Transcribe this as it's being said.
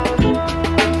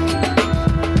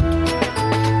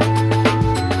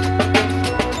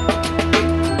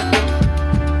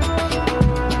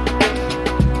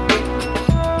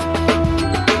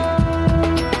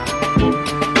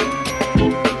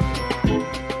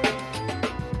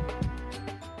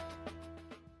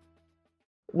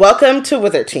Welcome to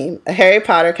Wizard Team, a Harry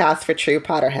Potter cast for true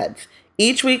Potterheads.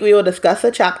 Each week we will discuss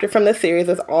a chapter from the series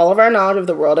with all of our knowledge of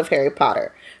the world of Harry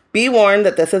Potter. Be warned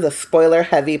that this is a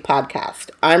spoiler-heavy podcast.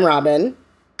 I'm Robin.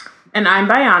 And I'm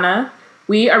Bayana.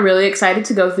 We are really excited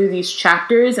to go through these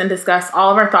chapters and discuss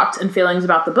all of our thoughts and feelings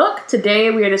about the book.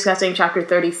 Today we are discussing chapter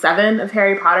 37 of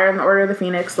Harry Potter and the Order of the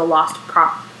Phoenix, The Lost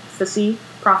Prophecy.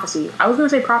 I was going to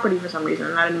say property for some reason,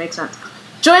 and that didn't make sense.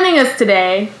 Joining us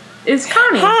today is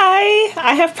Connie. Hi!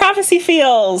 I have prophecy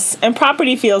feels. And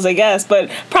property feels, I guess, but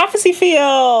prophecy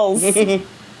feels.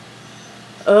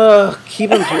 Ugh, keep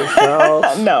them to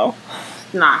yourself. No.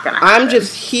 Not gonna happen. I'm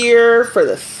just here for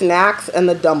the snacks and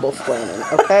the Dumblesplaining,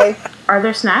 okay? Are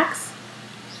there snacks?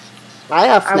 I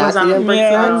have snacks. I You didn't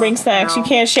bring snacks? Snacks. You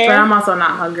can't share? But I'm also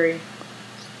not hungry.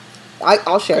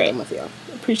 I'll share Great. them with you.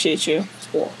 Appreciate you.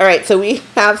 Cool. All right, so we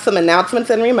have some announcements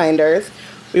and reminders.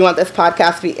 We want this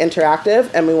podcast to be interactive,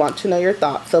 and we want to know your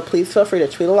thoughts. So please feel free to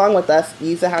tweet along with us.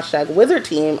 Use the hashtag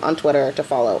WizardTeam on Twitter to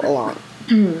follow along.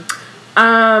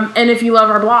 And if you love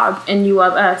our blog and you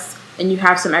love us and you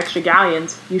have some extra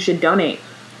galleons, you should donate.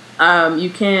 You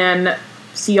can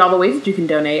see all the ways that you can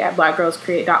donate at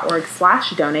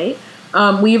blackgirlscreate.org/donate.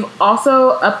 We've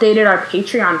also updated our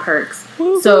Patreon perks.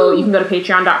 Woo-hoo. So you can go to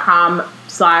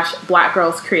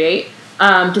patreon.com/blackgirlscreate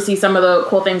to see some of the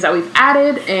cool things that we've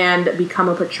added and become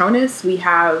a Patronus. We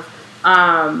have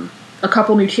a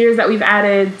couple new tiers that we've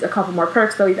added, a couple more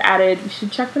perks that we've added. You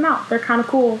should check them out. They're kind of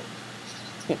cool.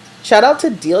 Shout out to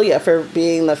Delia for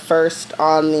being the first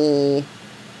on the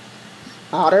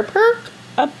Otter perk.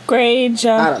 Upgrade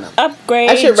ya. I don't know.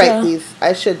 Upgrade I should ya. write these.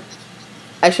 I should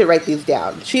write these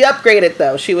down. She upgraded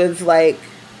though. She was like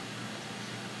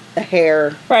a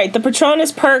hare. Right, the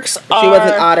Patronus perks She was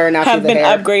an otter, now have she's a been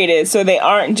hare. upgraded, so they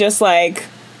aren't just like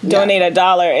donate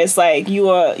 $1. It's like you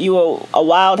a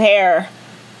wild hare,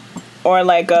 or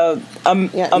like a You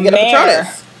get mare. a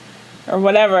Patronus. Or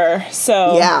whatever.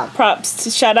 So Yeah.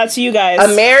 props. Shout out to you guys. A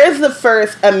mare is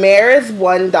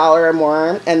 $1 or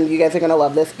more, and you guys are gonna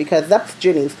love this because that's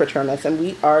Ginny's Patronus, and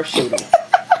we are shady.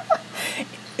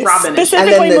 Robin is. And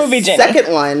Specifically then the movie Ginny.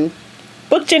 second one,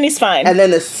 Book Ginny's fine. and then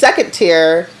the second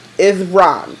tier is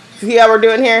Ron. See how we're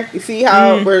doing here? You see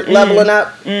how we're leveling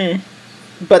up?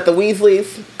 But the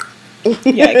Weasleys.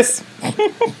 Yikes.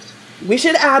 We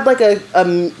should add like a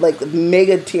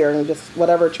mega tier and just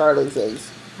whatever Charlie's is.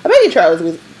 I bet you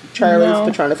Charlie's No.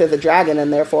 Patronus is a dragon,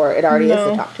 and therefore it already is No.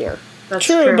 the top tier. That's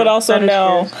True, but also That is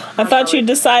no. true. I thought you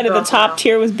decided the top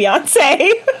tier was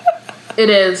Beyonce. It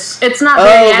is. It's not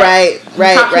there yet.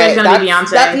 Right. Top tier is gonna be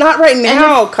Beyonce. That's not right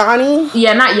now, Connie.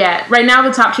 Yeah, not yet. Right now, the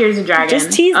top tier is a dragon.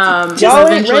 Just tease Y'all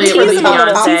eventually ain't it will ready be to talk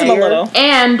about tease Beyonce. him a little.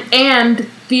 And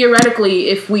theoretically,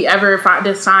 if we ever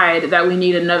decide that we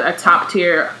need a top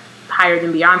tier higher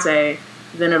than Beyonce,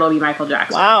 then it'll be Michael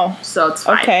Jackson. Wow. So it's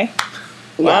fine. Okay.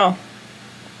 Wow.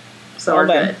 So Well we're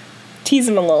then. good. Tease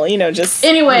him a little, just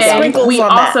Anyway, sprinkles we on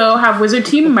that. also have Wizard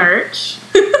Team merch.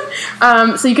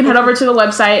 So you can head over to the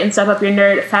website and step up your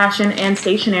nerd, fashion, and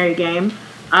stationery game.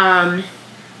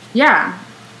 Yeah.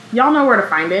 Y'all know where to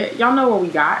find it. Y'all know what we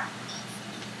got.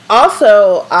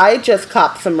 Also, I just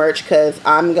copped some merch because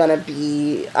I'm gonna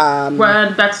be.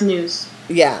 Well, that's news.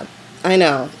 Yeah, I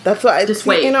know. That's why. Just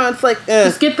wait. It's like.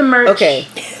 Just get the merch. Okay,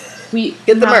 We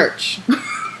get the merch.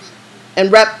 And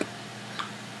rep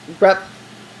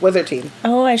Wizard Team.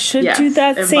 Oh, I should Yes, do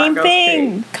that and same Black Girls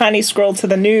thing. Connie scrolled to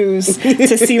the news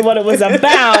to see what it was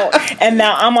about, and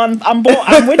now I'm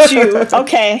with you.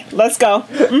 Okay, let's go.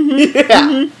 Yeah, Yeah,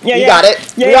 you yeah. got it.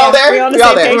 Yeah, we yeah. all there. We on the We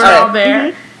all same there. page. We're All all right.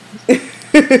 there.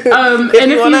 And if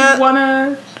you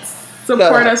wanna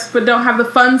support us but don't have the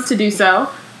funds to do so,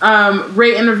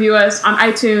 rate and review us on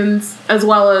iTunes as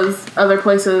well as other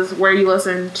places where you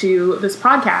listen to this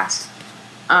podcast.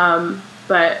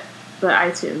 But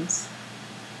iTunes.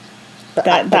 The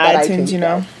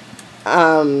iTunes,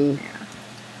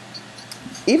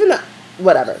 Even though,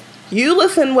 whatever. You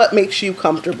listen what makes you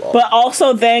comfortable. But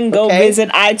also then go Okay. visit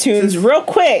iTunes real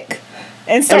quick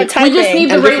and start And typing. We just need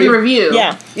the And rate and just review.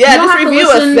 Yeah. Yeah, You don't just have to review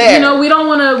us listen, there. we don't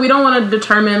want to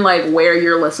determine like where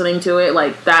you're listening to it.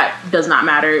 Like that does not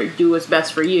matter. Do what's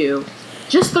best for you.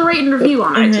 Just the rate and review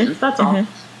on iTunes. That's all.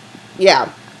 Yeah,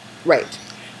 right.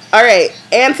 All right,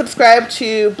 and subscribe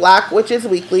to Black Witches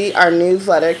Weekly, our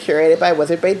newsletter curated by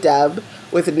Wizard Bay Deb,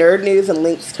 with nerd news and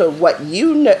links to what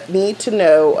you need to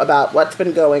know about what's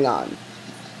been going on.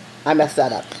 I messed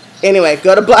that up. Anyway,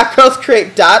 go to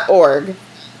blackgirlscreate.org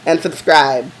and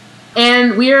subscribe.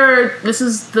 And this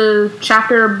is the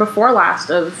chapter before last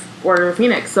of Order of the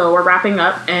Phoenix, so we're wrapping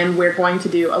up, and we're going to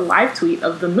do a live tweet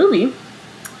of the movie.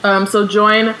 So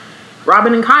join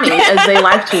Robin and Connie as they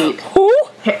live tweet. Who?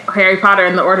 Harry Potter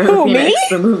and the Order of the Phoenix, me?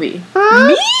 the movie. Huh?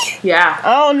 Me? Yeah.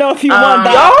 I don't know if you want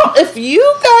that. Y'all, if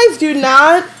you guys do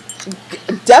not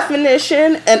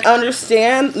definition and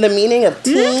understand the meaning of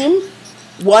team,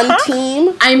 one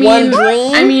team, I one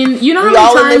dream. mean, you know we how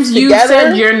all many live times you together?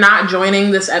 said you're not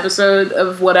joining this episode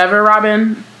of whatever,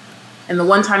 Robin? And the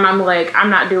one time I'm like, I'm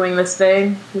not doing this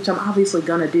thing, which I'm obviously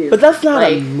gonna do. But that's not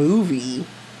a Like, movie.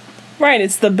 Right,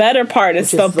 it's the better part.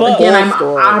 It's Which the is book. Again, I'm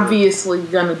story. obviously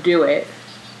gonna do it.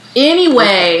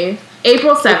 Anyway,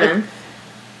 April 7th,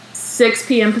 6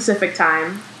 p.m. Pacific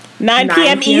time. 9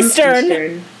 p.m.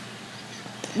 Eastern.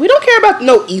 We don't care about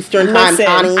no Eastern time, Listen,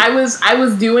 Connie. I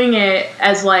was doing it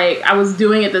as like, I was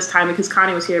doing it this time because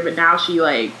Connie was here, but now she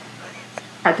like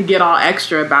had to get all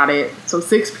extra about it. So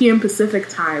 6 p.m. Pacific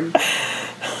time. 9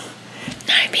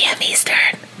 p.m. Eastern.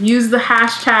 Use the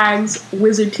hashtags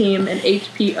Wizard Team and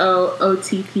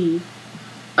HPOOTP.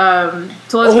 So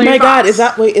let's Oh know my your God!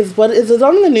 thoughts. Is it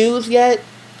on the news yet?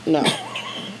 No.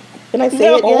 Can I say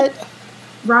No. it yet?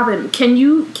 Robin, can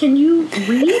you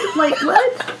read? Like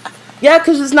what? Yeah,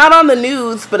 because it's not on the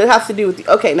news, but it has to do with the.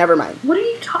 Okay, never mind. What are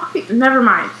you talking? Never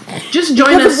mind. Just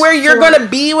join Because us. of where you're for- gonna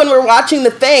be when we're watching the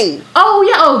thing. Oh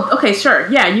yeah. Oh, okay. Sure.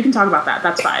 Yeah, you can talk about that.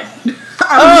 That's fine.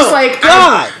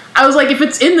 God! I was like, if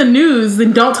it's in the news,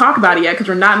 then don't talk about it yet because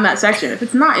we're not in that section. If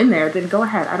it's not in there, then go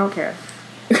ahead. I don't care.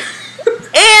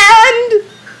 And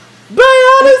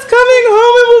Brianna's coming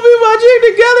home and we'll be watching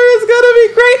together. It's gonna be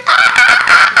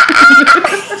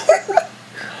great.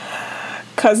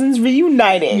 Cousins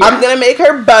reunited. I'm gonna make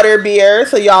her butterbeer,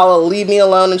 so y'all will leave me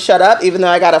alone and shut up. Even though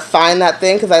I gotta find that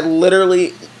thing because I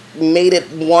literally made it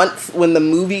once when the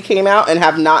movie came out and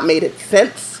have not made it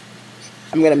since.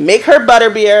 I'm gonna make her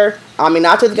butterbeer.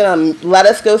 Aminacha's gonna let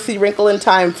us go see Wrinkle in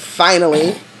Time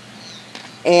finally,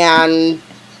 and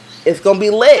it's gonna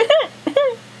be lit.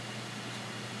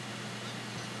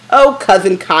 Oh,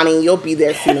 cousin Connie, you'll be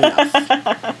there soon enough.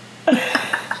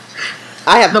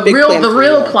 I have The big plans for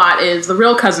real you. plot is the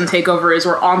real cousin takeover is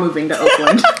we're all moving to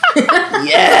Oakland.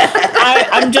 Yeah.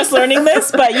 I'm just learning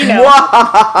this, but you know.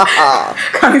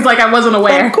 Connie's like, I wasn't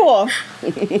aware. Cool.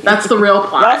 That's the real Y'all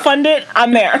plot. fund it,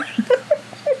 I'm there.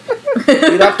 You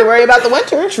don't have to worry about the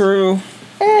winter. True.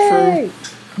 Hey.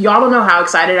 Y'all don't know how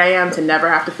excited I am to never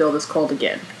have to feel this cold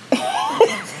again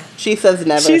She says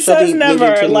never. She She'll says be never,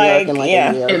 moving to New like, York in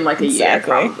yeah. a year. in like a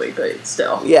Exactly. year, probably, but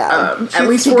still. Yeah. At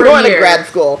least She's for going a year. to grad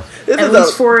school. This At is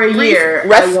least for a brief year, I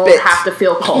respite. won't have to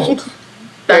feel cold.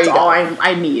 That's you go. all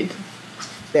I need.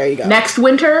 There you go. Next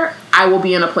winter, I will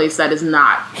be in a place that is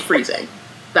not freezing.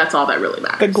 That's all that really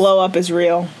matters. The glow up is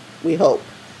real. We hope.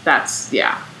 That's,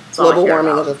 yeah. That's all I Global care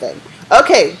warming about. is a thing.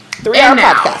 Okay. 3-hour And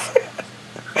now. podcast.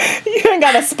 You ain't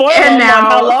got to spoil And them on now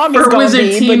how long for it's going to Wizard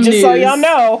be, Team but just so news. y'all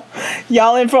know,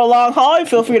 y'all in for a long haul.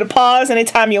 Feel free to pause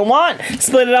anytime you want.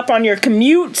 Split it up on your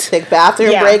commute. Take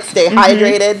bathroom Yeah. breaks. Stay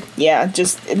hydrated. Yeah,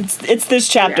 just it's this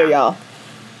chapter, Yeah. y'all.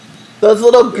 Those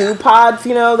little goo pods,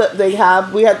 you know, that they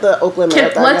have. We had the Oakland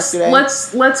Marathon yesterday.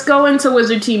 Let's go into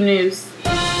Wizard Team news.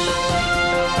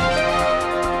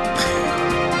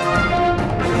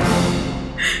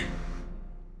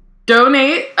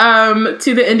 Donate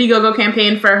to the Indiegogo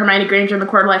campaign for Hermione Granger and the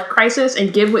Quarter Life Crisis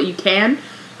and give what you can.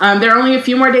 There are only a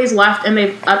few more days left and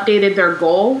they've updated their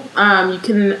goal. You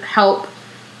can help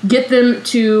get them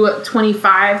to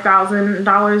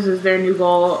 $25,000 is their new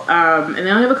goal. And they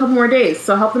only have a couple more days,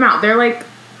 so help them out. They're like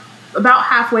about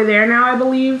halfway there now, I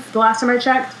believe, the last time I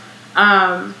checked.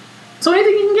 So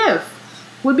anything you can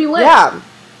give would be lit. Yeah.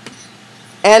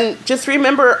 And just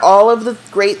remember all of the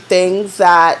great things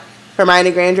that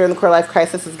Hermione Granger and the Quarter Life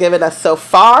Crisis has given us so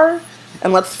far.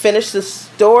 And let's finish the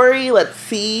story. Let's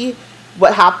see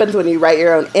what happens when you write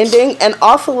your own ending. And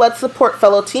also let's support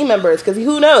fellow team members. Because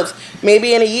who knows?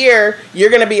 Maybe in a year, you're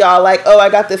going to be all like, oh, I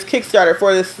got this Kickstarter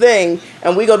for this thing.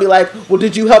 And we're going to be like, well,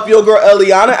 did you help your girl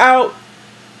Eliana out?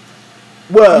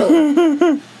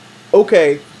 Well,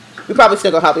 okay. We probably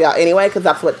still going to help you out anyway. Because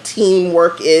that's what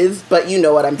teamwork is. But you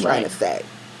know what I'm trying to say.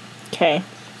 Okay.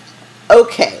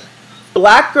 Okay.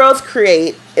 Black Girls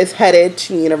Create is headed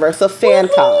to Universal FanCon.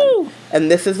 Woohoo! And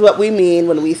this is what we mean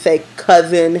when we say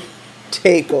cousin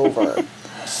takeover.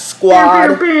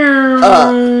 Squad up.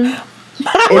 I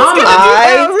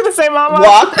was gonna say, Mama.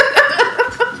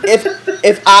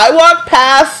 If I walk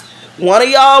past one of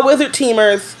y'all wizard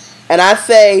teamers and I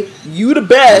say, you the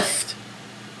best,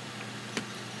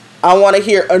 I want to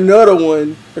hear another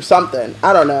one or something.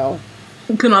 I don't know.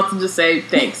 You can also just say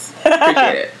thanks.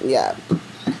 Appreciate it. Yeah.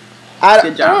 I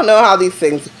Good job. don't know how these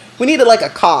things. We needed like a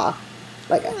caw.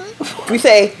 Like we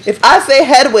say, if I say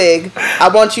Hedwig, I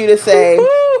want you to say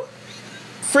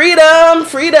Freedom.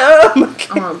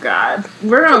 Oh God,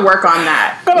 we're gonna work on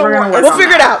that. We'll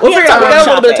figure it out. We'll figure it out. We got a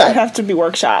little bit of time. Have to be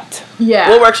workshopped. Yeah,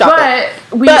 we'll workshop it.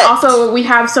 But we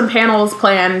have some panels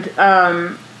planned,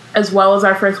 as well as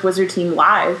our first Wizard Team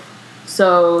Live.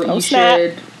 So you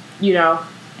should,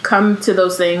 come to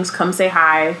those things. Come say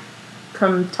hi.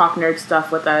 Come talk nerd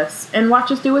stuff with us and watch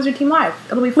us do Wizard Team Live.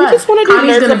 It'll be fun. We just want to do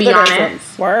Connie's nerds gonna be on it.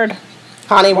 Word.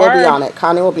 Connie will be on it.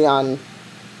 Connie will be on.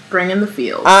 Bring in the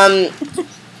field.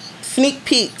 Sneak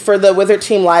peek for the Wizard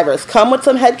Team Livers. Come with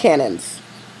some headcanons.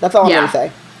 That's all I'm going to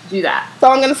say. Do that. That's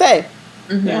all I'm going to say.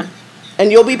 Mm-hmm. Yeah. And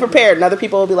you'll be prepared. And other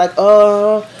people will be like,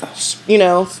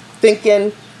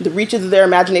 thinking the reaches of their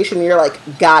imagination. And you're like,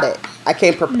 got it. I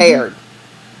came prepared.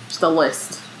 Just a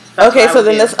list. That's okay, so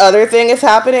then this other thing is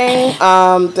happening.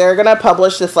 They're going to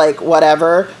publish this,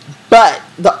 whatever. But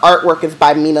the artwork is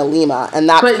by Mina Lima. And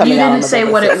that's coming out. But you didn't say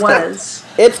what it was.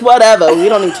 It's whatever. We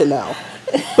don't need to know.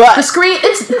 But the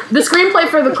screenplay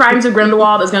for The Crimes of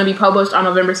Grindelwald is going to be published on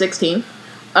November 16th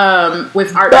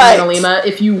with art by Mina Lima.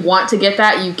 If you want to get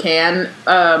that, you can.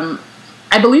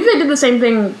 I believe they did the same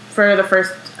thing for the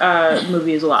first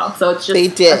movie as well. So it's just a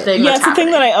thing it's a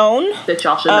thing that I own. That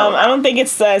y'all should know I don't think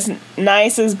it's as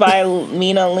nice as by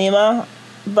Mina Lima,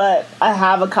 but I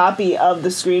have a copy of the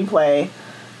screenplay,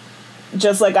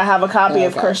 just like I have a copy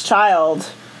of Cursed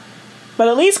Child. But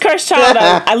at least Cursed Child,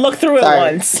 I looked through it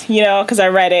once, because I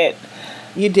read it.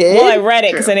 You did? Well, I read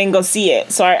it because I didn't go see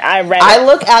it, so I read it. I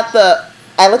look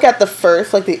at the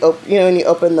first, when you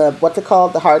open the, what's it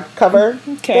called, the hardcover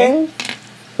thing,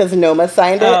 because Noma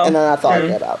signed it, and then that's all I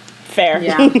know about. Fair.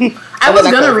 Yeah. I was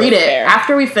gonna read it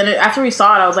after we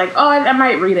saw it. I was like, I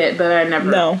might read it, but I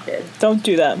never did. Don't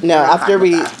do that. No,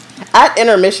 at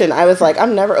intermission, I was like,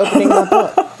 I'm never opening that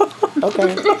book.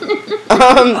 Okay.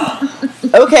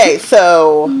 Okay,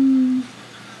 so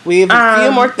we have a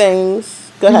few more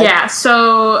things. Go ahead. Yeah,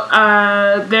 so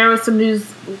there was some news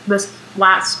this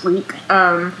last week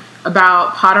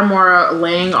about Pottermore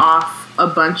laying off a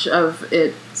bunch of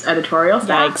its editorial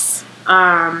staff. Yikes.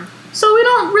 So we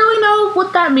don't really know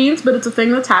what that means, but it's a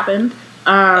thing that's happened.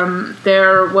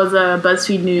 There was a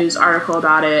BuzzFeed News article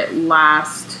about it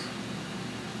last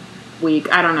week.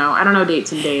 I don't know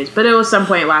dates and days, but it was some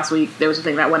point last week. There was a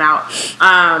thing that went out,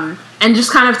 and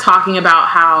just kind of talking about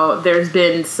how there's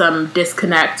been some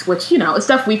disconnect, which is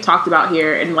stuff we've talked about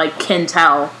here and can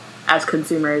tell as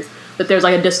consumers that there's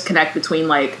a disconnect between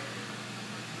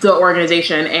the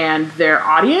organization and their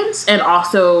audience, and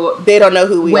also they don't know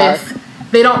who we are.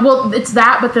 They don't. Well, it's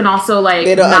that, but then also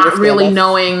not really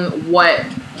knowing what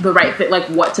the right thing,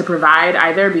 what to provide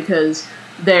either, because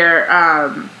they're.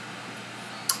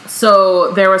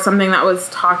 So there was something that was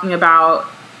talking about.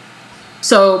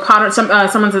 So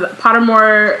someone said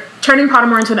Pottermore turning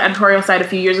Pottermore into an editorial site a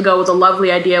few years ago was a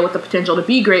lovely idea with the potential to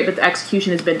be great, but the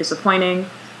execution has been disappointing.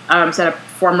 Said a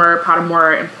former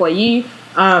Pottermore employee.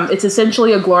 It's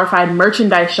essentially a glorified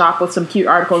merchandise shop with some cute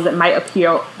articles that might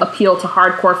appeal to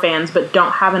hardcore fans, but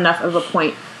don't have enough of a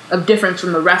point of difference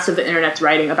from the rest of the internet's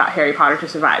writing about Harry Potter to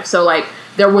survive. So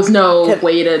there was no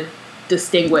way to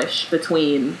distinguish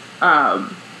between.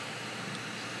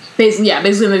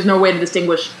 Basically, there's no way to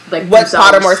distinguish what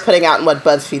Pottermore's putting out and what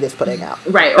BuzzFeed is putting out.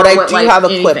 Right, but I do have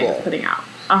a quibble. Putting out.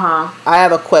 I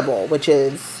have a quibble, which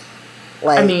is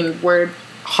we're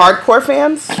hardcore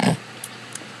fans.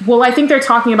 Well, I think they're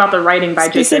talking about the writing by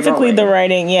J.K. Specifically the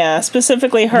writing,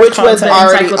 specifically her which content. was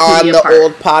already on the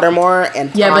old Pottermore,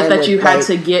 and but that you had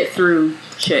to get through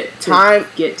shit. To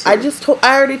get to.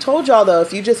 I already told y'all though.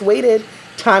 If you just waited,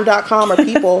 Time.com or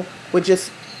People would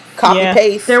just copy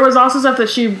paste. There was also stuff that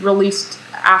she released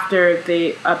after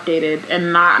they updated,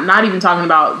 and not even talking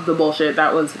about the bullshit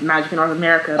that was Magic in North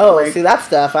America. Oh, see that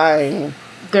stuff.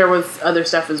 There was other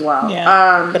stuff as well.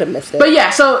 Yeah, could have missed it. But yeah,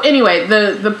 so anyway,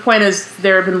 the point is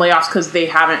there have been layoffs because they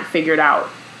haven't figured out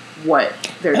what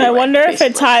they're doing. I wonder if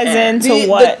it ties into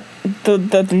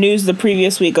the news the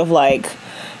previous week of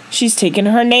she's taking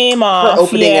her name off.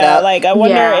 Opening it up. I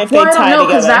wonder if they tie together. I don't know,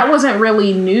 because that wasn't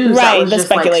really news. Right, that was the just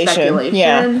speculation.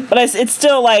 Yeah, but it's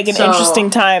still an interesting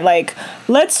time.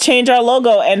 Let's change our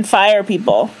logo and fire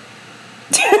people.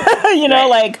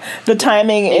 The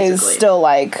timing is still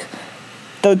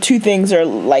the two things are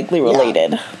likely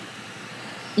related.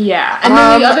 Yeah, and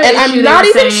then the other issue I'm not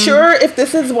even sure if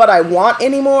this is what I want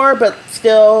anymore, but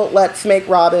still, let's make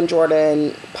Robin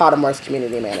Jordan Pottermore's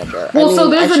community manager. Well, so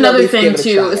there's another thing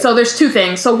too. So there's two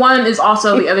things. So one is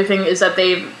also the other thing is that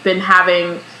they've been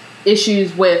having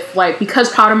issues with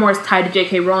because Pottermore is tied to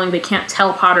J.K. Rowling, they can't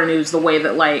tell Potter news the way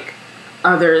that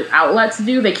other outlets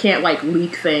do. They can't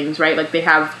leak things, right? They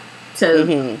have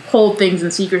to hold things in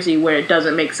secrecy where it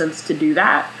doesn't make sense to do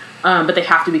that. but they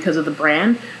have to because of the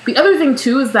brand. The other thing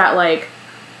too is that like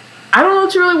I don't know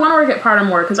if you really want to work at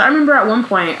Pottermore, because I remember at one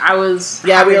point I was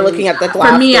we were looking at the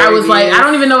Glassdoor for me I was reviews. like, I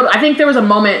don't even know, I think there was a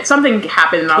moment something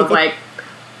happened and I was like,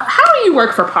 how do you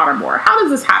work for Pottermore? How does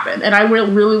this happen? And I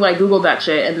really like Googled that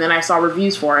shit, and then I saw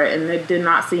reviews for it, and it did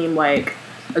not seem like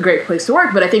a great place to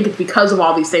work. But I think it's because of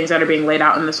all these things that are being laid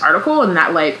out in this article, and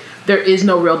that like there is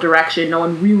no real direction. No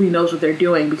one really knows what they're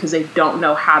doing because they don't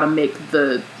know how to make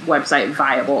the website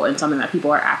viable and something that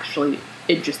people are actually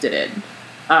interested in.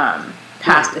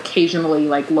 Past occasionally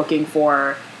like looking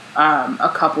for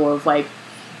a couple of like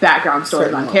background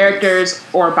stories on characters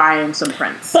or buying some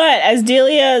prints. But as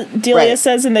Delia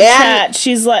says in the chat,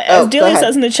 she's like,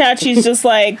 says in the chat, she's just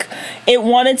like, it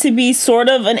wanted to be sort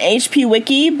of an HP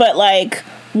wiki, but like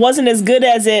wasn't as good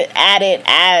as it at it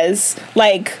as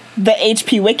like the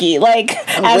HP wiki, like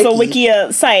as a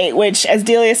Wikia site, which as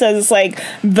Delia says, it's like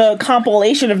the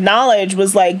compilation of knowledge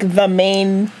was like the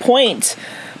main point,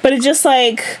 but it just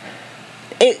like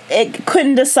it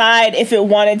couldn't decide if it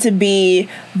wanted to be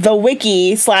the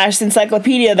wiki /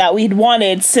 encyclopedia that we'd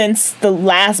wanted since the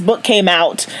last book came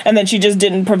out, and then she just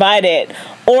didn't provide it,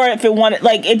 or if it wanted,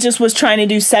 like, it just was trying to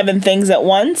do 7 things at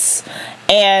once,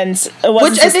 and it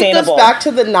wasn't sustainable. Which I think goes back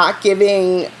to the not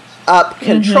giving up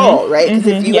control, right? Because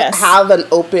if you have an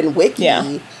open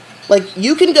wiki, like,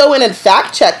 you can go in and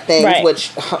fact check things,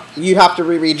 which you have to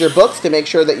reread your books to make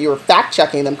sure that you're fact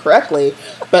checking them correctly,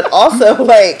 but also,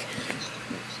 like,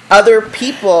 other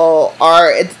people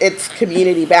are, it's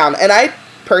community bound. And I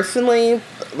personally,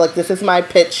 like, this is my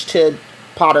pitch to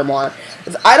Pottermore,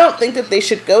 is I don't think that they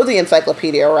should go the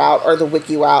encyclopedia route or the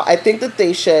wiki route. I think that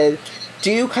they should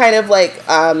do kind of like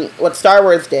what Star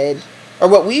Wars did, or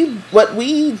what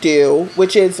we do,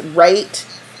 which is write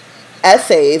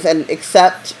essays and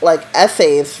accept like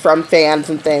essays from fans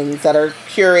and things that are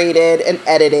curated and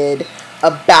edited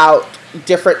about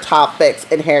different topics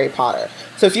in Harry Potter.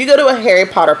 So if you go to a Harry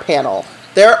Potter panel,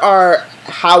 there are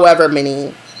however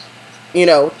many,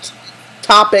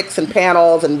 topics and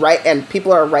panels and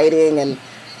people are writing,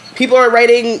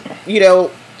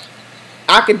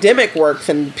 academic works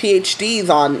and PhDs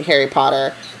on Harry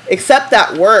Potter. Accept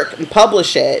that work and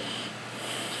publish it.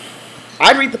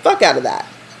 I'd read the fuck out of that.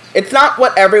 It's not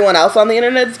what everyone else on the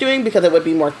internet is doing, because it would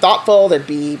be more thoughtful. There'd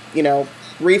be,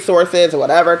 resources or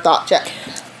whatever, fact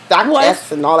checks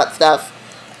and all that stuff.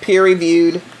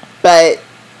 Peer-reviewed, but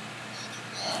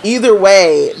either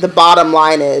way, the bottom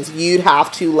line is you'd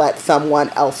have to let someone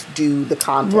else do the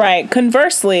content. Right.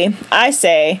 Conversely, I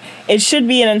say it should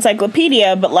be an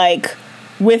encyclopedia, but like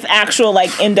with actual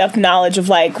like in-depth knowledge of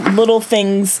like little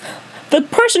things. The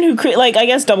person who created, like, I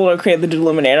guess Dumbledore created the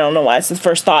Deluminator. I don't know why it's his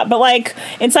first thought, but like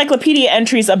encyclopedia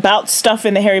entries about stuff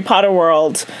in the Harry Potter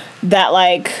world that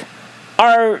like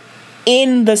are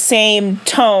in the same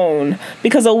tone,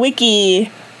 because a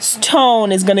wiki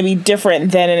tone is going to be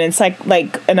different than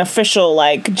an official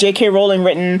like J.K. Rowling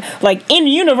written like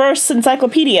in-universe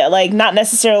encyclopedia, like not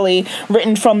necessarily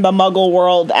written from the Muggle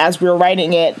world as we're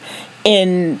writing it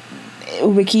in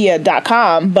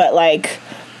wikia.com, but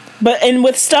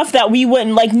with stuff that we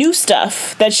wouldn't, like new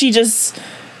stuff that she just,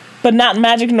 but not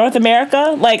Magic North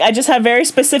America. Like, I just have very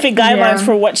specific guidelines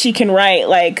for what she can write.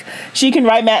 Like, she can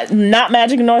write not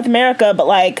Magic North America, but,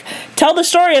 like, tell the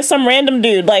story of some random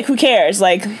dude. Like, who cares?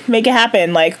 Like, make it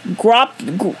happen. Like,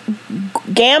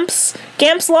 Gamp's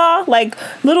Law. Like,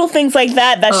 little things like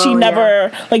that she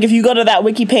never... Like, if you go to that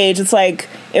wiki page, it's like,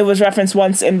 it was referenced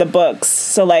once in the books.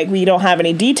 So, like, we don't have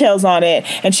any details on it.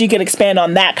 And she could expand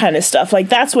on that kind of stuff. Like,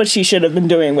 that's what she should have been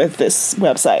doing with this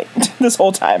website this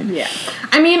whole time. Yeah.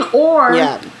 I mean,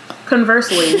 or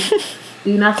conversely,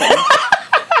 do nothing.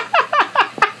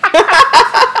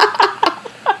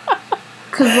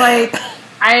 Because, like,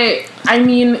 I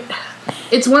mean,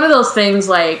 it's one of those things,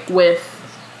 like, with...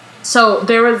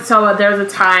 there was a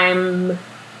time,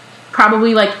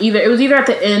 probably, like, it was either at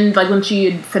the end, like, when she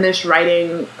had finished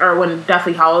writing, or when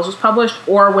Deathly Hallows was published,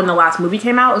 or when the last movie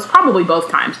came out. It was probably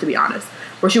both times, to be honest,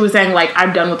 where she was saying, like,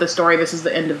 I'm done with the story, this is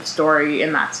the end of the story,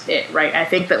 and that's it, right? I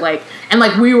think that, like, and,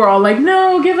 like, we were all like,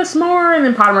 no, give us more, and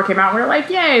then Pottermore came out, and we were like,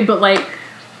 yay, but, like,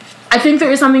 I think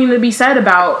there is something to be said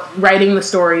about writing the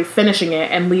story, finishing it,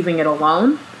 and leaving it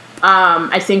alone.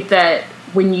 I think that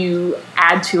when you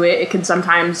add to it, it can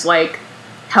sometimes, like,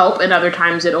 help, and other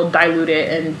times it'll dilute it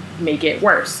and make it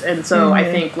worse. And so I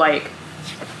think, like,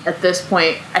 at this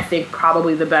point, I think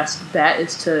probably the best bet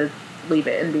is to leave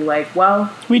it and be like,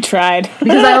 well, we tried.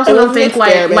 Because I also don't think,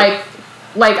 like,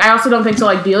 I also don't think so,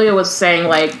 like, Delia was saying,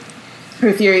 like,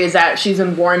 her theory is that she's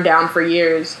been worn down for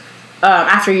years,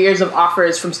 after years of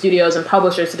offers from studios and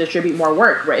publishers to distribute more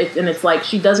work, right? And it's like,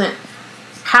 she doesn't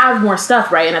have more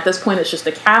stuff, right? And at this point, it's just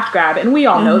a cash grab, and we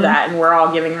all know that, and we're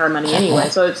all giving her money anyway.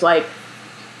 So it's like,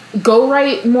 go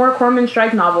write more Cormoran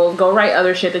Strike novels, go write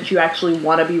other shit that you actually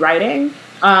want to be writing,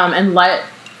 and let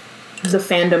the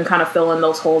fandom kind of fill in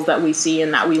those holes that we see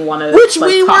and that we want to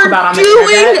talk about on the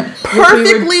internet.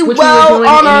 Perfectly well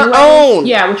on our own.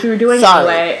 Yeah, which we were doing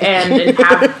anyway, and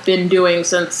have been doing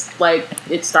since like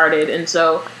it started. And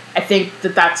so I think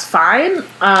that that's fine.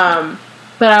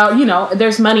 But you know,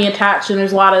 there's money attached, and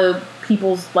there's a lot of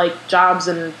people's like jobs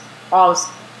and all this.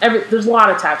 There's a lot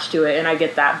attached to it, and I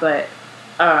get that. But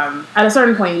at a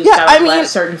certain point, you just gotta let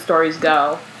certain stories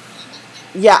go.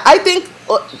 Yeah, I think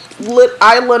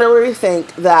I literally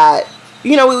think that,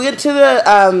 you know, we went to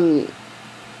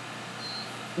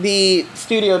the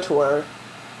studio tour.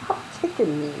 Stop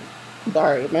kicking me.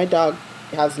 Sorry, my dog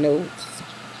has no.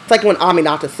 It's like when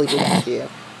Aminata's sleeping next to you.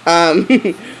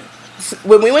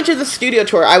 When we went to the studio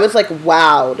tour, I was like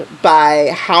wowed by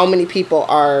how many people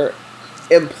are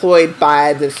employed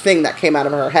by this thing that came out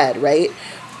of her head, right?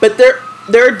 But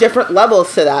there are different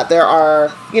levels to that. There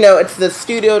are, you know, it's the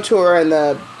studio tour and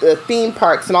the theme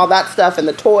parks and all that stuff and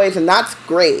the toys, and that's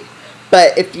great.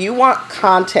 But if you want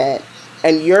content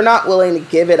and you're not willing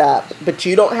to give it up, but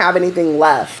you don't have anything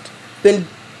left, then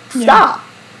stop.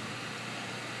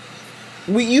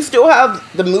 You still have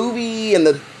the movie and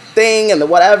the thing and the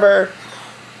whatever,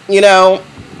 you know.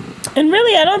 And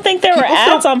really, I don't think there were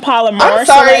ads on Polymer. I'm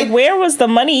sorry. So, like, where was the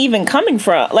money even coming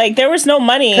from? Like, there was no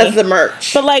money. Because the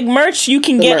merch. But, like, merch you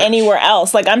can get anywhere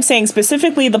else. Like, I'm saying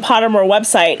specifically the Pottermore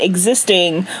website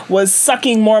existing was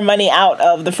sucking more money out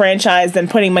of the franchise than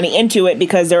putting money into it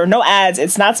because there are no ads.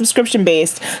 It's not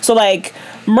subscription-based. So, like,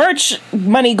 merch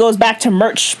money goes back to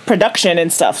merch production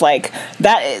and stuff. Like,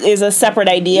 that is a separate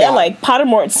idea. Yeah. Like,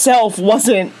 Pottermore itself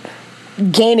wasn't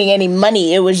gaining any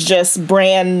money. It was just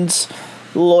brand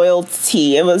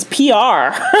loyalty. It was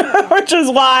PR, which is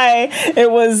why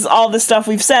it was all the stuff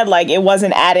we've said. Like, it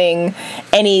wasn't adding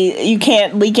any, you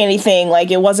can't leak anything. Like,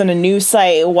 it wasn't a news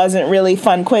site. It wasn't really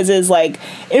fun quizzes. Like,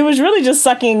 it was really just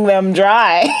sucking them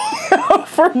dry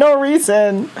for no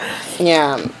reason.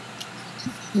 Yeah.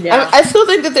 I still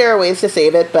think that there are ways to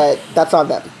save it, but that's on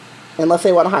them. Unless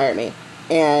they want to hire me.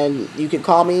 And you can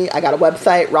call me. I got a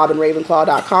website,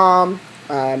 robinravenclaw.com.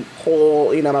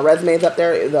 You know, my resume's up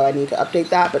there, though I need to update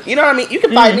that. But you know what I mean? You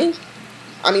can find me.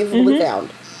 I'm easily found.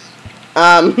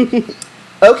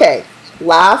 Okay.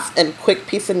 Last and quick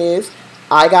piece of news.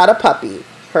 I got a puppy.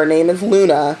 Her name is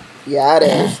Luna. Yeah, it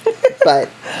is. But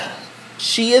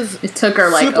she is. It took her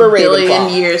like a billion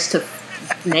years to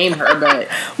name her, but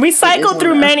we cycled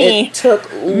through many. It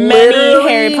took many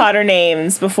Harry Potter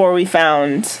names before we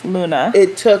found Luna.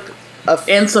 It took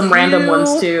and some random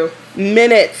ones too.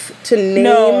 Minutes to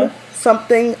name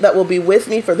something that will be with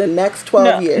me for the next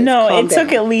 12 years. No, it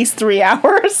took at least 3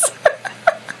 hours.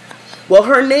 Well,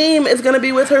 her name is going to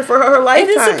be with her for her lifetime.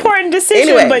 It is an important decision,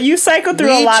 anyway, but you cycled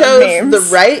through a lot of names.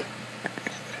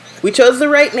 We chose the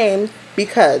right name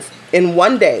because in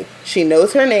one day, she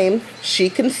knows her name, she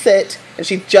can sit, and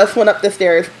she just went up the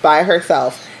stairs by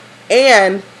herself.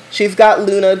 And she's got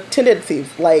Luna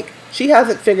tendencies. Like, she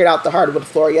hasn't figured out the hardwood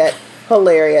floor yet.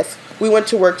 Hilarious. We went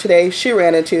to work today. She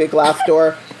ran into a glass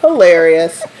door.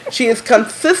 Hilarious. She is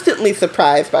consistently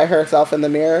surprised by herself in the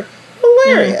mirror.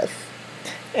 Hilarious.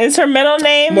 Is her middle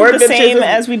name the same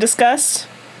as we discussed?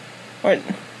 Or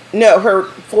no, her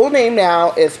full name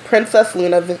now is Princess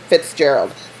Luna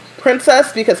Fitzgerald.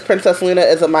 Princess because Princess Luna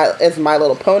is My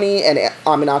Little Pony and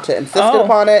Aminata insisted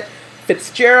upon it.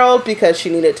 Fitzgerald because she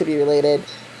needed to be related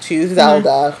to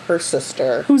Zelda, her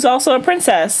sister. Who's also a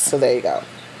princess. So there you go.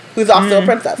 Who's also a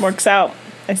princess. Works out.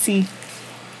 I see.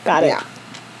 Got it. Yeah.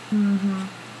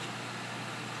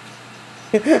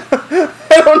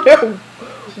 I don't know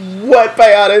what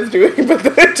Bayana is doing, but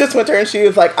it just went to her and she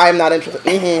was like, I'm not interested.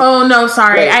 Oh, no,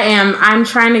 sorry. Right. I am. I'm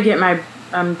trying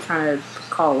to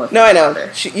call up. No, I know.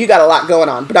 You got a lot going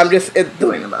on, but I'm just...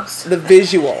 doing the most. The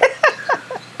visual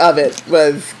of it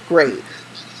was great.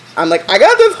 I'm like, I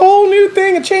got this whole new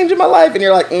thing, a change in my life. And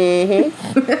you're like,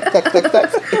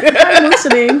 text. I'm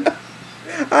listening.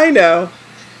 I know.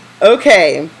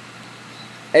 Okay.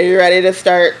 Are you ready to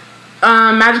start?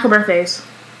 Magical birthdays.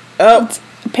 Oh. It's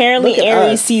apparently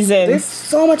Aries season. There's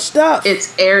so much stuff.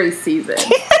 It's Aries season.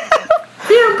 Pew,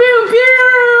 pew,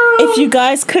 pew. If you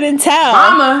guys couldn't tell,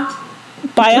 Mama.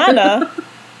 Bayana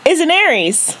is an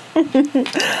Aries.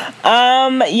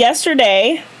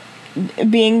 Yesterday,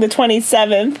 being the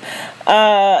 27th,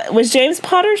 was James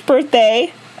Potter's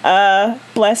birthday.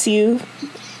 Bless you.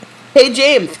 Hey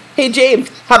James,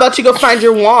 how about you go find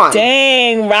your wand?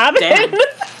 Dang, Robin. Dang.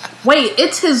 Wait,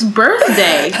 it's his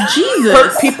birthday.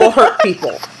 Jesus. Hurt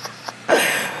people.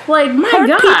 Like, my hurt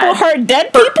God. people hurt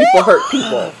dead people? Hurt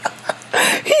people hurt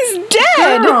people. He's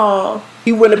dead! Girl.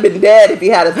 He wouldn't have been dead if he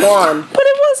had his wand. But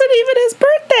it wasn't even his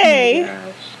birthday! Oh my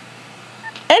gosh.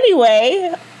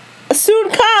 Anyway, soon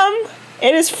come,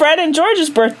 it is Fred and George's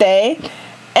birthday,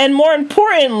 and more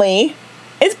importantly,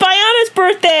 it's Bayana's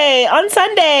birthday on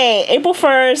Sunday, April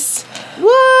 1st.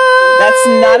 What? That's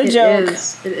not a joke.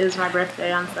 It is my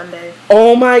birthday on Sunday.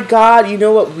 Oh my God, you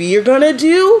know what we're gonna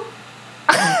do?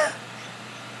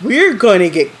 We're gonna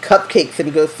get cupcakes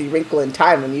and go see Wrinkle in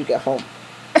Time when you get home.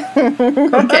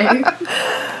 Okay.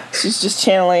 She's just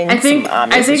channeling. I think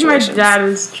my situations. dad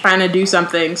is trying to do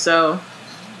something, so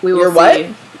we will You're see.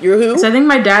 what? You're who? So I think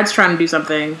my dad's trying to do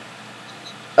something.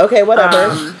 Okay, whatever.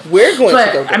 We're going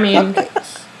to go get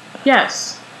cupcakes.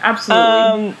 Yes,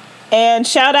 absolutely. And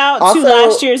shout out to Also-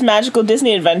 last year's Magical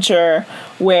Disney Adventure,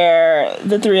 where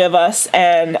the three of us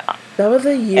and That was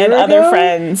a year and ago? other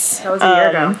friends That was a year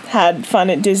ago. had fun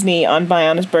at Disney on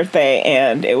Bayana's birthday,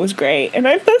 and it was great. And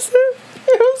I miss it.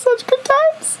 It was such good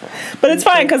times. But it's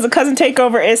fine because the cousin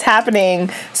takeover is happening,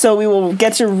 so we will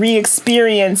get to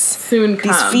re-experience Soon these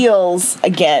come. feels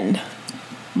again,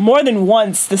 more than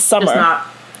once this summer. Just not.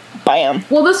 Bam.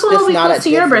 Well, this one Just will be not close at to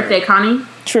your Disney. birthday, Connie.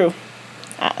 True.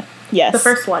 Yes. The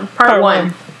first one, part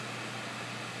one.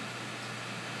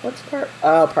 What's part?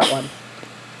 Oh, part one.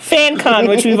 FanCon,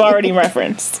 which we've already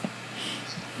referenced.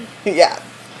 Yeah.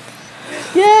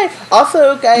 Yay!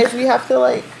 Also, guys, we have to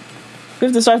We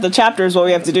have to start the chapter is what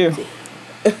we have to do.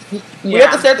 we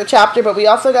have to start the chapter, but we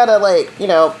also gotta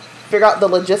figure out the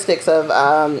logistics of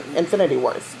Infinity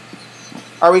Wars.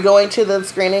 Are we going to the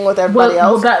screening with everybody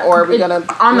else, or are we gonna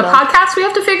on the podcast? We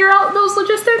have to figure out those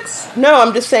logistics. No,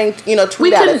 I'm just saying.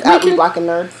 Tweet at us at We Black and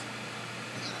Nerds.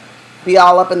 Be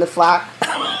all up in the Slack.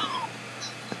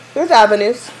 There's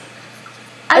avenues.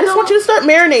 I just want you to start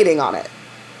marinating on it.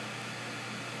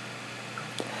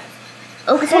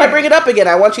 Okay. Because when I bring it up again,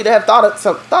 I want you to have thought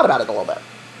about it a little bit.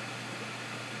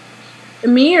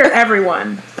 Me or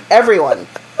everyone? Everyone.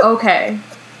 Okay.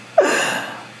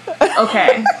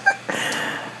 Okay.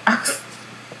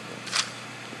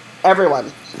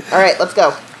 Everyone. All right, let's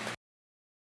go.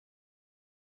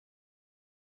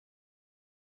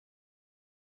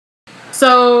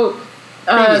 So,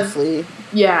 Previously.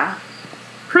 yeah.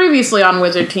 Previously on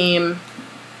Wizard Team,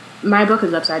 my book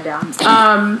is upside down.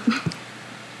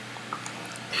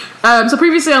 So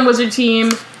previously on Wizard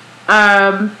Team,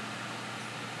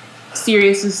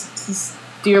 Sirius is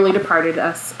dearly departed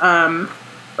us,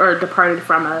 or departed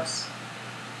from us.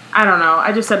 I don't know.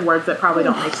 I just said words that probably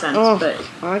don't make sense, but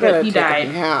he died.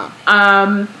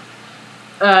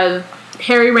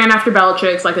 Harry ran after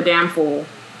Bellatrix like a damn fool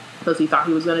because he thought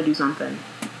he was going to do something.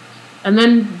 And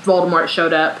then Voldemort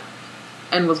showed up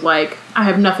and was like, I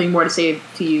have nothing more to say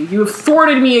to you. You have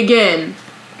thwarted me again.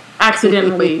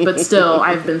 Accidentally, but still,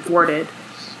 I've been thwarted.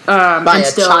 By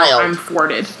a child. I'm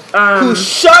thwarted. Who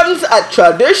shuns a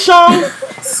tradition.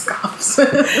 Scoffs.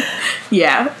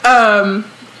 Yeah.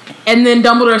 And then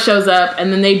Dumbledore shows up,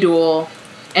 and then they duel.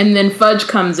 And then Fudge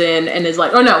comes in and is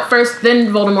like, oh no, first, then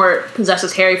Voldemort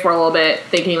possesses Harry for a little bit,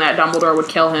 thinking that Dumbledore would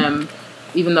kill him,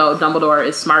 even though Dumbledore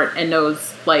is smart and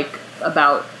knows,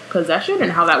 about possession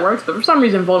and how that works. But for some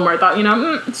reason, Voldemort thought,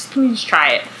 let me just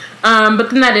try it. But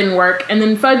then that didn't work. And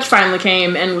then Fudge finally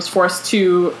came and was forced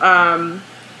to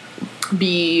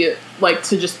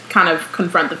to just kind of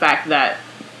confront the fact that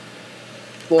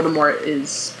Voldemort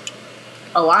is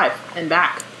alive and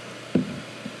back.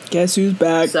 Guess who's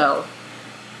back? So,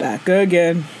 back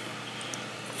again.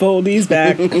 Foldy's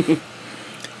back.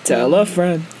 Tell a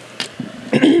friend.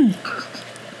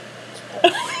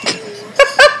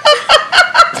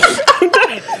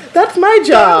 That's my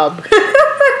job.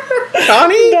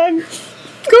 Connie? Done.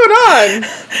 What's going on?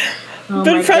 oh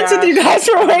Been my friends with gosh. you guys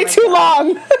for way too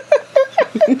long.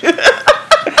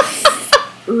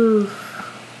 Ooh.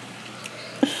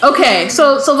 Okay,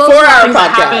 so those 4 are the hour things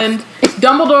that podcast. happened.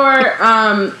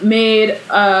 Dumbledore made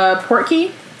a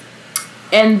portkey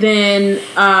and then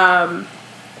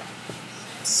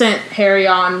sent Harry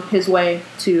on his way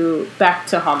back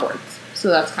to Hogwarts. So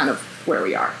that's kind of where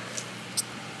we are.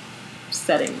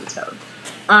 Setting the tone.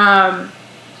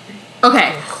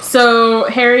 Okay, so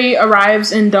Harry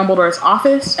arrives in Dumbledore's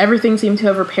office. Everything seemed to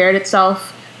have repaired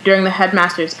itself during the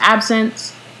headmaster's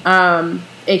absence,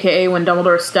 aka when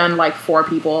Dumbledore stunned 4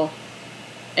 people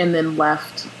and then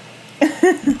left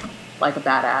like a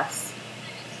badass.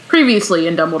 Previously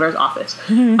in Dumbledore's office.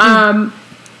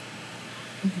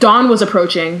 Dawn was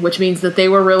approaching, which means that they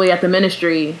were really at the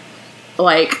Ministry,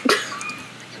 now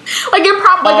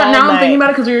I'm thinking about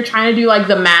it because we were trying to do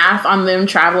the math on them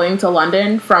traveling to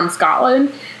London from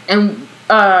Scotland, and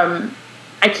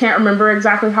I can't remember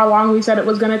exactly how long we said it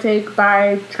was going to take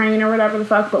by train or whatever the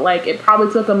fuck, but like it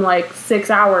probably took them like 6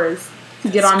 hours to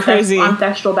get on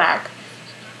Thestral back.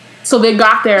 So they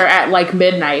got there at like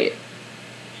midnight,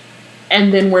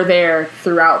 and then were there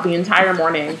throughout the entire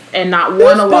morning, and not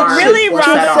one alarm really was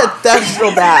set off.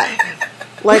 Thestral back,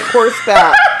 like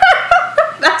horseback.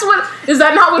 That's what. Is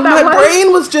that not what that was? My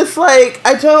brain was just like,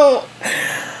 I don't.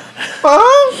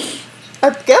 Huh? I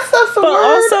guess that's the but word.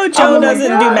 Also, Joe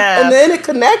doesn't do math. And then it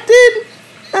connected.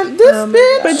 And this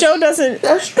bitch. But Joe doesn't.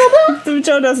 Thestral.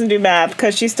 Joe doesn't do math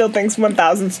because she still thinks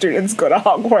 1,000 students go to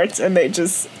Hogwarts, and they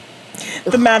just.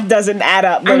 The math doesn't add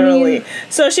up, literally. I mean,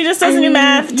 so she just doesn't do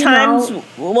math. Time's a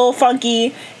little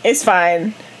funky. It's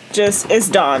fine. Just, it's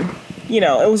dawn. You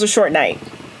know, it was a short night.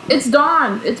 It's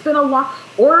dawn. It's been a long...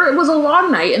 Or it was a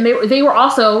long night. And they were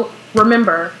also...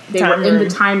 Remember, they were in the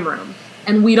time room.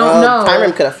 And we don't know... Time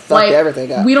room could have fucked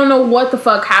everything up. We don't know what the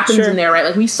fuck happens in there, right?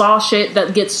 Like, we saw shit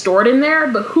that gets stored in there,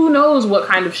 but who knows what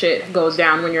kind of shit goes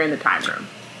down when you're in the time room.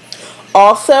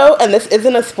 Also, and this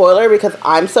isn't a spoiler because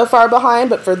I'm so far behind,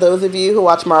 but for those of you who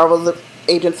watch Marvel's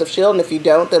Agents of S.H.I.E.L.D., and if you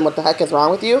don't, then what the heck is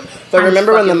wrong with you? But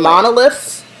remember when the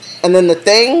monoliths, and then the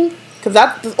thing, because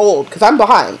that's old, because I'm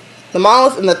behind. The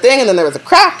monoliths and the thing, and then there was a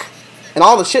crack, and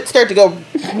all the shit started to go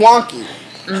wonky,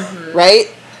 right?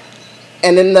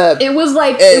 And then it was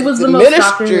like, it was the most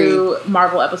Doctor Who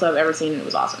Marvel episode I've ever seen, and it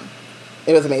was awesome.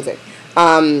 It was amazing.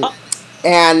 And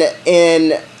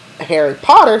in Harry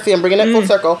Potter, see, I'm bringing it full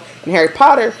circle. In Harry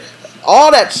Potter,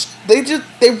 all that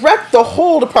they wrecked the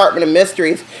whole Department of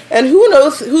Mysteries, and who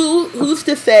knows who's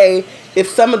to say if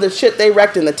some of the shit they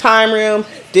wrecked in the time room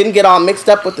didn't get all mixed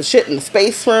up with the shit in the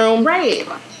space room, right?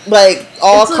 Like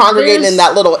all congregating in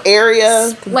that little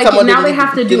area. Like now they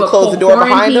have to do a close the door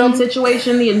behind them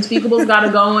situation. The Unspeakables got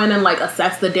to go in and like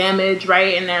assess the damage,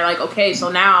 right? And they're like, okay,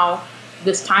 so now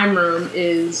this time room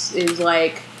is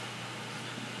like.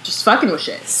 Just fucking with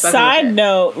shit. Side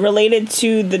note, related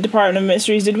to the Department of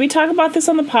Mysteries, did we talk about this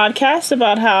on the podcast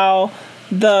about how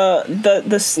no.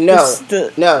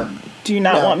 Do you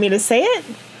not want me to say it?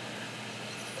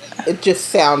 It just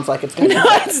sounds like it's gonna be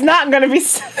it's not gonna be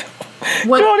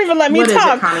don't even let me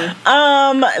talk.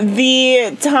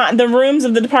 The rooms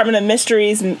of the Department of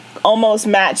Mysteries almost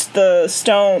matched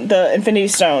the Infinity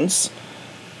Stones.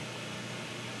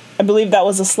 I believe that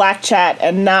was a Slack chat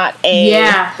and not a...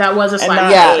 Yeah, that was a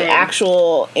Slack chat.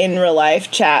 Actual in real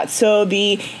life chat. So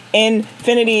the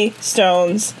Infinity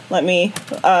Stones, let me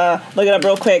look it up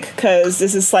real quick because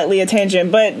this is slightly a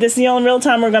tangent, but this is the only real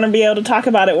time we're going to be able to talk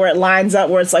about it where it lines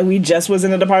up, where it's like we just was in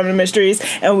the Department of Mysteries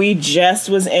and we just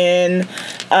was in,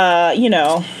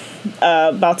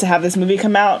 about to have this movie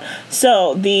come out.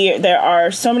 So there are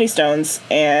so many stones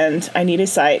and I need a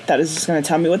site that is just going to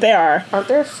tell me what they are. Aren't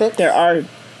there 6?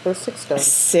 There's 6 stones.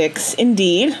 6,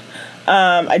 indeed.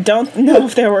 I don't know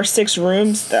if there were 6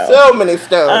 rooms, though. So many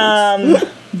stones.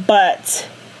 But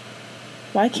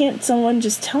why can't someone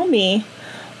just tell me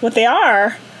what they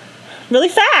are really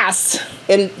fast?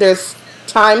 And there's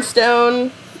Time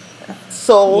Stone,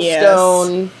 Soul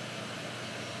Stone,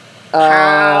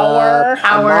 Power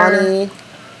Stone,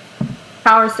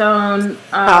 Power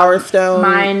Stone,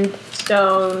 Mind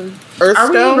Stone. Earth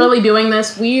Are Stone? we really doing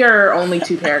this? We are only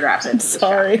 2 paragraphs into this.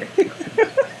 Sorry.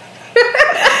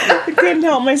 I couldn't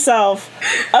help myself.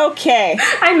 Okay.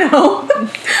 I know.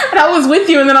 And I was with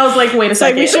you, and then I was like, wait a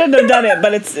second. We shouldn't have done it,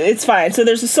 but it's fine. So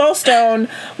there's the Soul Stone,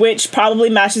 which probably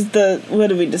matches what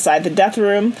did we decide? The Death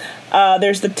Room.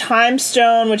 There's the Time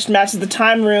Stone, which matches the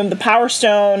Time Room. The Power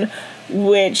Stone,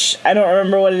 which I don't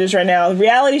remember what it is right now. The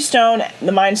Reality Stone,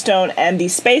 the Mind Stone, and the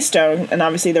Space Stone. And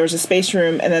obviously there was a Space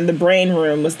Room, and then the Brain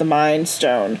Room was the Mind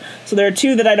Stone. So there are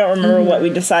 2 that I don't remember what we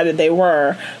decided they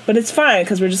were. But it's fine,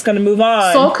 because we're just going to move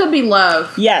on. Soul could be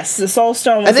love. Yes, the Soul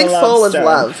Stone was the love Soul was stone.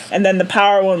 love. And then the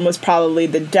Power one was probably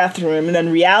the Death Room. And then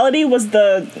Reality was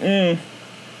the...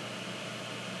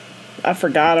 I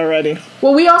forgot already.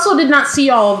 Well, we also did not see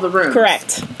all of the rooms.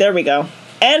 Correct. There we go.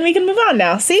 And we can move on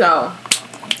now. See? So...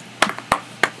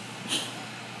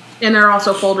 And there are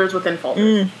also folders within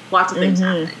folders. Lots of things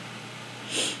happening.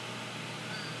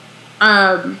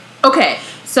 Okay,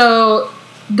 so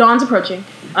dawn's approaching.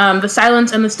 The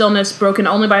silence and the stillness, broken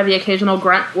only by the occasional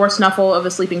grunt or snuffle of a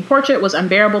sleeping portrait, was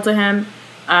unbearable to him.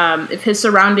 If his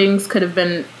surroundings could have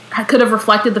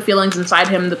reflected the feelings inside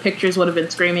him, the pictures would have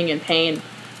been screaming in pain.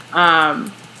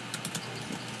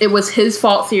 It was his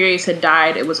fault Sirius had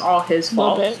died. It was all his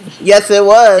fault. Yes, it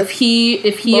was. If he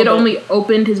had only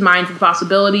opened his mind to the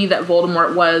possibility that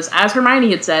Voldemort was, as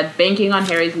Hermione had said, banking on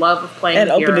Harry's love of playing the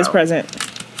hero. And opened his present.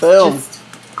 Boom.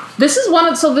 This is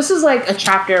like a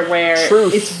chapter where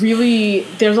it's really,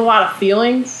 there's a lot of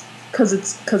feelings, because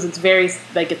it's very,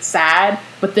 like, it's sad,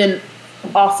 but then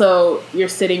also you're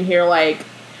sitting here like,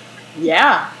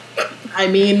 yeah, I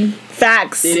mean,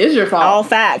 facts. It is your fault. All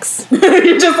facts.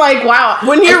 You're just like, wow.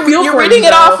 When you're reading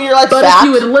it off, you're like, but fact, if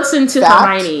you would listen to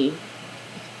Hermione,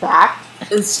 fact,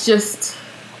 it's just.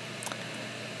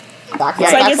 It's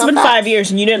like it's been 5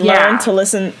 years and you didn't learn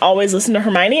to always listen to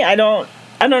Hermione. I don't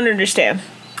understand.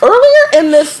 Earlier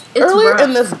in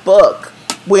this book,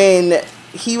 when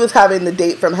he was having the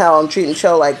date from hell and treating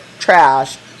Cho like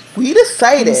trash, we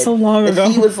decided so long ago.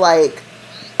 that he was like,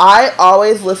 I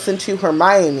always listen to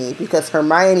Hermione because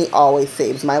Hermione always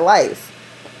saves my life.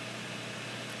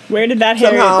 Where did that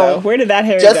Harry go? Where did that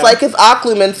Harry go? Just like his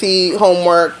occlumency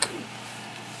homework,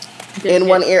 in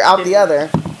one ear, out the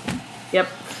other. Yep.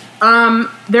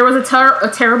 There was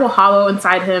a terrible hollow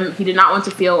inside him he did not want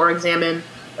to feel or examine.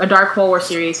 A dark hole where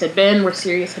Sirius had been, where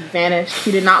Sirius had vanished.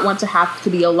 He did not want to have to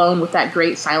be alone with that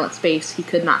great silent space he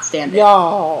could not stand in.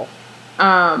 Y'all.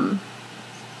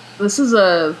 This is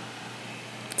a...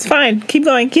 It's fine. Keep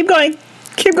going. Keep going.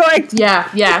 Keep going.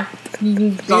 Yeah.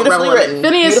 Beautifully written.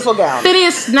 Beautiful gown.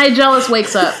 Phineas Nigellus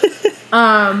wakes up.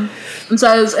 And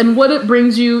says, and what it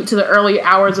brings you to the early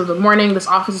hours of the morning. This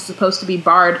office is supposed to be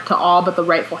barred to all but the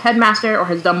rightful headmaster, or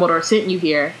has Dumbledore sent you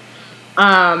here?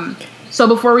 So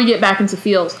before we get back into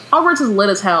Fields, Hogwarts is lit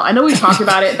as hell. I know we talked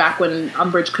about it back when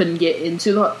Umbridge couldn't get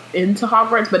into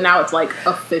Hogwarts, but now it's like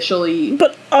officially,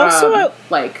 but also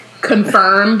like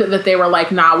confirmed that they were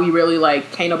like, nah, we really like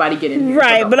can't nobody get in here.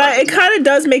 Right, but it kind of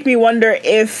does make me wonder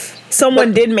if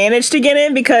someone did manage to get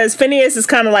in, because Phineas is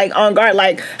kind of like on guard,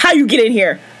 like, how you get in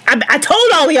here? I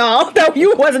told all y'all that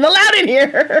you wasn't allowed in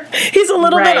here. He's a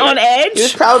little bit on edge. He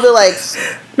was probably like,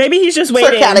 maybe he's just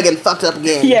waiting. Sir Cadogan fucked up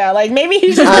again. Yeah, like maybe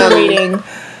he's just waiting.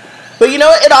 But you know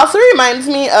what? It also reminds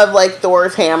me of like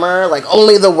Thor's hammer. Like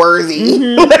only the worthy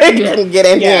can get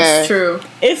in here. Yes, true.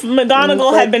 If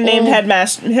McGonagall had been named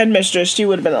headmistress, she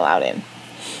would have been allowed in.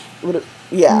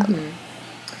 Yeah.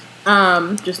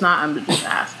 Just not Umbridge's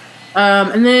ass.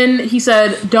 And then he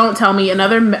said, "Don't tell me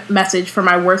another message for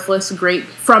my worthless great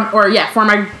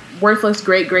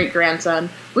great grandson."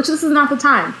 Which this is not the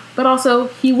time, but also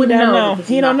he wouldn't know. That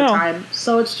this is not the time.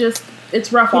 So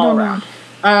it's rough all around.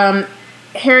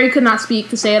 Harry could not speak.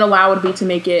 To say it aloud would be to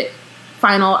make it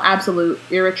final, absolute,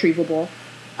 irretrievable.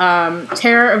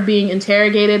 Terror of being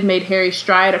interrogated made Harry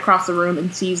stride across the room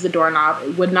and seize the doorknob.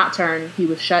 It would not turn. He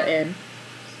was shut in.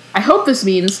 "I hope this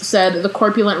means," said the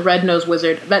corpulent red-nosed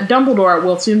wizard, "that Dumbledore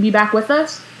will soon be back with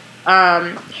us."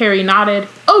 Harry nodded.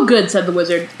 "Oh, good," said the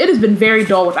wizard. "It has been very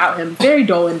dull without him. Very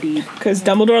dull indeed." Because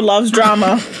Dumbledore loves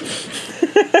drama.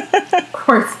 Of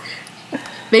course.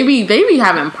 They be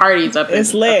having parties up.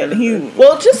 It's lit.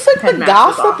 Just like the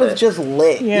gossip is just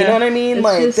lit. Yeah. You know what I mean? It's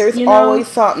like just, there's always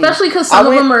something. Especially because some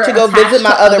of them are to go visit my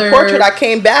other portrait. I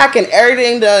came back and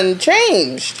everything done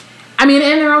changed. I mean,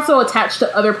 and they're also attached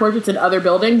to other portraits in other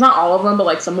buildings. Not all of them, but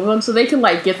like some of them. So they can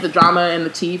like get the drama and the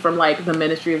tea from like the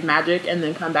Ministry of Magic and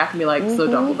then come back and be like, "So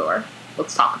Dumbledore,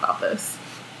 let's talk about this."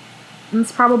 And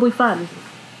it's probably fun.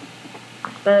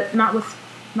 But not with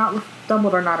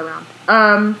Dumbledore not around.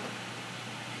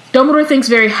 Dumbledore thinks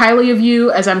very highly of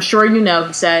you, as I'm sure you know,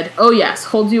 he said. "Oh yes,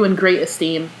 holds you in great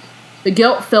esteem." The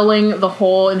guilt filling the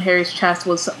hole in Harry's chest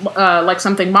was like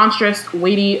something monstrous,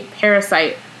 weighty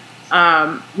parasite.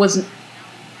 Now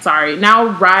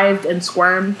writhed and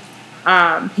squirmed.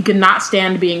 He could not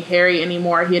stand being Harry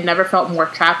anymore. He had never felt more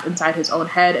trapped inside his own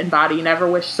head and body, never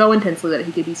wished so intensely that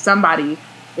he could be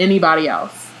anybody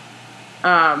else.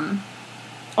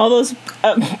 All those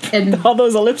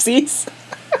ellipses.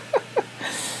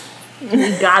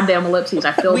 Goddamn ellipses.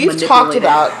 I feel we've talked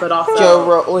about but also Joe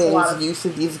Rowling's use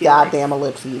of these goddamn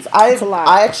ellipses. I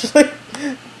actually,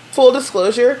 full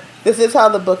disclosure, this is how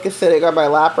the book is sitting on my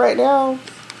lap right now.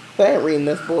 I ain't reading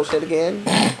this bullshit again.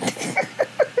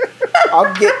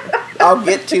 I'll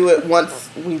get to it once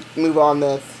we move on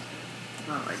this.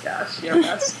 Oh my gosh, you're a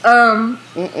mess.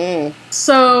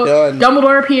 So done.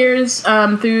 Dumbledore appears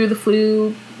through the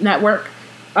Floo network.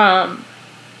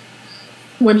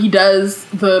 When he does,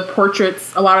 the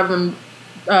portraits, a lot of them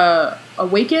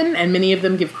awaken, and many of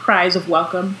them give cries of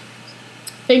welcome.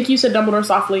 "Thank you," said Dumbledore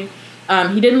softly.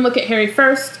 He didn't look at Harry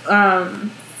first,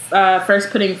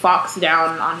 first putting Fawkes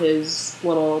down on his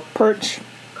little perch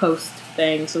post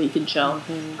thing so he can chill.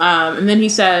 And then he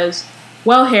says,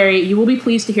 "Well, Harry, you will be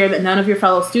pleased to hear that none of your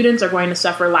fellow students are going to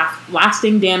suffer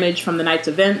lasting damage from the night's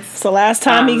events." It's the last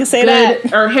time he can say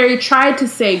that. Or Harry tried to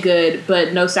say good,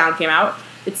 but no sound came out.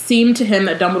 It seemed to him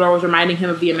that Dumbledore was reminding him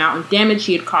of the amount of damage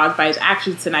he had caused by his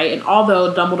actions tonight, and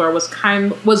although Dumbledore was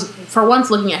for once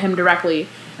looking at him directly,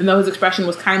 and though his expression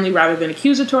was kindly rather than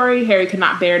accusatory, Harry could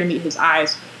not bear to meet his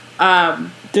eyes.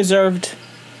 Deserved.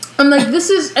 And like this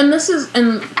is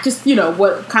just, you know,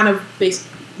 what kind of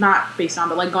not based on,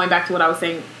 but like going back to what I was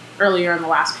saying earlier on the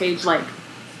last page, like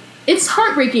it's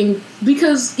heartbreaking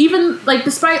because even like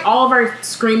despite all of our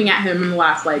screaming at him in the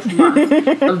last like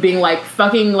month of being like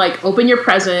fucking like open your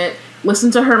present, listen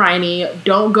to Hermione,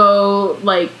 don't go to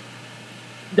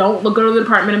the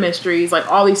Department of Mysteries,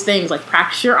 like all these things, like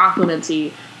practice your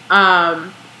occlumency.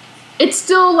 It's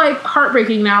still like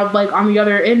heartbreaking now, like on the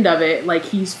other end of it, like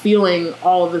he's feeling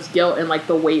all of this guilt and like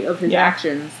the weight of his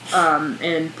actions,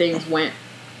 and things went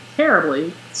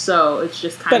terribly. So it's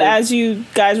just kind of. But as you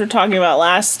guys were talking about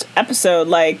last episode,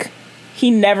 like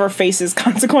he never faces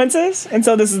consequences, and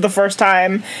so this is the first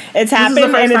time it's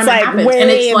happened, and it's like way in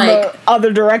the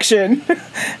other direction.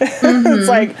 It's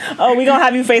like, oh, we gonna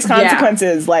have you face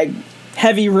consequences, like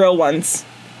heavy, real ones.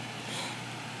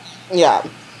 Yeah.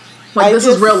 Like, this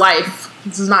is real life.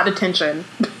 This is not detention.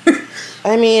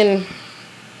 I mean,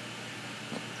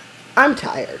 I'm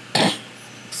tired.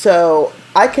 So,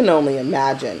 I can only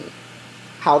imagine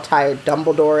how tired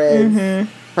Dumbledore is,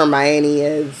 Hermione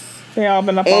is. They all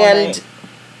been up all night. And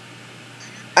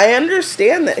I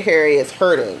understand that Harry is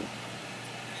hurting.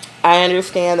 I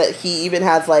understand that he even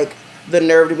has, like, the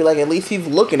nerve to be like, at least he's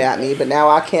looking at me, but now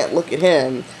I can't look at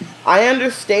him. I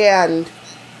understand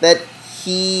that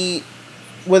he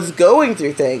was going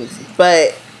through things,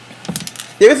 but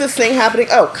there's this thing happening.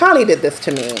 Oh, Connie did this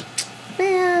to me,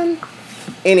 man.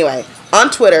 Anyway,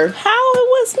 on Twitter, how it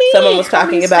was me? Someone was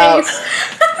talking about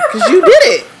because you did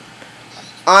it.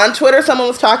 On Twitter, someone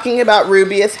was talking about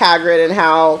Rubeus Hagrid and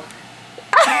how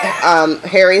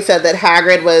Harry said that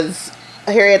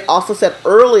Harry had also said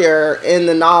earlier in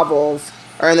the novels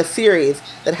or in the series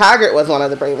that Hagrid was one of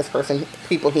the bravest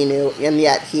people he knew, and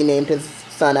yet he named his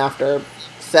son after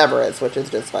Severus, which is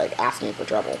just like asking for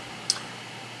trouble.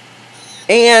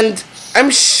 And I'm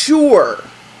sure,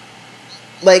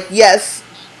 like, yes,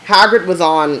 Hagrid was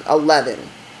on 11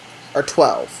 or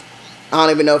 12. I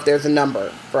don't even know if there's a number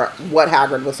for what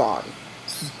Hagrid was on.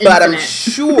 But I'm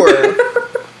sure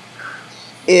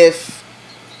if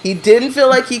he didn't feel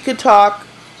like he could talk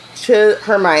to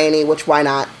Hermione, which why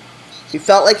not? He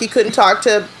felt like he couldn't talk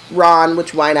to Ron,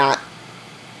 which why not?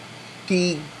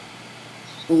 He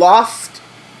lost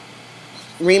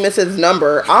Remus's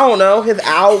number, I don't know, his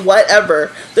owl,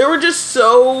 whatever. There were just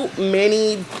so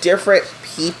many different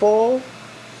people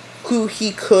who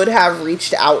he could have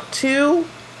reached out to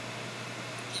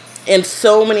in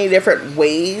so many different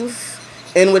ways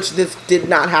in which this did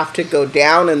not have to go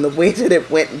down and the way that it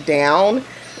went down,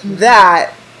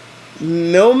 that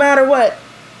no matter what,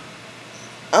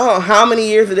 I don't know how many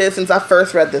years it is since I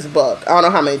first read this book. I don't know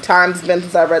how many times it's been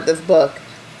since I read this book.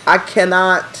 I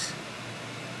cannot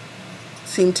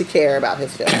seem to care about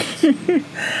his feelings.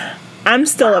 I'm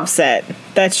still upset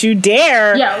that you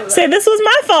dare say this was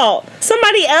my fault.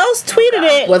 Somebody else tweeted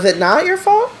it. Was it not your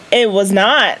fault? It was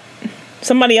not.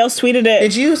 Somebody else tweeted it.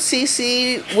 Did you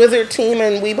CC Wizard Team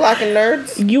and We Black and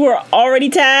Nerds? You were already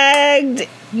tagged.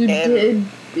 You did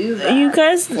do that. You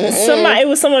guys, it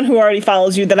was someone who already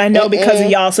follows you that I know because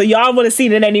of y'all, so y'all would have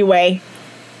seen it anyway.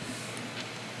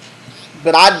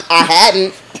 But I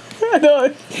hadn't. I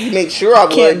know. You made sure I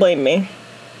would. Can't blame me.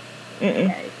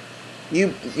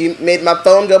 You made my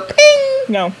phone go ping.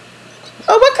 No.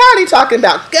 Oh, what Connie talking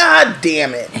about? God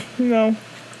damn it. No.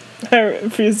 I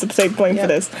refuse to take blame for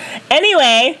this.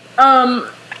 Anyway.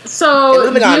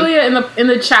 So Julia in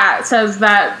the chat says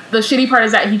that the shitty part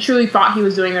is that he truly thought he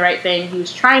was doing the right thing. He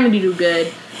was trying to do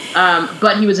good,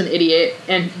 but he was an idiot.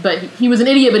 But he was an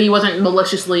idiot, but he wasn't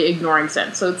maliciously ignoring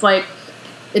sense. So it's like,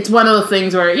 it's one of those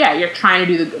things where, yeah, you're trying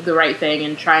to do the right thing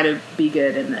and try to be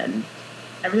good, and then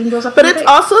everything goes up. But it's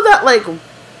also that, like,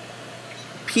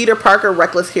 Peter Parker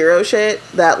reckless hero shit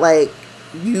that, like,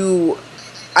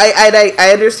 I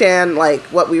understand, like,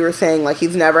 what we were saying, like,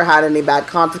 he's never had any bad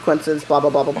consequences, blah, blah,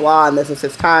 blah, blah, blah, and this is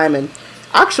his time, and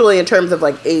actually, in terms of,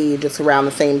 like, age, it's around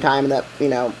the same time that, you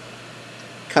know,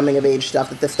 coming of age stuff,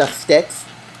 that this stuff sticks.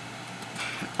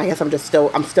 I guess I'm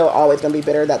still always gonna be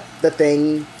bitter that the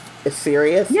thing is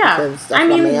serious. Yeah, because I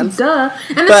mean, duh.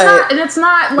 And it's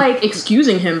not like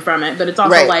excusing him from it, but it's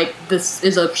also like, this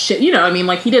is a shit, you know, I mean,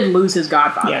 like, he did lose his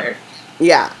godfather.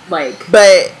 Yeah. Like,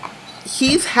 but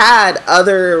he's had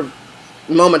other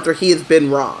moments where he has been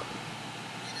wrong.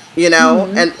 You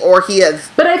know, or he has.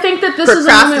 But I think that this is a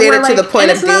moment where, like, to the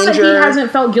point of danger. Not that he hasn't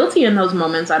felt guilty in those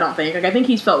moments. I don't think. Like, I think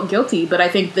he's felt guilty, but I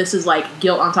think this is like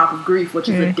guilt on top of grief, which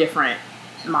is a different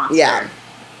monster. Yeah.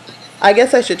 I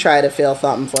guess I should try to feel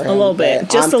something for him. A little bit,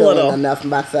 just a little. Enough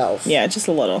myself. Yeah, just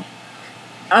a little.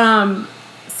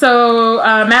 So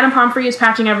Madame Pomfrey is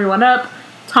patching everyone up.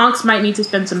 Tonks might need to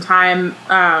spend some time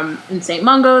in St.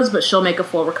 Mungo's, but she'll make a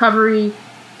full recovery.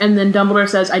 And then Dumbledore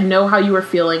says, I know how you are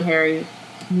feeling, Harry.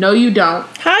 No, you don't.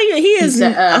 He is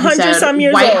 100-some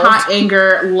years white old. hot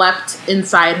anger leapt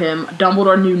inside him.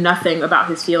 Dumbledore knew nothing about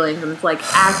his feelings. And it's like,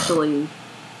 actually,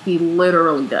 he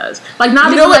literally does. Like,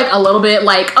 not even like a little bit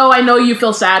like, oh, I know you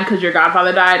feel sad because your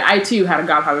godfather died. I, too, had a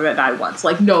godfather that died once.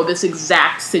 Like, no, this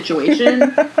exact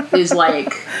situation is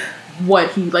like...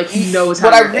 what he knows how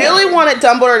what I really wanted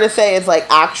Dumbledore to say is like,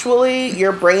 actually,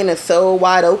 your brain is so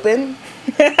wide open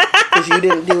because you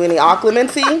didn't do any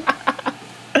occlumency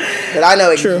that I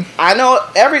know True. I know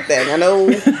everything. I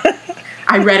know.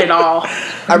 I read it all.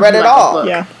 I read it all.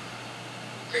 Yeah.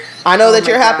 I know that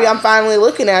you're happy I'm finally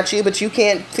looking at you, but you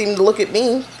can't seem to look at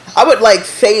me. I would like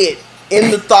say it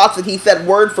in the thoughts that he said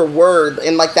word for word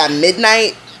in like that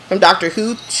midnight from Doctor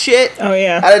Who shit. Oh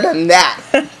yeah. I'd have done that.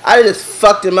 I'd have just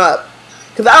fucked him up.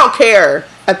 Because I don't care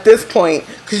at this point,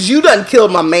 because you done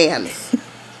killed my mans.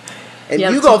 And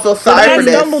you gonna feel sorry for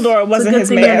this. Dumbledore wasn't his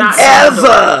man.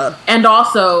 Ever! And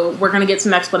also, we're gonna get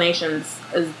some explanations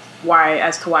as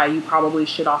to why you probably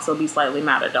should also be slightly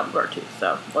mad at Dumbledore too.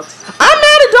 So I'm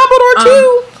mad at Dumbledore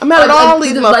too. I'm mad at all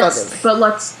these motherfuckers. But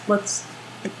let's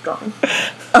keep going.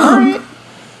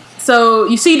 So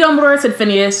you see Dumbledore, said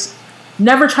Phineas,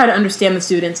 never try to understand the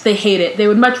students. They hate it. They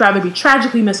would much rather be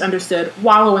tragically misunderstood,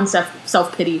 wallow in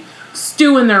self-pity,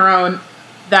 stew in their own.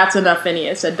 That's enough,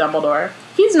 Phineas, said Dumbledore.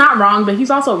 He's not wrong, but he's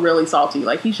also really salty.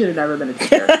 Like, he should have never been a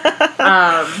teacher.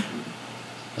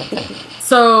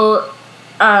 So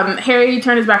Harry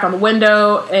turned his back on the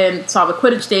window and saw the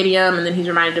Quidditch stadium, and then he's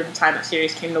reminded of the time that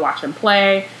Sirius came to watch him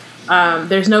play.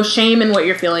 There's no shame in what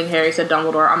you're feeling, Harry, said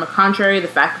Dumbledore. On the contrary, the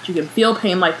fact that you can feel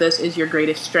pain like this is your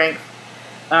greatest strength.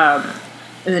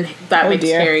 And then that makes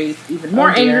Harry even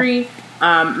more angry.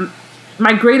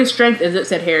 My greatest strength is it,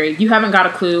 said Harry. You haven't got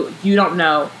a clue. You don't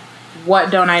know.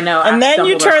 What don't I know? And then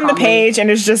you turn the page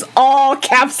and it's just all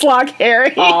caps lock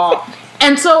Harry.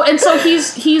 And so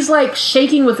he's like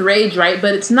shaking with rage, right?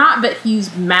 But it's not that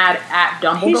he's mad at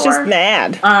Dumbledore. He's just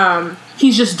mad.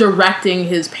 He's just directing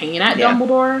his pain at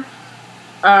Dumbledore.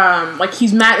 Like,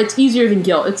 he's mad. It's easier than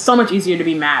guilt. It's so much easier to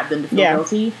be mad than to feel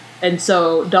guilty. And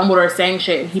so Dumbledore is saying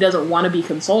shit, and he doesn't want to be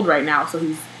consoled right now, so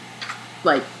he's,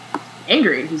 like,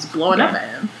 angry, and he's blowing up at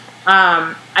him.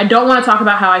 I don't want to talk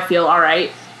about how I feel,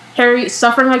 alright? Harry,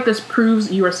 suffering like this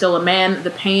proves you are still a man. The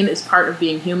pain is part of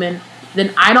being human.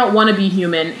 Then I don't want to be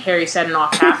human, Harry said in all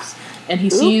caps. And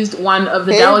he seized one of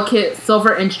the delicate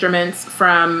silver instruments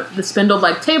from the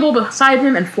spindle-like table beside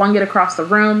him and flung it across the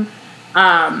room.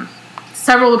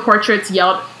 Several of the portraits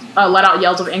let out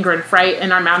yells of anger and fright,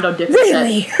 and Armando Dixon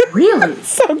said, Really?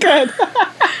 So good.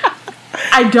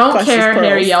 I don't care,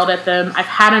 Harry yelled at them. I've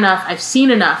had enough. I've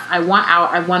seen enough. I want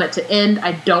out. I want it to end.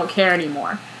 I don't care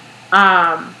anymore.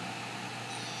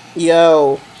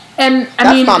 Yo. And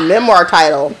that's my memoir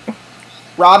title.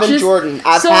 Robin Jordan.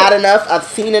 I've had enough. I've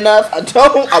seen enough. I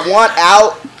want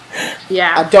out.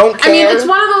 Yeah. I don't care. I mean, it's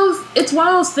one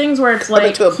of those things where it's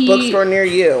like to a bookstore near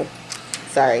you.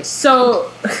 Sorry. So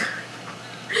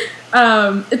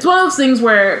it's one of those things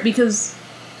where, because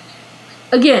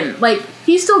again, like,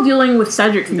 he's still dealing with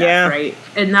Cedric's death, right?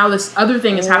 And now this other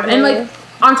thing is happening. And like,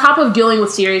 on top of dealing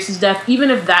with Sirius's death, even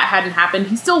if that hadn't happened,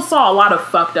 he still saw a lot of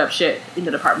fucked up shit in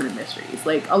the Department of Mysteries.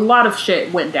 Like, a lot of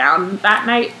shit went down that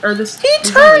night, or this. He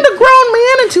turned a grown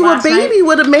man into a baby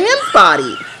with a man's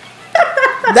body.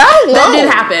 That did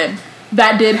happen.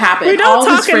 That did happen. We don't All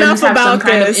talk his friends enough have about some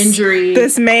kind of injury.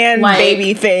 This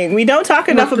man-baby thing. We don't talk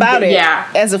enough about it.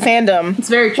 As a fandom, it's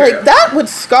very true. Like, that would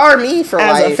scar me for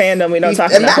life. As a fandom, we don't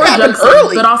talk enough about it.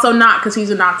 Jugson, but also not, because he's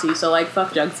a Nazi. So, like,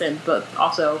 fuck Jugson. But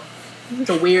also, it's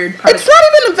a weird part. It's not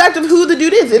even the fact of who the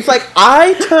dude is. It's like,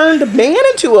 I turned a man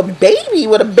into a baby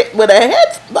with a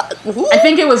head. Who? I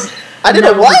think it was. I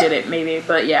didn't know what did it, maybe,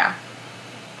 but yeah.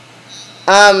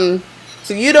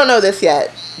 So you don't know this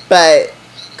yet, but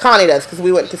Connie does, because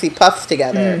we went to see Puffs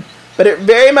together. But it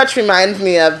very much reminds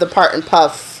me of the part in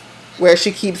Puffs where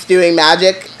she keeps doing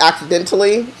magic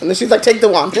accidentally, and then she's like, take the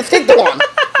wand. Just take the wand.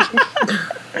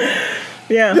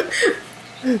 Yeah.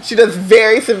 She does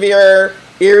very severe,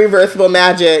 irreversible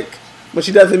magic, but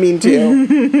she doesn't mean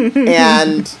to.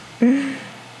 And,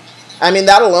 I mean,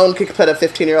 that alone could put a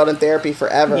 15-year-old in therapy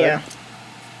forever. Yeah.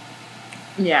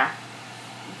 Yeah.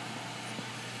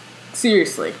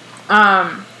 Seriously.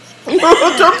 Don't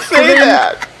say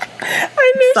that.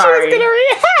 I knew she was gonna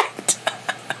react.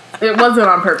 It wasn't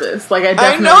on purpose. Like, I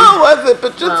definitely. I know it wasn't,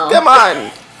 but just come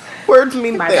on. Words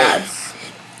mean things.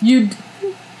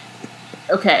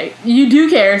 Okay, you do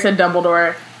care, said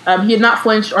Dumbledore. He had not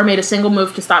flinched or made a single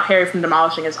move to stop Harry from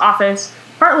demolishing his office,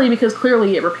 partly because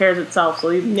clearly it repairs itself, so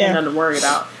he had nothing to worry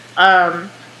about.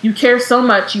 You care so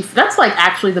much. That's, like,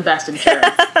 actually the best insurance.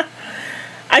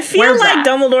 I feel like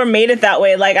Dumbledore made it that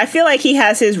way. Like, I feel like he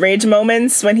has his rage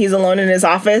moments when he's alone in his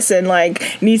office and,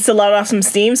 like, needs to let off some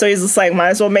steam, so he's just like, might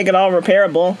as well make it all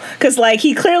repairable. Because, like,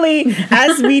 he clearly,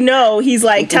 as we know, he's,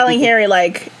 like, telling Harry,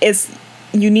 like,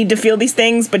 you need to feel these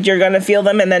things, but you're going to feel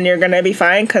them and then you're going to be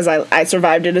fine because I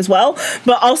survived it as well.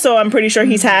 But also, I'm pretty sure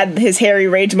he's had his Harry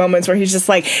rage moments where he's just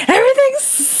like, everything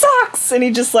sucks! And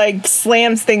he just, like,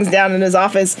 slams things down in his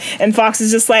office. And Fawkes is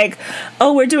just like,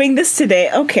 oh, we're doing this today.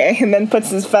 Okay. And then puts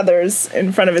his feathers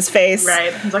in front of his face.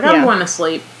 Right. He's like, I'm going to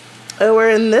sleep. Oh, we're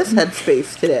in this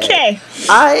headspace today. Okay.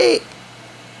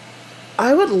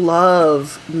 I would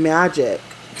love magic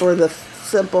for the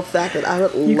simple fact that I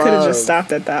would You could have just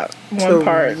stopped at that one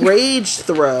part. Rage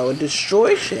throw and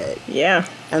destroy shit. Yeah.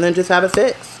 And then just have it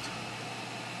fixed.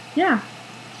 Yeah.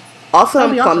 Also,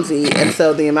 I'm clumsy, and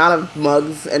so the amount of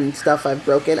mugs and stuff I've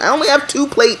broken. I only have 2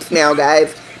 plates now,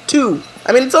 guys. 2.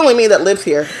 I mean, it's only me that lives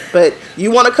here. But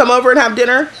you want to come over and have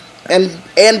dinner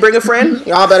and bring a friend?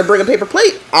 Y'all better bring a paper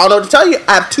plate. I don't know what to tell you.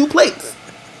 I have 2 plates.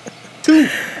 2.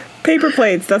 Paper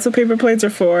plates. That's what paper plates are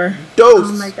for. Dose.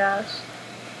 Oh my gosh.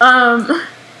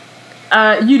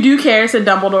 You do care, said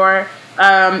Dumbledore.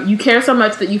 You care so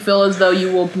much that you feel as though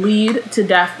you will bleed to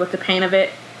death with the pain of it.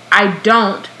 I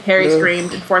don't, Harry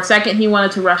screamed, and for a second he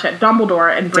wanted to rush at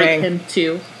Dumbledore and break him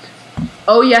too.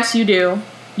 Oh yes, you do.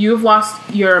 You have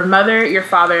lost your mother, your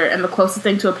father, and the closest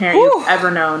thing to a parent you've ever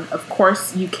known. Of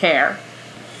course you care.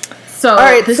 So,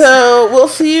 alright, so we'll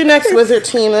see you next, Wizard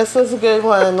Team. This was a good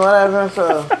one. Whatever.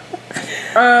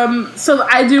 So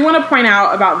I do want to point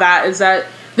out about that is that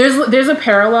there's a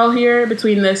parallel here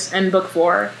between this and book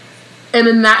 4. And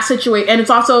in that situation, and it's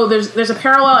also, there's a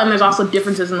parallel and there's also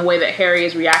differences in the way that Harry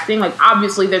is reacting. Like,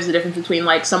 obviously there's a difference between,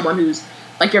 like, someone who's,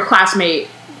 like, your classmate,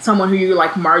 someone who you're,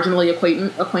 like, marginally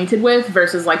acquainted with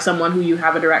versus, like, someone who you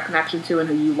have a direct connection to and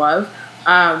who you love.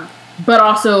 But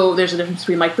also there's a difference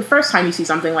between, like, the first time you see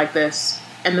something like this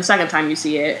and the second time you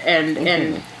see it.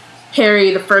 And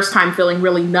Harry, the first time feeling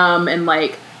really numb and,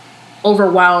 like,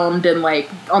 overwhelmed, and, like,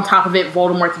 on top of it,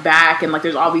 Voldemort's back, and, like,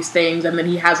 there's all these things, and then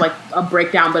he has, like, a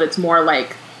breakdown, but it's more,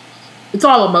 like, it's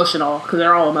all emotional, because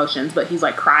they're all emotions, but he's,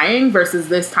 like, crying, versus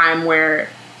this time where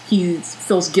he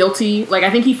feels guilty. Like, I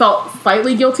think he felt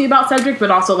slightly guilty about Cedric, but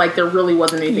also, like, there really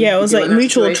wasn't anything. Yeah, it was, like,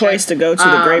 mutual choice to go to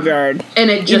the graveyard. And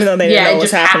it just, even though they didn't know what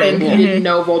was happened. happening. He didn't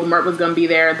know Voldemort was going to be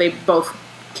there. They both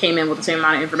came in with the same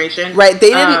amount of information. Right, they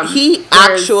didn't, he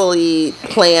actually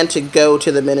planned to go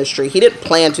to the Ministry. He didn't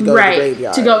plan to go to the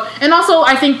graveyard. To go. And also,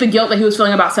 I think the guilt that he was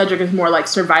feeling about Cedric is more like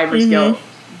survivor's guilt.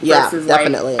 Yeah, versus,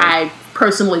 definitely. Like, I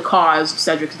personally caused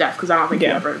Cedric's death, because I don't think he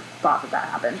ever thought that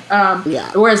happened.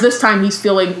 Whereas this time, he's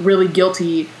feeling really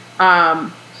guilty,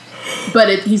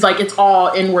 but he's like, it's all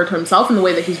inward to himself, and the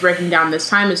way that he's breaking down this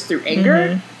time is through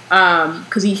anger.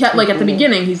 Because he kept, like, at the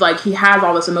beginning, he's like, he has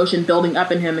all this emotion building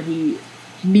up in him, and he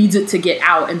needs it to get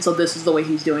out, and so this is the way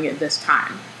he's doing it this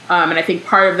time. And I think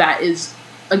part of that is,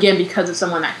 again, because it's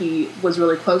someone that he was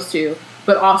really close to,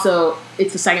 but also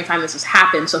it's the second time this has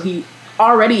happened, so he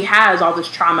already has all this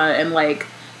trauma and, like,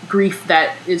 grief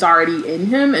that is already in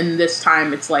him, and this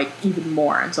time it's, like, even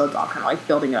more, and so it's all kind of, like,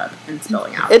 building up and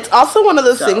spilling out. It's also one of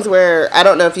those things where, I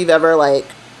don't know if you've ever, like,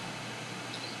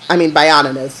 I mean,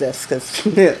 Bayana knows this, because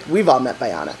we've all met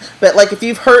Bayana, but, like, if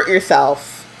you've hurt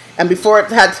yourself, and before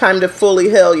it's had time to fully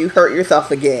heal, you hurt yourself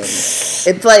again.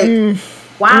 It's like...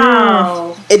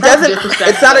 Wow. It doesn't...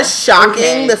 It's not as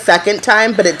shocking the second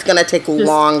time, but it's going to take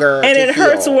longer and to it heal.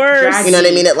 hurts worse. You know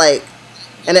what I mean? It, like...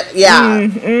 And it...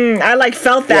 Yeah. I, like,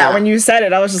 felt that when you said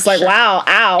it. I was just like, wow,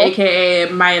 ow. AKA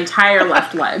my entire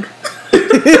left leg.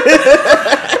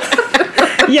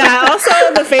 Yeah, also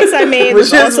the face I made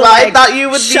was also, like, I thought you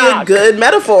would shock. be a good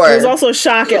metaphor. It was also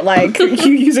shock at, like,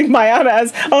 you using Bayana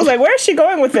as... I was like, where is she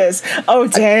going with this? Oh,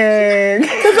 dang.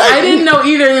 I didn't know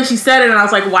either, and then she said it, and I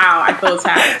was like, wow, I feel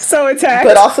attacked. So attacked.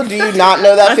 But also, do you not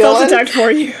know that feeling? I felt attacked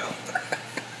for you.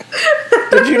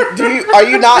 Are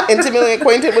you not intimately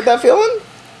acquainted with that feeling?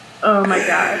 Oh my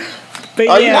gosh.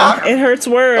 But it hurts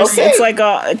worse. Okay. It's like,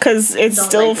 because it's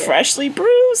still freshly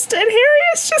bruised, and Harry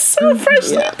is just so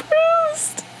freshly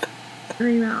bruised.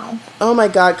 I know. Oh my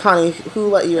God, Connie, who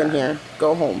let you in here?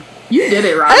 Go home. You did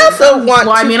it, Robin. I also want.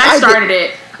 Well, I mean, I started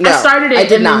it. No, I started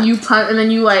it, and then you and then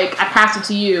you, like, I passed it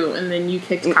to you, and then you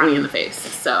kicked Connie in the face.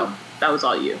 So that was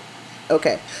all you.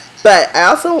 Okay, but I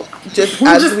also just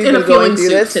as we've been going through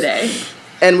this today,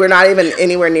 and we're not even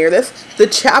anywhere near this. The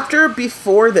chapter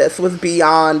before this was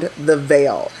Beyond the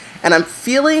Veil, and I'm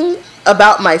feeling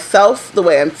about myself the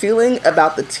way I'm feeling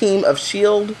about the team of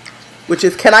S.H.I.E.L.D., which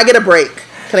is, can I get a break?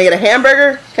 Can I get a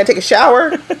hamburger? Can I take a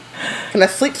shower? Can I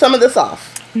sleep some of this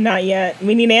off? Not yet.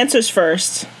 We need answers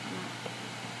first.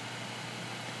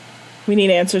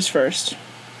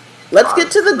 Let's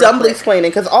get to the Dumbly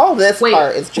explaining, because all this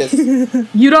part is just...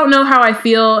 You don't know how I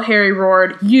feel, Harry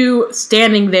roared. You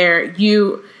standing there,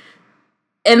 you...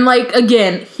 And, like,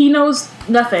 again, he knows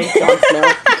nothing. Jon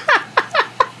Snow.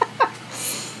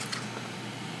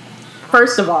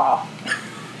 First of all.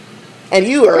 And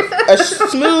you are a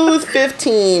smooth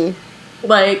 15.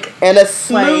 Like... And a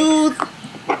smooth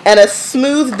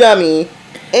dummy.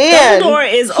 And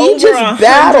Dumbledore is over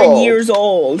 100 years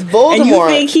old. Voldemort. And you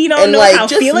think he don't know how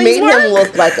feelings work? Made him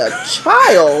look like a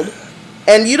child.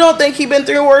 And you don't think he been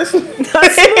through worse?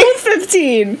 That's smooth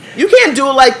 15. You can't do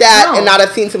it like that and not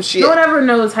have seen some shit. No one ever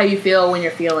knows how you feel when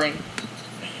you're feeling.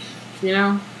 You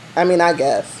know? I mean, I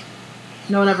guess.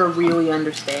 No one ever really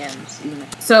understands.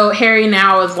 So Harry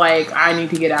now is like, I need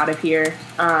to get out of here.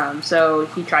 So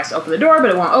he tries to open the door, but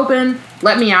it won't open.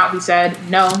 Let me out, he said.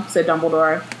 No, said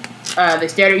Dumbledore. They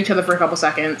stared at each other for a couple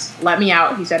seconds. Let me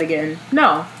out, he said again.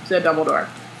 No, said Dumbledore.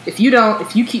 If you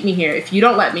keep me here, if you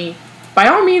don't let me, by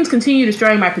all means continue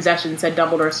destroying my possessions, said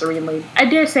Dumbledore serenely. I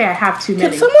dare say I have too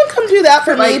many. Can someone come do that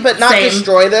for me, but not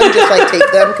destroy them, just like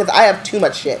take them? Because I have too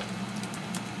much shit.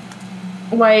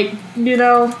 Like, you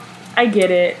know, I get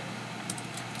it.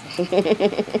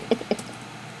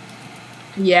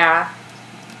 Yeah.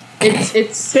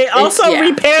 It's They also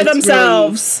repair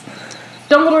themselves.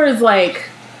 Really, Dumbledore is like...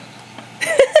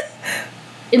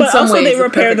 But also they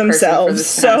repair themselves,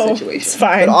 so it's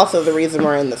fine. But also the reason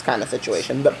we're in this kind of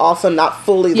situation. But also not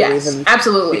fully the reason.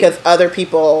 Absolutely. Because other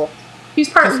people... He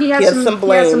has some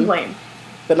blame.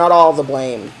 But not all the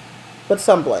blame. But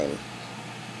some blame.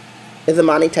 Is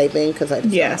Imani typing? Because I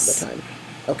just don't have the time.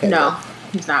 Okay. No,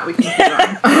 he's not. We can keep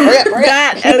going.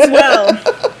 That as well.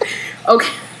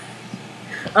 Okay.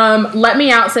 Let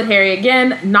me out, said Harry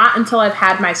again. Not until I've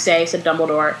had my say, said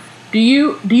Dumbledore. Do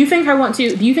you think I want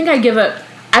to? Do you think I give up?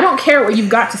 I don't care what you've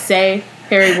got to say,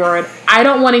 Harry roared. I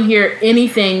don't want to hear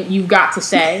anything you've got to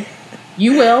say.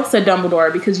 You will, said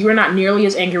Dumbledore, because you are not nearly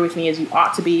as angry with me as you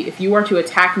ought to be. If you were to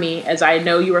attack me, as I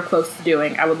know you are close to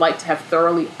doing, I would like to have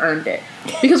thoroughly earned it.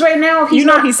 Because right now he's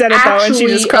not he said it though, and she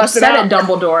just crossed it out. At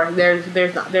Dumbledore. There's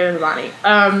Bonnie.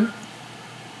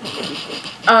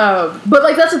 But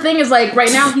like that's the thing is like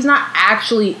right now he's not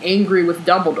actually angry with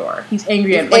Dumbledore. He's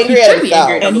angry at like he should be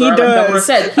angry at Dumbledore. And he does. Like Dumbledore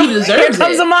said he deserves Here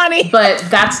comes Imani. But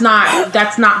that's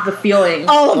not the feeling.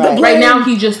 All of the blame. Right now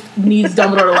he just needs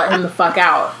Dumbledore to let him the fuck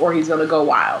out, or he's gonna go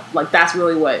wild. Like that's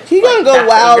really what he's gonna go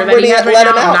wild when he let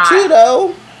him out too,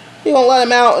 though. He gonna let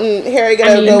him out, and Harry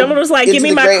gonna go. Dumbledore's like, give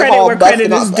me my credit where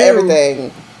credit is due.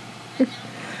 Everything.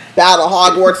 Battle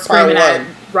Hogwarts screaming at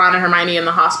Ron and Hermione in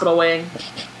the hospital wing.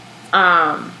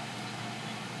 But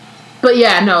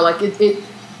yeah, no, like it,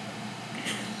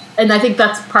 and I think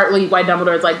that's partly why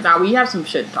Dumbledore's like, nah, we have some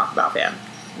shit to talk about, fam.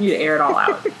 You need to air it all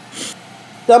out.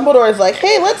 Dumbledore's like,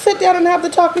 hey, let's sit down and have the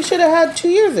talk we should have had 2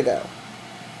 years ago.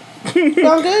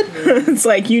 Sound good? It's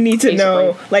like you need to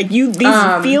know, like these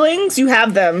feelings, you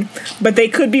have them, but they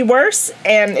could be worse,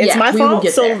 and it's my fault.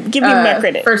 So give me my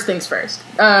credit. First things first.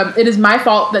 It is my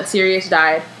fault that Sirius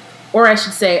died, or I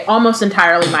should say, almost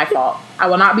entirely my fault. I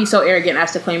will not be so arrogant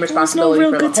as to claim responsibility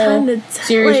for the whole.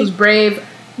 Sirius was brave.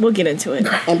 We'll get into it.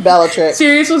 And Bellatrix.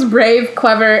 Sirius was brave,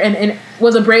 clever, and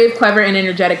was a brave, clever, and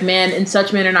energetic man. In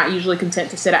such men are not usually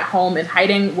content to sit at home in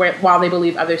hiding while they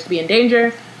believe others to be in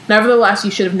danger. Nevertheless,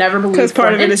 you should have never believed for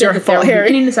an instant that there would be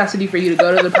any necessity for you to go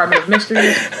to the Department of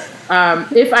Mysteries.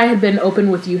 If I had been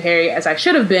open with you, Harry, as I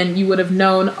should have been, you would have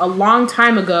known a long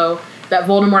time ago that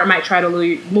Voldemort might try to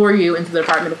lure you into the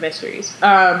Department of Mysteries.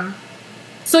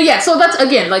 So that's,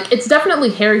 again, like, it's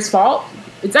definitely Harry's fault.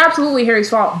 It's absolutely Harry's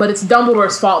fault, but it's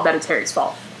Dumbledore's fault that it's Harry's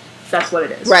fault. That's what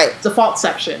it is. Right. It's a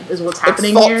faultception is what's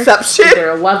happening here. Faultception?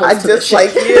 There are levels to the shit. I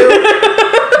dislike you,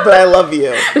 but I love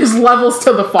you. There's levels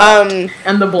to the fault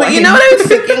and the blame. But you know what I was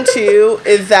thinking, too,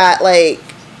 is that, like...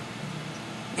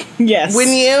 Yes. When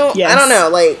you... Yes. I don't know,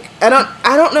 like...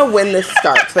 I don't know when this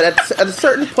starts, but at a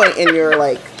certain point in your,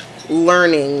 like,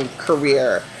 learning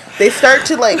career... They start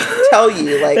to, like, tell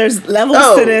you, like... There's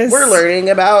levels to this. We're learning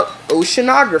about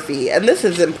oceanography, and this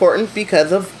is important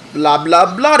because of blah,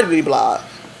 blah, blah, blah, blah.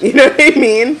 You know what I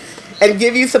mean? And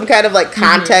give you some kind of, like,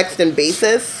 context and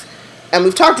basis. And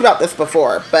we've talked about this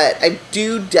before, but I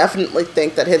do definitely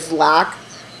think that his lack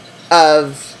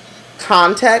of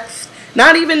context...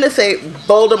 Not even to say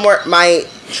Voldemort might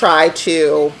try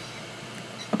to...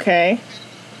 Okay.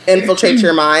 Infiltrate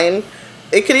your mind...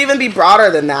 It could even be broader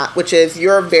than that, which is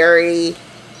you're very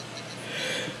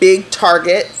big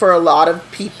target for a lot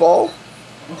of people,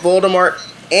 Voldemort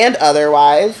and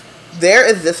otherwise. There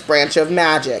is this branch of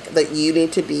magic that you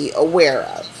need to be aware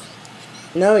of.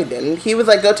 No, he didn't. He was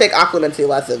like, go take occlumency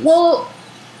lessons. Well,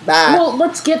 Bye. well,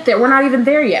 let's get there. We're not even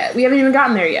there yet. We haven't even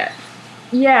gotten there yet.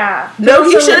 Yeah. No,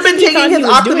 he So should have been he taking thought his he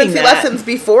was doing occlumency that. lessons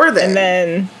before then. And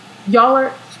then Y'all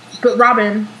are... But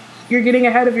Robin, you're getting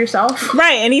ahead of yourself.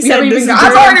 right, and he We said haven't this even is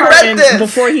gotten- very I've already read important this.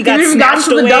 before he We got haven't even gotten snatched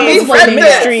to the away double from split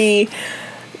ministry.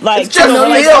 Like, It's just to the-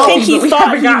 real. I think But he we thought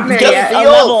haven't he gotten there get yet. a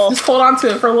level. Just hold on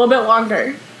to it for a little bit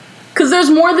longer. Because there's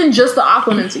more than just the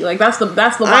occlumency. Like, that's the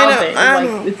wild thing. I Like,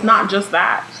 know. it's not just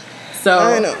that. So,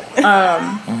 I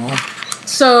know.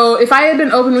 So, if I had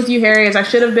been open with you, Harry, as I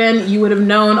should have been, you would have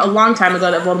known a long time ago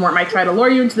that Voldemort might try to lure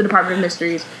you into the Department of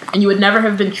Mysteries, and you would never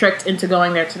have been tricked into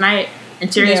going there tonight,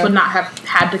 and Sirius Yeah. would not have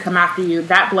had to come after you.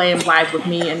 That blame lies with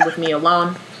me and with me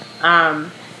alone.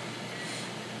 And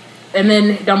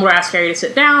then Dumbledore asked Harry to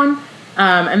sit down,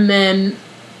 and then,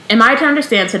 am I to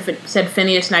understand, said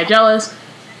Phineas Nigellus,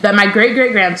 that my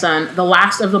great-great-grandson, the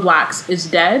last of the Blacks, is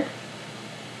dead?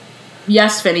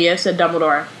 Yes, Phineas, said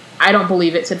Dumbledore. I don't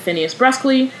believe it, said Phineas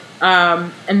brusquely.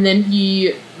 And then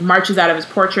he marches out of his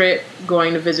portrait,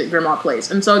 going to visit Grimmauld Place.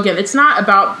 And so again, it's not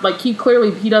about, like, he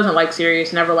doesn't like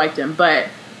Sirius, never liked him, but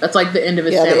that's like the end of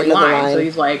his Yeah, the family end of the line. line. So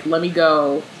he's like, let me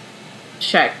go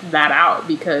check that out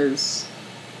because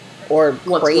Or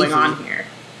what's crazy. going on here.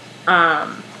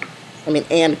 I mean,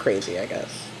 and crazy, I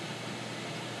guess.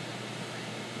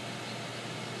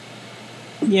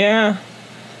 Yeah.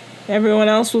 Everyone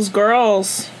else was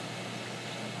girls.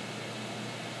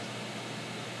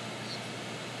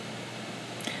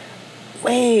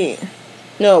 Wait,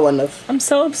 No, it wouldn't have. I'm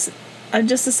so upset. I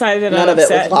just decided that None I'm of it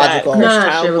was upset logical. that None of Cursed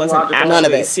that Child shit was wasn't logical. actually None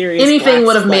of it. Sirius Anything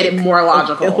would have Black's, made it like, more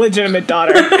logical. illegitimate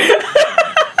daughter.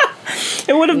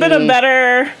 It would have been a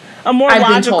more I've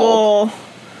been logical,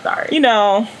 Sorry. you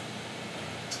know,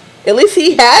 At least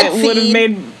he had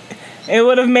it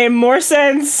would have made more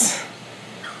sense.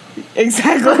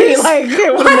 Exactly, like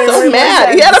it would have I'm made so way more mad.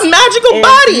 sense. He had a magical If,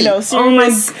 body. you know, Oh my-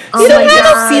 Sirius, oh my seeds,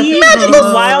 God. seeds,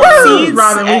 Magical wild sperm. seeds,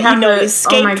 Robin, we have to- oh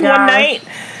escaped my one God. night.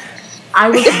 I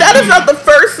was If that is not the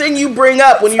first thing you bring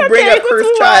up when you bring Okay, up Cursed let's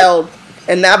move Child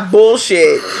and that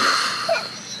bullshit.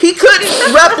 He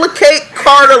couldn't replicate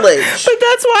cartilage. But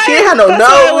that's why He ain't had no that's why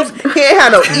I nose. would- He ain't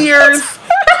had no ears.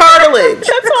 Cartilage.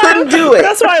 Couldn't do it.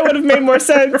 That's why it would have made more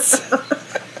sense.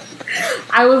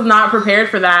 I was not prepared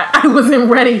for that. I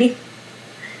wasn't ready.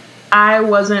 I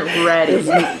wasn't ready.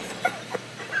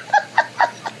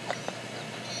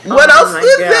 What Oh else my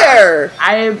is God. there?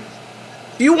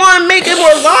 If you want to make it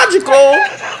more logical,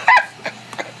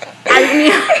 I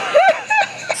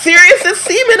mean, Sirius's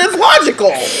semen is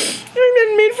logical. I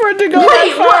didn't mean for it to go wait,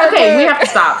 that far. okay, we but have to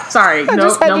stop. Sorry, I no,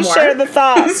 just had no to more. share the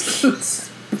thoughts.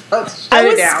 Let's shut I it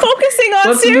was down. focusing on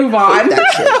Let's Sirius. move on.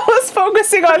 That shit. I was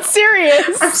focusing on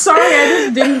Sirius. I'm sorry, I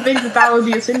just didn't think that would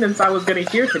be a sentence I was going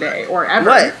to hear today or ever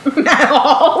What? at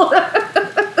all.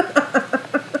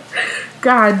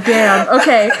 God damn.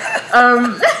 Okay.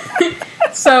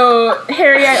 So,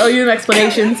 Harry, I owe you an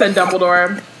explanation, said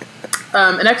Dumbledore.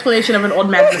 An explanation of an old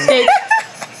man's mistake.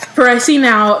 For I see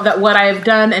now that what I have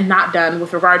done and not done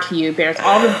with regard to you bears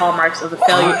all the hallmarks of the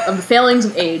failings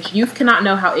of age. Youth cannot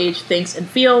know how age thinks and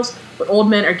feels, but old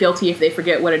men are guilty if they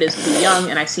forget what it is to be young,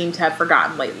 and I seem to have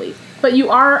forgotten lately. But you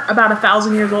are about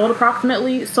 1,000 years old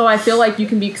approximately, so I feel like you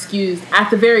can be excused, at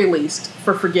the very least,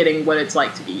 for forgetting what it's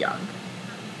like to be young.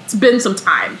 It's been some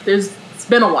time. It's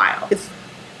been a while. It's-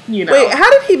 You know. Wait, how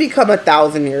did he become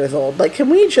 1,000 years old? Like, can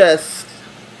we just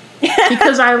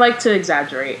Because I like to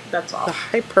exaggerate, that's all.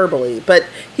 hyperbole? But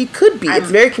he could be. It's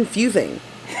very confusing.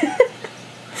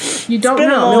 You don't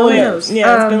Been a know. little No one bit. knows.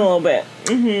 Yeah, it's been a little bit.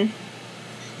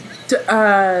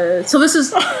 So this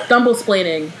is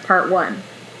Dumblesplaining part 1.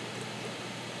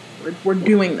 We're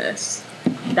doing this.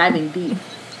 Diving deep.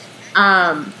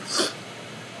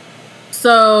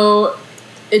 So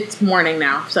it's morning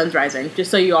now, sun's rising, just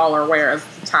so you all are aware of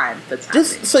the time that's happening.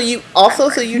 Just so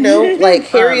you know, like,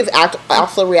 Harry is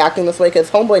also reacting this way because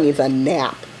Homeboy needs a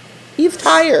nap. He's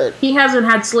tired. He hasn't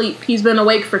had sleep. He's been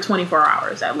awake for 24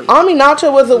 hours at least.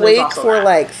 Aminacha was awake also for that.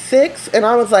 like 6, and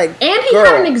I was like, And he girl,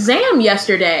 had an exam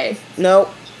yesterday. no,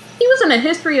 He was in a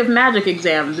history of magic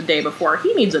exam the day before.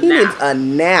 He needs a he nap. needs a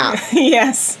nap.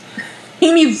 Yes.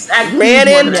 He needs at Ran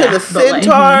least one into nap, the but, like,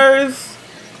 centaurs,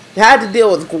 had to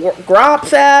deal with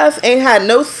Grop's ass, ain't had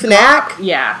no snack.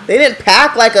 yeah. They didn't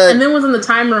pack like a. And then was in the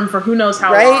time room for who knows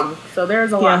how Right? long. So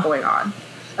there's a lot Yeah. going on.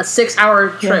 A 6-hour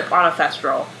trip on a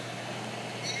Thestral.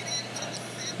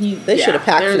 They should have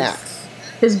packed there's- snacks.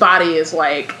 His body is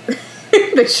like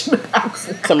they should have packed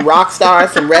snacks. Some Rockstar,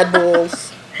 some Red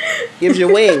Bulls. Gives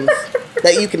you wings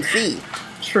that you can see.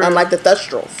 True. Unlike the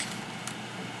Thustrals.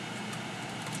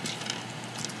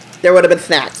 There would have been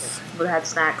snacks. Would have had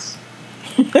snacks.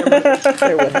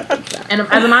 There would have been snacks. And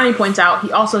as Amani points out,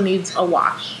 he also needs a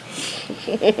wash.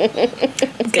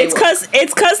 It's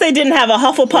because they didn't have a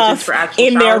Hufflepuff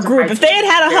in their group. If they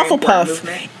had a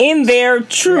Hufflepuff in their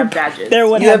troop, there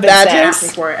would have been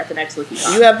badges. For it at the next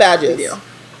LeakyCon. You have badges. We do.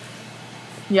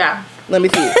 Yeah. Let me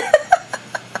see it.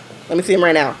 Let me see them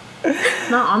right now.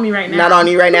 Not on me right now. Not on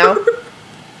you right now?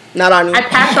 Not on you? I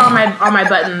packed all my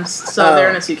buttons, so they're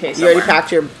in a suitcase somewhere. You already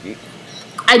packed your...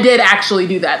 I did actually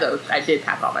do that, though. I did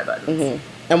pack all my buttons.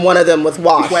 Mm-hmm. And one of them was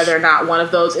wash. Whether or not one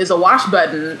of those is a wash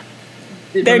button...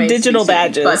 They're digital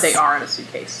badges. But they are in a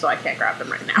suitcase, so I can't grab them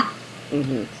right now.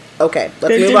 Mm-hmm. Okay,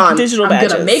 let's move on. Digital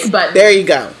badges. I'm going to make buttons. There you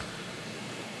go.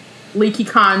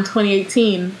 LeakyCon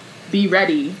 2018. Be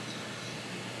ready.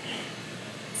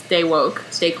 Stay woke.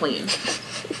 Stay clean.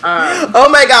 Oh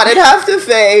my god, it has to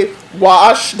say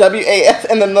wash, W-A-S,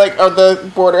 and then like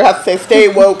the border has to say stay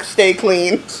woke, stay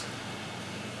clean.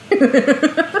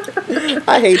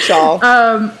 I hate y'all.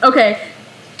 Okay.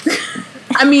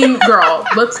 I mean, girl,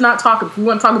 let's not talk. If we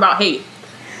want to talk about hate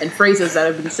and phrases that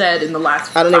have been said in the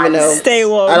last I don't even know. Stay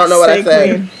woke. I don't know what I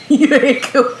said.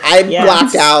 I Yes.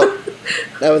 blacked out.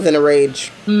 I was in a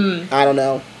rage. I don't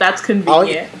know. That's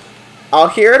convenient. I'll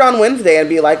hear it on Wednesday and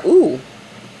be like, ooh,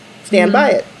 stand by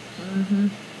it.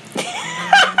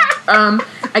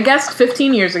 I guessed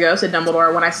 15 years ago, said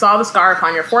Dumbledore, when I saw the scar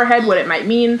upon your forehead, what it might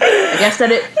mean. I guessed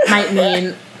that it might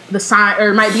mean the sign,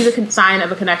 or might be the sign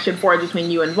of a connection forged between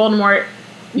you and Voldemort.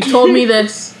 You told me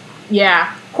this.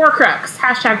 Yeah. Horcrux.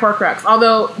 Hashtag Horcrux.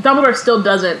 Although Dumbledore still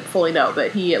doesn't fully know,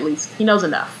 but he knows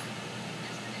enough.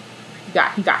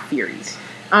 He got theories.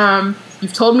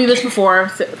 You've told me this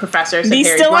before, Professor. Said These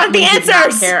Harry. still aren't the answers. Did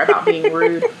not care about being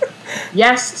rude.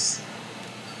 Yes.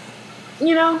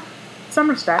 You know, some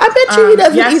respect. I bet you he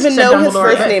doesn't even know his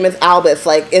Dumbledore, first name is Albus.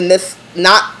 Like in this,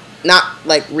 not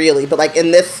like really, but like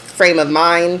in this frame of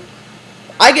mind,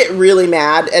 I get really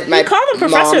mad at my. You call him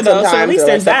Professor mom though, so at least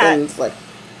there's that. Like,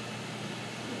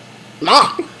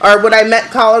 Mom. Or when I met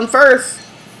Colin first,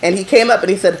 and he came up and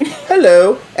he said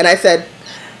hello, and I said,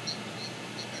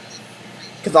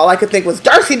 because all I could think was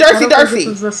Darcy. This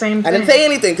is the same thing. I didn't say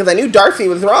anything because I knew Darcy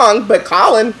was wrong, but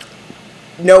Colin,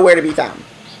 nowhere to be found.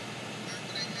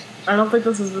 I don't think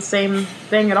this is the same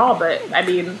thing at all, but I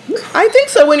mean, I think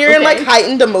so when you're in like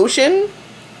heightened emotion.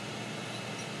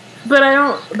 But I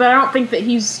don't think that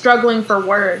he's struggling for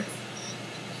words.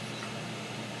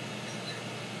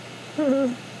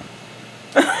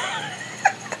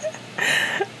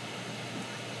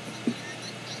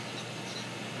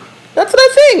 That's what I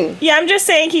think. Yeah, I'm just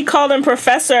saying he called him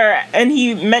Professor and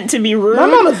he meant to be rude. My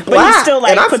mom is black, but he still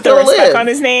like put the respect live. on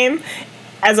his name.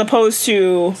 As opposed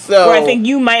to where I think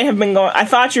you might have been going. I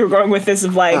thought you were going with this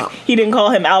of like he didn't call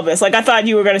him Albus. Like I thought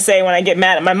you were going to say when I get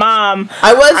mad at my mom.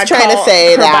 I was trying to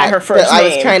say that by her first name. I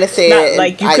was trying to say Not,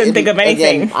 like you couldn't think of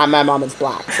anything. Again, my mom is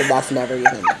black, so that's never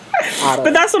even. But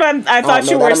that's what I thought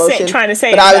you were trying to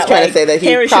say. But I was trying to say that he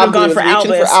Harry should have gone for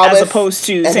Albus as opposed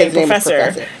to saying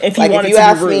Professor. If he wanted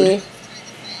to be rude. Me,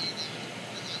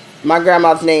 my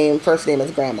grandma's first name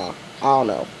is Grandma. I don't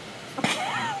know.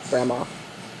 Grandma.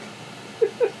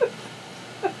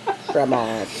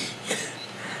 Grandma.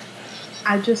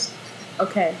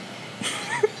 Okay.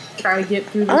 Try to get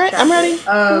through this. All right, I'm ready.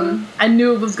 I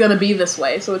knew it was gonna be this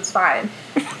way, so it's fine.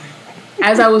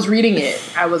 As I was reading it,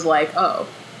 I was like, "Oh,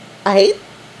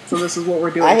 so this is what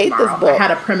we're doing tomorrow." I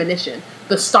had a premonition.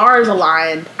 The stars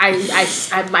aligned. My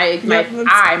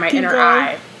inner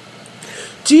eye.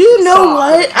 Do you know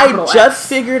what I just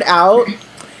figured out?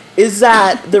 Is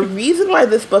that the reason why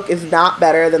this book is not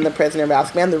better than The Prisoner of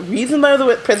Azkaban, the reason why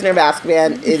The Prisoner of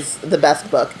Azkaban is the best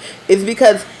book, is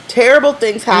because terrible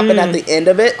things happen at the end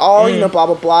of it all,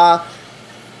 blah, blah,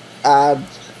 blah.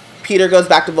 Peter goes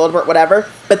back to Voldemort, whatever.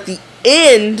 But the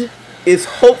end is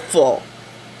hopeful.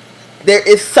 There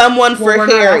is someone for Harry.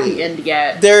 Not at the end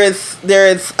yet. There is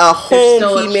a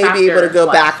home he may be able to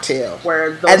go back to.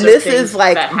 And this is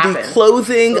like the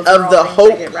closing of the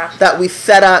hope that we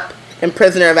set up in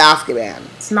Prisoner of Azkaban.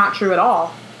 It's not true at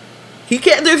all. He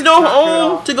can't. There's no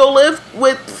home to go live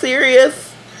with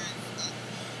Sirius.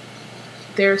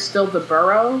 There's still the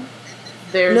Burrow.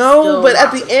 There's but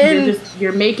at the end,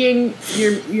 you're making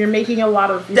a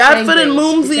lot of. Dadford and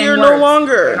Moomsy are no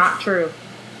longer. They're not true.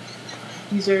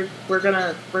 We're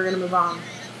gonna move on.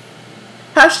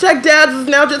 Hashtag Dads is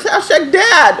now just hashtag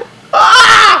Dad.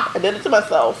 Ah! I did it to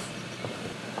myself.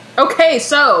 Okay,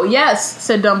 so yes,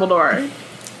 said Dumbledore.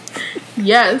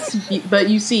 Yes, but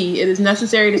you see, it is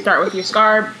necessary to start with your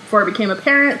scar before it became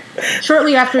apparent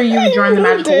shortly after you rejoined the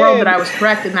magical world that I was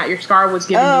correct and that your scar was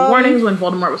giving you warnings when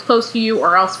Voldemort was close to you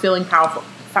or else feeling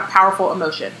powerful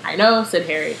emotion. I know, said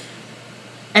Harry.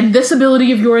 And this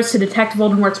ability of yours to detect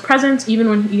Voldemort's presence even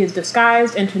when he is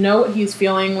disguised and to know what he is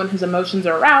feeling when his emotions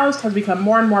are aroused has become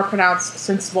more and more pronounced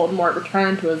since Voldemort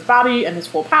returned to his body and his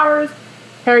full powers.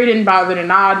 Harry didn't bother to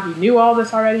nod. He knew all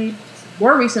this already.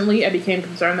 More recently, I became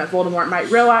concerned that Voldemort might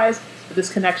realize that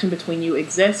this connection between you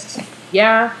exists.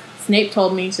 Yeah, Snape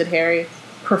told me, said Harry.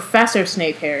 Professor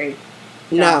Snape, Harry.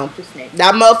 No. Just Snape.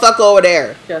 That motherfucker over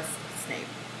there. Just Snape.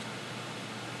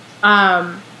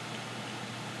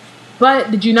 But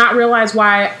did you not realize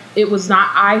why it was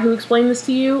not I who explained this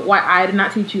to you? Why I did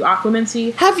not teach you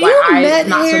occlumency? Have you why met I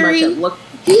not Harry? So much looked,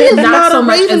 he is not not so a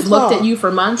much as Ravenclaw. looked at you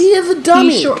for months. He is a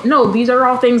dummy. No, these are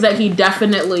all things that he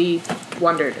definitely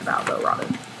wondered about, though,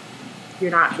 Robin. You're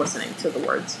not listening to the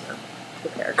words of the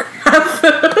paragraph.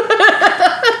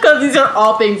 Because these are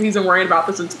all things he's been worrying about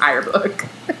this entire book.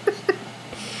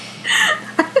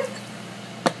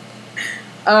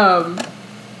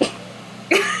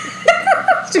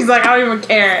 She's like, I don't even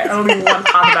care. I don't even want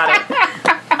to talk about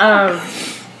it.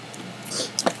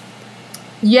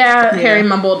 Yeah, Harry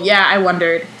mumbled. Yeah, I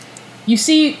wondered. You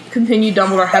see, continued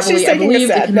Dumbledore heavily, I believe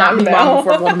it could not be long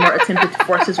before Voldemort attempted to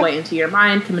force his way into your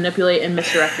mind, to manipulate and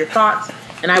misdirect your thoughts,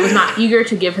 and I was not eager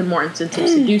to give him more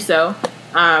incentives to do so.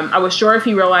 I was sure if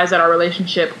he realized that our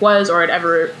relationship was or had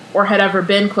ever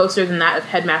been closer than that of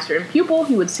headmaster and pupil,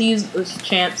 he would seize this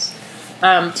chance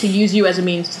to use you as a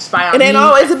means to spy on me. It ain't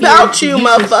always about you,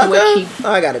 motherfucker.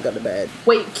 I gotta go to bed.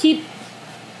 Wait,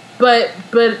 but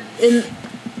in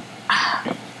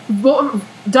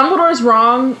Dumbledore's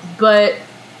wrong, but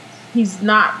he's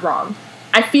not wrong.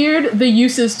 I feared the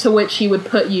uses to which he would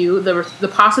put you,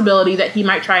 the possibility that he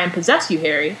might try and possess you,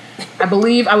 Harry. I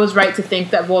believe I was right to think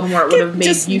that Voldemort would have made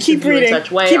use of you in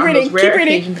such way. On those rare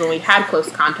occasions when we had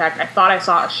close contact, I thought I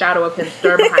saw a shadow of him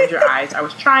stir behind your eyes. I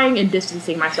was trying and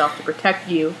distancing myself to protect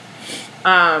you.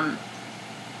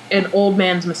 An old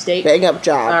man's mistake. Bang up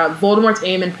job. Voldemort's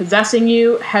aim in possessing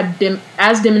you,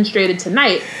 as demonstrated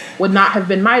tonight, would not have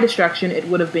been my destruction, it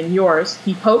would have been yours.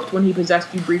 He hoped, when he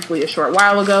possessed you briefly a short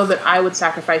while ago, that I would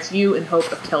sacrifice you in hope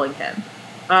of killing him.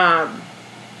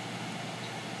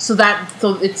 So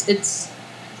it's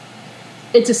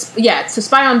to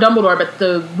spy on Dumbledore, but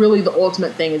the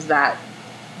ultimate thing is that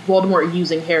Voldemort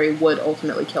using Harry would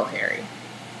ultimately kill Harry.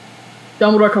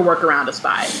 Dumbledore could work around a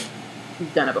spy.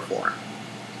 He's done it before.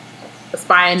 A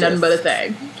spy ain't nothing but a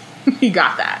thing. He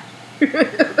got that.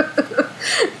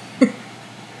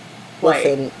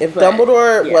 Listen, if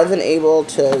Dumbledore wasn't able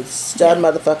to stun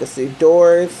motherfuckers through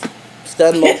doors,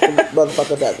 stun multiple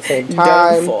motherfuckers at the same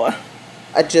time,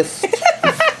 I just...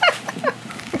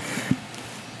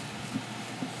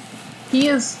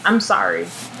 I'm sorry.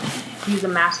 He's a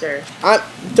master.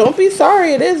 Don't be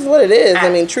sorry, it is what it is. I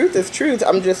mean, truth is truth.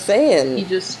 I'm just saying.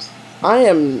 I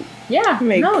am... Yeah,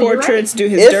 make portraits, do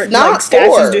his dirt, not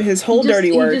statues, do his whole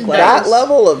dirty work. That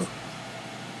level of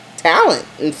talent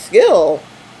and skill.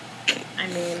 I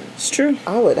mean, it's true.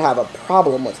 I would have a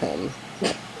problem with him.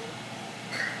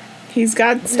 He's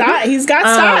got style. He's got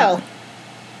style.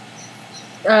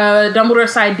 Dumbledore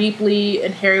sighed deeply,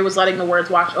 and Harry was letting the words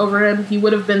wash over him. He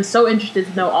would have been so interested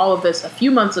to know all of this a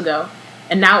few months ago,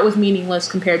 and now it was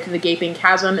meaningless compared to the gaping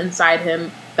chasm inside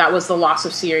him. That was the loss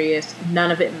of Sirius.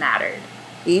 None of it mattered.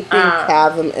 Gaping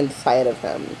chasm inside of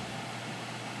him.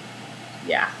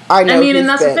 Yeah. I mean, and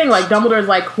that's the thing. Like, Dumbledore's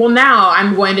like, well, now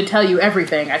I'm going to tell you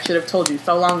everything. I should have told you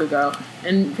so long ago.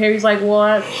 And Harry's like,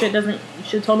 well, you should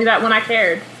have told me that when I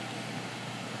cared.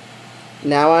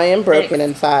 Now I am broken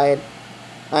inside.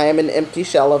 I am an empty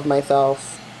shell of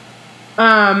myself.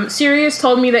 Sirius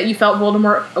told me that you felt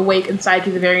Voldemort awake inside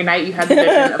you the very night you had the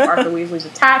vision of Arthur Weasley's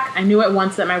attack. I knew at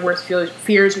once that my worst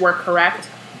fears were correct.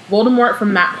 Voldemort,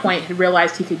 from that point, had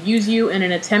realized he could use you. In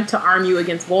an attempt to arm you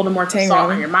against Voldemort's assault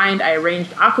on your mind, I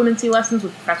arranged occlumency lessons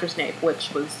with Professor Snape,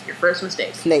 which was your first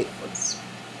mistake. Snape.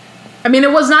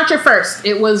 It was not your first.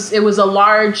 It was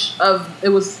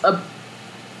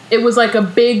like a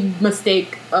big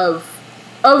mistake of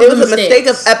it was a mistake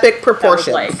of epic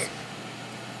proportions.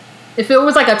 If it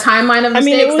was like a timeline of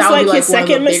mistakes, it was that would be his like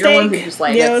second one of the bigger mistake. ones. Just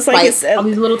like, It was like all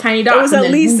these little tiny dots. It was at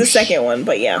least the whoosh. second one,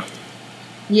 but yeah.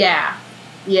 Yeah.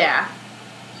 Yeah.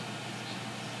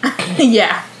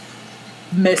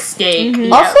 Mistake.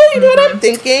 Mm-hmm. Also, you know what I'm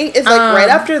thinking? Is like right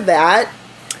after that,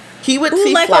 he would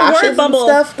see like flashes and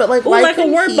stuff, but like why like a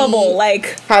word bubble,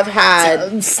 like have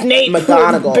had Snape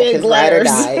McGonagall, big his letters,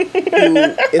 ride or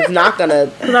die, who is not gonna.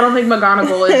 Because I don't think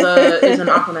McGonagall is an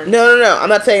Aquaman. No, I'm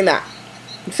not saying that.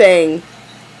 saying,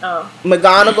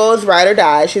 McGonagall is ride or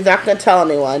die. She's not going to tell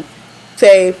anyone.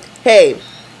 Say, hey,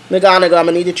 McGonagall, I'm going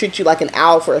to need to treat you like an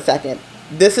owl for a second.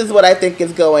 This is what I think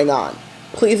is going on.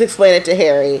 Please explain it to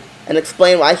Harry and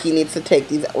explain why he needs to take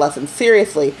these lessons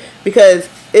seriously. Because,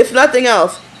 if nothing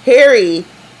else, Harry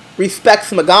respects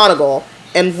McGonagall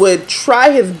and would try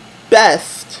his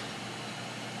best.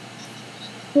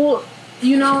 Well,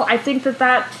 you know, I think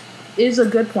that is a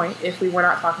good point if we were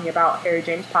not talking about Harry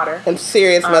James Potter. And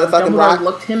serious motherfucking Dumbledore Black.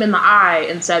 looked him in the eye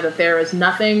and said that there is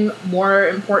nothing more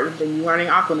important than you learning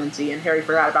occlumency, and Harry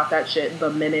forgot about that shit the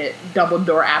minute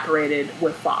Dumbledore apparated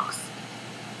with Fawkes.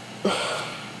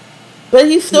 But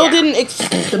he still didn't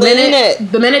explain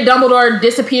it. The minute Dumbledore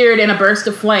disappeared in a burst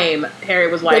of flame,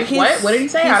 Harry was like, what? What did he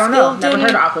say? I don't know. Never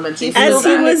heard of occlumency. As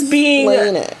he was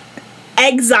being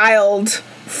exiled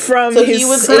from so his... he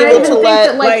was able to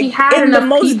let... he had in the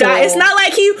most... It's not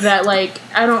like he... That, like,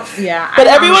 I don't... Yeah. But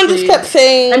everyone just kept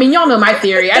saying... I mean, y'all know my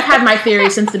theory. I've had my theory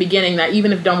since the beginning that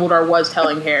even if Dumbledore was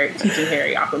teaching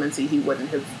Harry occlumency, he wouldn't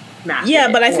have mastered it. Yeah,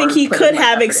 but I think he could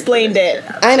have explained it.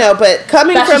 I know, but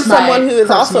coming from someone who is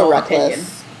also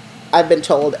reckless, I've been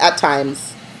told, at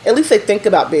times, at least I think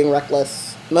about being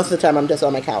reckless. Most of the time I'm just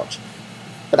on my couch.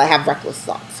 But I have reckless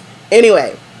thoughts.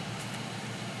 Anyway...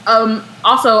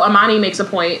 Also, Amani makes a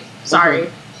point. Sorry.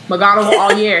 McGonagall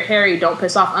all year. Harry, don't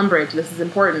piss off Umbridge. This is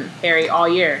important. Harry, all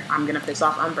year. I'm gonna piss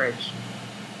off Umbridge.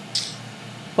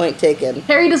 Point taken.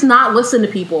 Harry does not listen to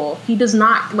people. He does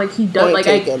not, like, he does, Point like,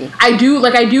 taken. I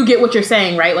do get what you're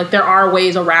saying, right? Like, there are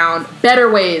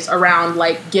better ways around,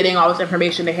 like, getting all this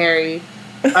information to Harry,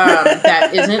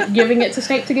 that isn't giving it to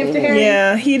Snape to give to Harry.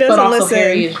 Yeah, he doesn't listen. But also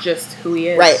Harry is just who he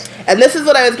is. Right. And this is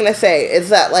what I was gonna say, is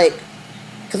that, like,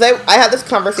 because I had this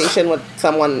conversation with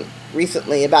someone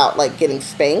recently about, like, getting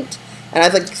spanked. And I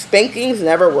was like, spankings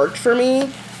never worked for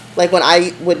me. Like, when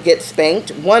I would get spanked,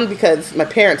 one, because my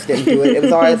parents didn't do it. It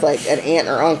was always, like, an aunt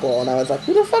or uncle. And I was like,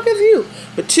 who the fuck is you?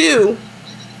 But two,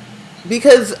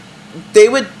 because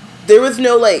there was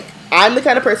no, like, I'm the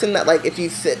kind of person that, like, if you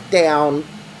sit down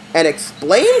and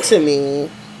explain to me,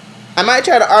 I might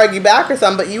try to argue back or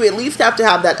something, but you at least have to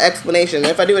have that explanation. And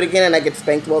if I do it again and I get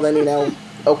spanked, well, then, you know,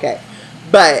 okay.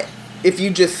 But if you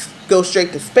just go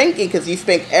straight to spanking because you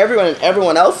spank everyone and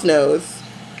everyone else knows,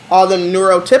 all the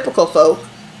neurotypical folk,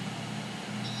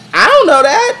 I don't know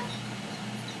that.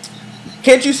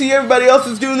 Can't you see everybody else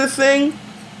is doing this thing?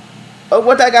 Oh,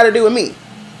 what that got to do with me?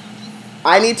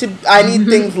 I need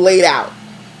things laid out.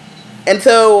 And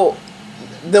so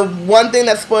the one thing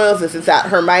that spoils this is that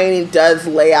Hermione does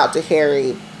lay out to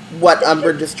Harry what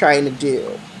Umbridge is trying to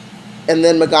do. And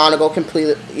then McGonagall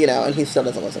completely, you know, and he still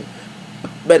doesn't listen.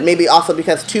 But maybe also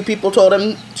because two people told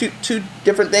him two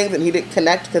different things and he didn't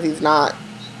connect because he's not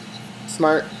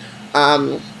smart.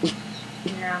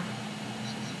 Yeah.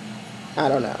 I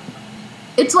don't know.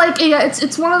 It's like, yeah,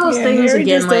 it's one of those things, Harry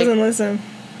again, just like, doesn't listen.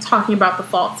 Talking about the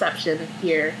faultception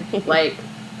here. Like,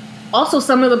 also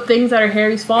some of the things that are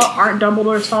Harry's fault aren't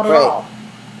Dumbledore's fault at all.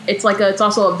 It's like it's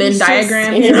also a Venn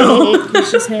diagram, you know?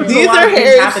 It's just Harry. These are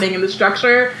things happening in the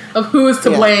structure of who is to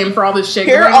blame for all this shit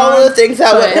Here are all of the things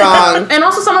that went wrong. And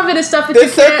also some of it is stuff that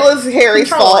this circle is Harry's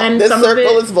fault. And this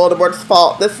circle is Voldemort's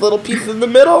fault. This little piece in the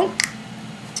middle,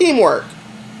 teamwork.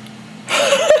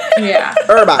 Yeah.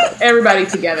 Everybody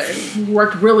together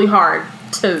worked really hard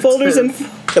to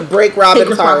break Robin's take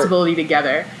responsibility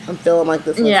together. I'm feeling like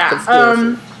this was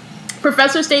conspiracy.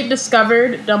 Professor Snape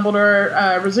discovered,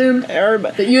 Dumbledore resumed,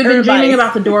 that you had been dreaming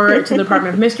about the door to the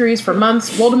Department of Mysteries for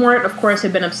months. Voldemort, of course,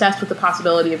 had been obsessed with the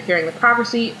possibility of hearing the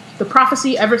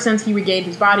prophecy ever since he regained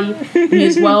his body. He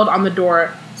has dwelled on the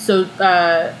door,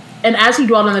 and as he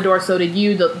dwelled on the door, so did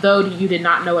you, though you did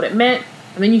not know what it meant.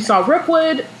 And then you saw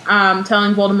Rookwood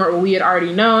telling Voldemort what we had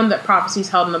already known, that prophecies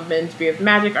held in the Ministry of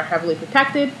Magic are heavily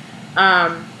protected.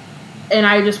 And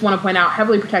I just want to point out,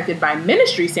 heavily protected by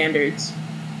Ministry standards,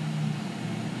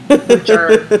 which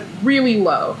are really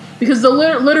low. Because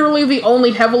literally the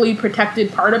only heavily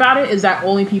protected part about it is that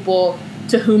only people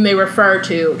to whom they refer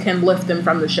to can lift them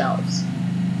from the shelves.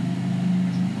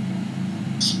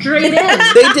 Straight in.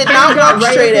 They did not walk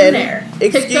straight in.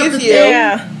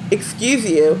 Excuse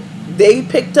you. They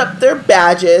picked up their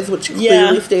badges, which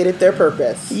clearly stated their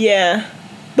purpose. Yeah.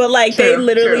 But, like, they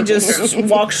literally just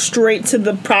walked straight to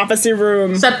the prophecy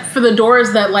room. Except for the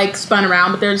doors that, like, spun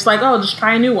around, but they're just like, oh, just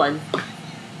try a new one.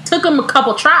 Took them a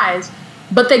couple tries,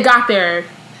 but they got there.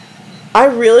 I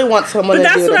really want someone to do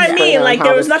it. But that's what I mean. Like,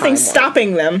 there was nothing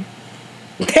stopping them.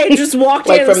 They just walked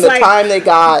in. Like, from the time they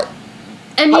got...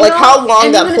 And like, how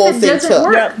long that whole thing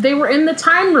took. Yep. They were in the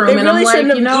time room, and I'm like,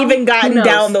 shouldn't have even gotten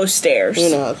down those stairs. Who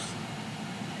knows?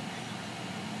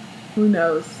 Who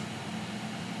knows?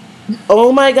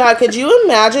 Oh my god, could you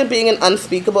imagine being an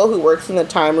unspeakable who works in the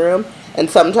time room and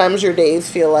sometimes your days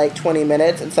feel like 20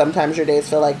 minutes and sometimes your days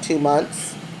feel like 2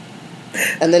 months?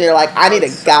 And then you're like, I need a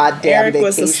goddamn Eric vacation.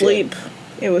 was asleep.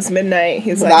 It was midnight.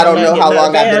 He's like, I don't know how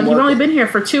long I've been You've only been here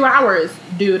for 2 hours.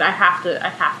 Dude, I have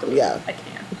to leave. Yeah. I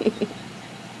can't.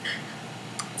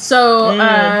 So,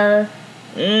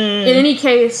 in any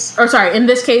case, in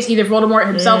this case, either Voldemort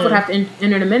himself would have to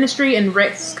enter the ministry and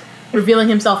risk revealing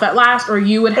himself at last, or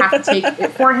you would have to take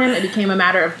it for him. It became a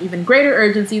matter of even greater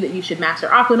urgency that you should master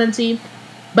occlumency.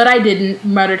 But I didn't,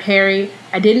 muttered Harry.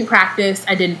 I didn't practice.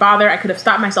 I didn't bother. I could have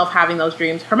stopped myself having those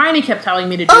dreams. Hermione kept telling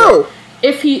me to do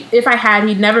it. If I had,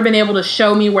 he'd never been able to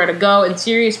show me where to go, and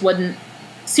Sirius wouldn't.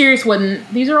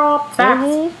 These are all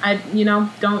facts.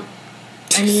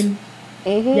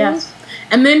 Yes.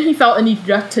 And then he felt a need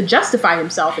to justify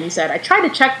himself, and he said, I tried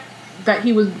to check that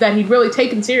he'd really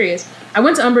taken Sirius. I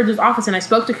went to Umbridge's office and I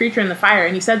spoke to Creature in the Fire,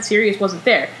 and he said Sirius wasn't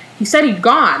there. He said he'd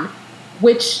gone,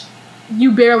 which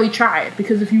you barely tried,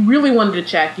 because if you really wanted to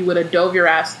check, you would have dove your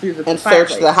ass through the fireplace. And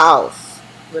searched the house.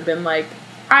 Would have been like,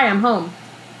 hi, I'm home.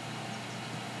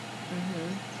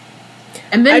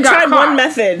 And then I tried caught. one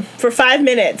method for 5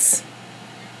 minutes.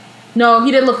 No,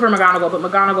 he did look for McGonagall, but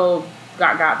McGonagall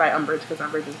got by Umbridge because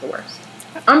Umbridge is the worst.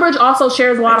 Umbridge also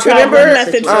shares a lot of tried one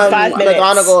method for 5 minutes.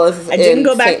 McGonagall is I didn't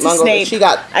go back to Snape.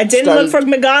 I didn't look for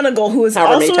McGonagall, who is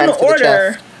also in the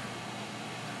Order.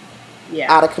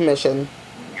 Yeah. Out of commission.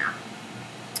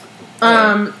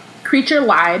 Yeah. Creature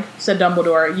lied, said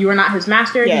Dumbledore. You are not his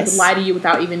master. Yes. He could lie to you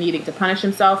without even needing to punish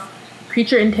himself.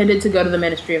 Creature intended to go to the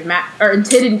Ministry of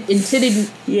intended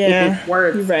you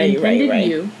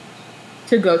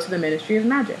to go to the Ministry of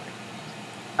Magic.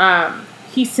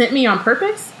 He sent me on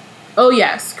purpose? Oh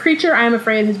yes. Creature, I am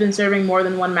afraid, has been serving more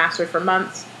than one master for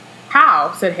months.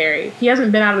 How? Said Harry. He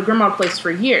hasn't been out of the Grimmauld place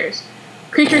for years.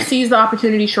 Creature seized the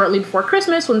opportunity shortly before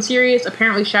Christmas when Sirius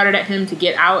apparently shouted at him to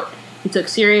get out. He took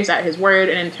Sirius at his word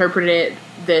and interpreted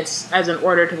this as an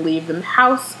order to leave the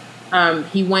house.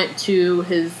 He went to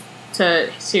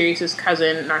Sirius's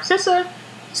cousin Narcissa,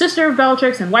 sister of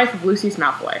Bellatrix and wife of Lucius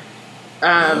Malfoy.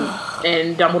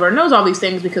 And Dumbledore knows all these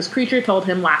things because Creature told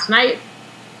him last night.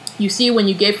 You see, when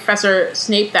you gave Professor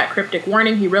Snape that cryptic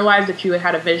warning, he realized that you had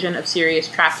had a vision of Sirius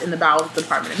trapped in the bowels of the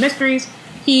Department of Mysteries.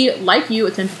 He, like you,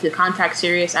 attempted to contact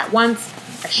Sirius at once.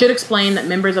 I should explain that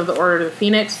members of the Order of the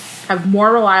Phoenix have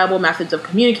more reliable methods of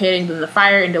communicating than the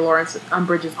fire in Dolores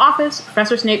Umbridge's office.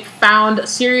 Professor Snape found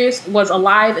Sirius was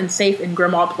alive and safe in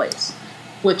Grimmauld Place,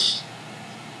 which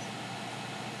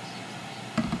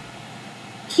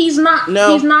he's not in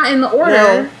the Order.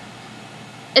 No.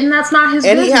 And that's not his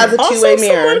business. And he has a two-way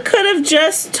mirror. Someone could have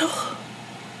just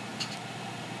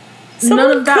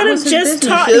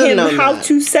taught him how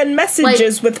to send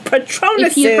messages with Patronuses.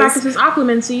 If he practices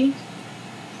occlumency,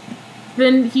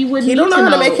 then he would. He don't know how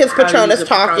to make his Patronus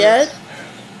talk yet.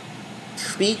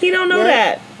 Speak. He don't know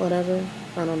that. Whatever.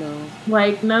 I don't know.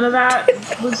 Like none of that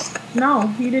was. No,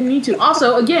 he didn't need to.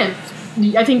 Also, again,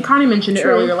 I think Connie mentioned it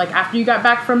earlier. Like after you got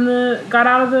out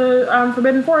of the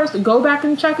Forbidden Forest, go back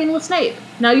and check in with Snape.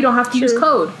 Now you don't have to use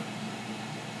code.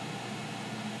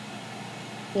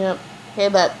 Yep. Hey,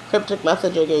 that cryptic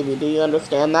message I gave you. Do you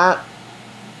understand that?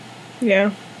 Yeah.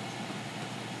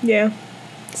 Yeah.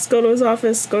 Just go to his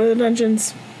office. Go to the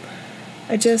dungeons.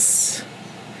 As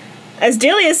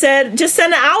Delia said, just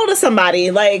send an owl to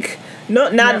somebody. Like. No,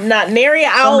 not nary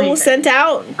an owl was sent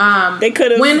out. They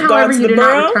could have gone to the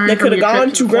Burrow. They could have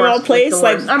gone to Grimmauld Place.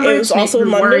 Like it was also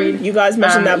in London. You guys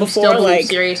mentioned that before. Like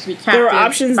there were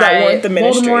options that weren't the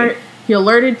Ministry. Voldemort. He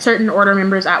alerted certain Order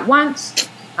members at once.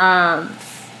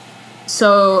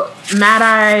 So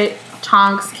Mad-Eye,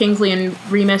 Tonks, Kingsley, and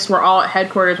Remus were all at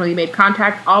headquarters when he made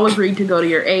contact. All agreed to go to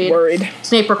your aid. Worried.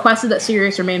 Snape requested that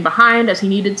Sirius remain behind as he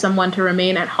needed someone to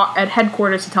remain at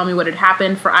headquarters to tell me what had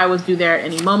happened, for I was due there at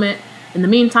any moment. In the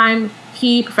meantime,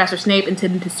 Professor Snape,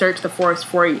 intended to search the forest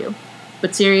for you.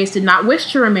 But Sirius did not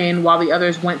wish to remain while the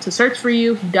others went to search for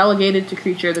you. He delegated to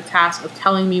Creature the task of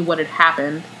telling me what had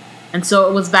happened. And so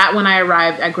it was that when I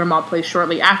arrived at Grimmauld Place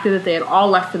shortly after that they had all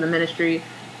left for the Ministry,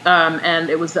 and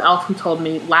it was the elf who told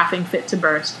me, laughing fit to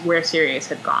burst, where Sirius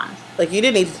had gone. Like, you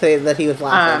didn't need to say that he was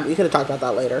laughing. You could have talked about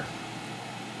that later.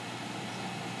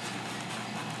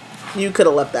 You could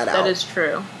have left that out. That is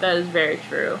true. That is very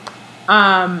true.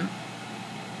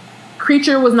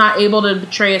 Creature was not able to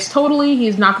betray us totally. He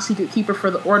is not the secret keeper for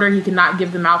the Order. He cannot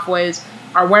give the Malfoys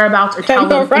our whereabouts or tell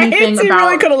them anything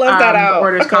about the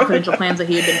Order's confidential plans that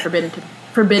he had been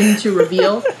forbidden to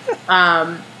reveal.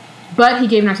 But he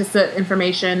gave Narcissa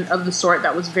information of the sort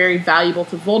that was very valuable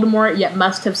to Voldemort, yet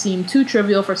must have seemed too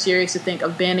trivial for Sirius to think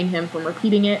of banning him from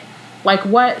repeating it. Like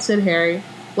what? Said Harry.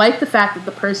 Like the fact that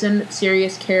the person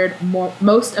Sirius cared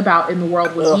most about in the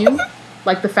world was you.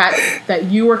 Like the fact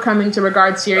that you were coming to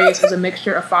regard Sirius as a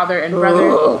mixture of father and brother.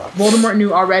 Voldemort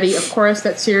knew already, of course,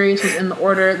 that Sirius was in the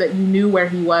Order, that you knew where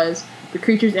he was. The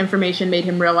creature's information made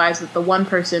him realize that the one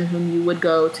person whom you would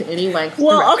go to any length to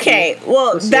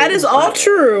rescue that is all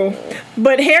true.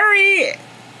 But Harry,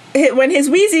 when his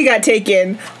Wheezy got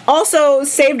taken, also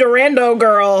saved a rando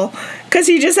girl because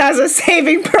he just has a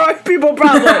saving people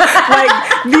problem.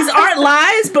 Like, these aren't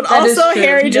lies, but that also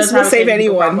Harry just will save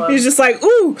anyone. He's just like,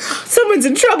 ooh, someone's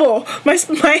in trouble. My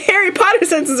Harry Potter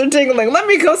senses are tingling. Let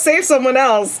me go save someone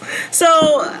else.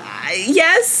 So,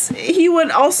 yes, he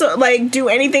would also, like, do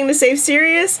anything to save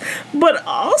Sirius, but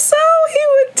also he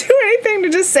would do anything to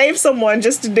just save someone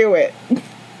just to do it.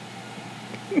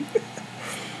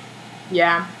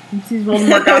 Yeah. He's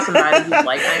Voldemort got somebody. He's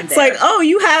like, I'm there. It's like, oh,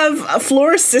 you have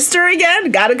Flora's sister again?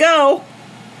 Gotta go.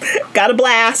 Gotta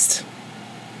blast.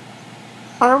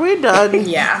 Are we done?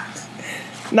 Yeah.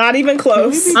 Not even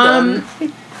close.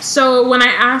 So when I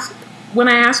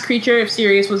asked Creature if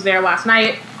Sirius was there last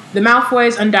night, the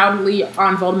Malfoys, undoubtedly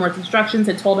on Voldemort's instructions,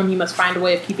 had told him he must find a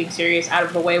way of keeping Sirius out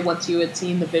of the way once you had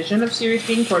seen the vision of Sirius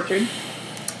being tortured.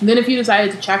 And then if you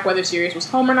decided to check whether Sirius was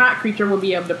home or not, Creature would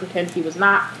be able to pretend he was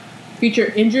not.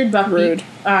 Creature injured Buffy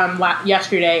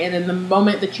yesterday, and in the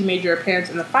moment that you made your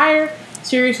appearance in the fire,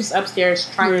 Sirius was upstairs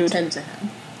trying to tend to him.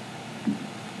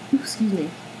 Excuse me.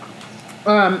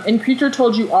 And Creature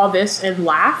told you all this and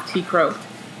laughed, he croaked.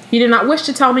 He did not wish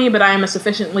to tell me, but I am a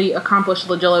sufficiently accomplished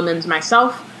legilimens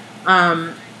myself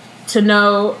to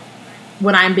know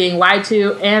when I'm being lied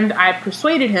to, and I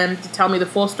persuaded him to tell me the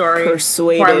full story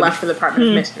before I left for the Department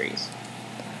of Mysteries.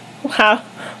 Wow.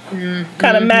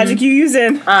 Kind of magic you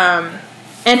using?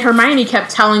 And Hermione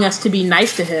kept telling us to be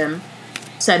nice to him,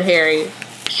 said Harry.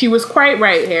 She was quite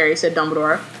right, Harry, said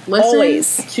Dumbledore.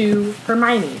 Listen to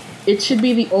Hermione. It should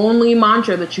be the only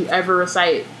mantra that you ever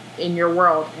recite in your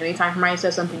world. Anytime Hermione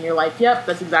says something, you're like, yep,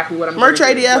 that's exactly what I'm going to do.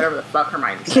 idea. Whatever the fuck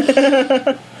Hermione says.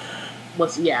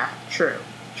 True.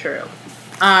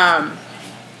 I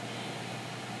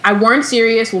warned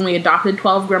Sirius when we adopted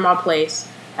 12 Grimmauld Place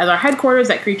as our headquarters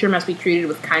that Creature must be treated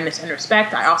with kindness and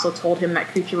respect. I also told him that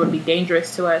Creature would be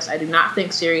dangerous to us. I do not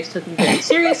think Sirius took me very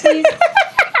seriously.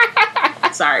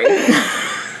 Sorry.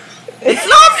 It's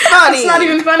not funny. It's not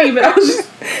even funny, but I was just...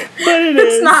 But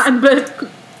it's not, but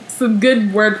some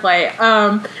good wordplay.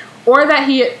 Or that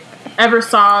he ever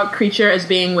saw Creature as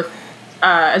being with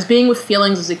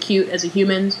feelings as acute as a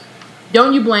human's.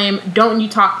 Don't you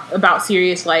talk about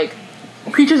Sirius like...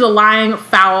 Creature's a lying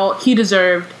foul he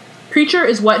deserved. Creature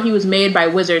is what he was made by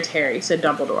wizards, Harry, said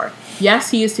Dumbledore.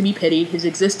 Yes, he is to be pitied. His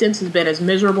existence has been as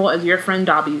miserable as your friend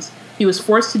Dobby's. He was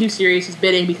forced to do Sirius's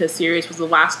bidding because Sirius was the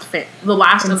last of the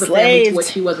family to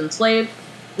which he was enslaved,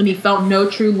 and he felt no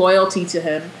true loyalty to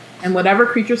him. And whatever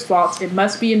Creature's faults, it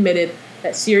must be admitted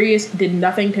that Sirius did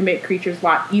nothing to make Creature's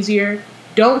lot easier.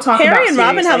 Don't talk about Harry and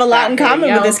Robin have a lot in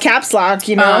common with this caps lock,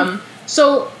 you know?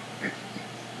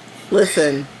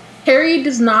 Listen. Harry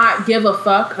does not give a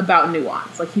fuck about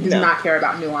nuance. Like, he does not care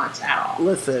about nuance at all.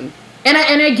 Listen. And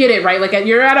I get it, right? Like,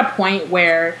 you're at a point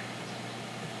where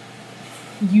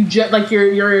you just, like,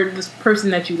 you're this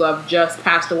person that you love just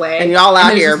passed away. And y'all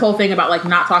out here. This whole thing about, like,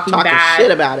 not talking bad.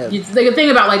 Shit about him. It's like a thing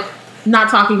about, like,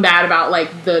 not talking bad about,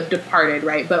 like, The Departed,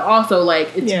 right? But also,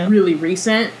 like, it's really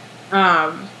recent.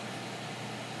 But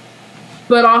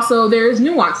also, there's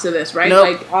nuance to this, right?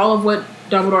 Nope. Like, all of what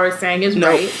Dumbledore is saying is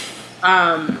right.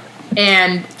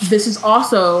 And this is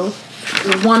also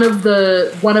one of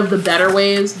the better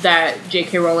ways that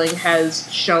J.K. Rowling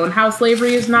has shown how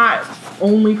slavery is not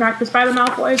only practiced by the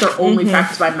Malfoys or only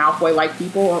practiced by Malfoy-like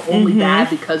people or only bad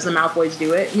because the Malfoys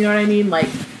do it. You know what I mean? Like,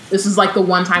 this is like the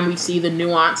one time we see the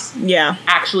nuance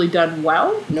actually done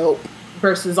well. Nope.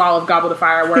 Versus all of Goblet of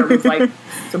Fire where it was like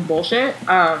some bullshit.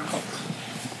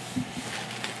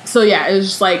 So yeah, it was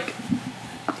just like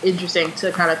interesting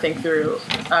to kind of think through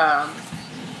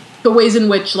the ways in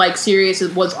which, like, Sirius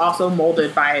was also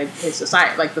molded by his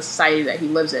society, like the society that he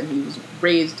lives in. He was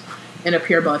raised in a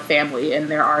pureblood family,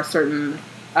 and there are certain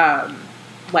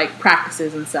like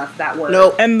practices and stuff that were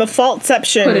and the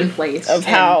faultception put in place of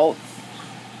how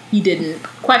he didn't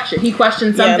question. He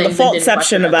questioned something. The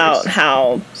faultception about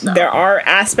how there are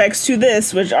aspects to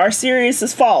this which are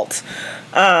Sirius's fault.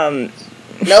 Nope.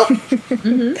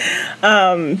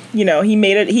 You know, he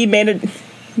made it.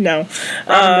 No,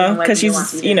 because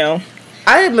he's, you know,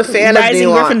 I am a fan of rising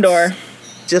nuance. Gryffindor.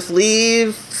 Just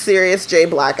leave Sirius J.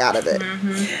 Black out of it.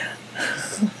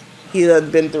 He has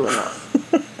been through enough.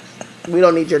 We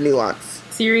don't need your nuance.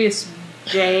 Sirius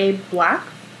J. Black?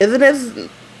 Isn't his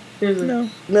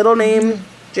middle name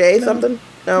J something?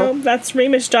 No. No, that's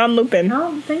Remus John Lupin. I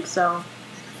don't think so.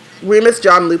 Remus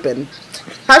John Lupin.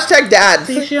 Hashtag dads.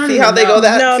 See, she don't See even how they know. go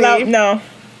that? No.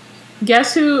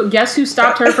 Guess who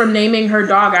stopped her from naming her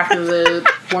dog after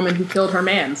the woman who killed her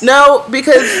mans? No,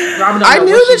 because Robin don't I know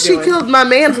knew what that she's she doing. killed my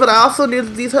mans, but I also knew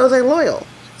that these hoes ain't loyal.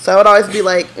 So I would always be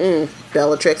like,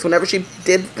 Bellatrix. Whenever she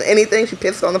did anything, she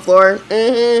pissed on the floor.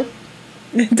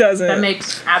 Mm-hmm. It doesn't. That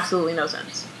makes absolutely no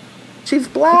sense. She's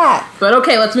black. But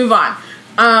okay, let's move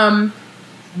on.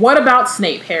 What about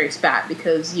Snape, Harry spat?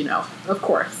 Because, of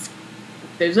course,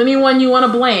 if there's anyone you want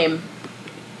to blame,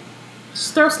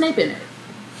 just throw Snape in it.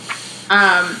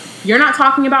 You're not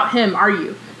talking about him, are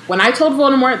you? When I told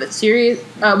Voldemort that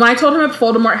when I told him that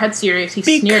Voldemort had Sirius, he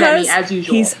sneered at me as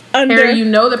usual. He's under Harry, you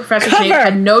know that Professor cover. Snape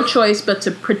had no choice but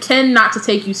to pretend not to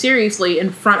take you seriously in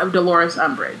front of Dolores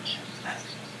Umbridge.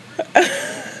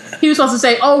 He was supposed to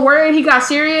say, "Oh, word, he got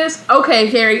Sirius? Okay,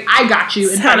 Harry, I got you."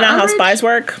 It's not how spies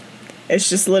work. It's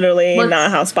just literally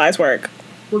not how spies work.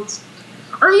 Or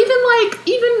even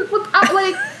without,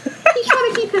 he's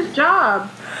trying to keep his job.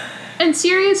 And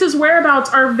Sirius's whereabouts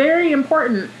are very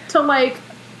important to,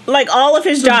 all of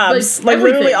his jobs.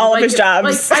 Literally all of his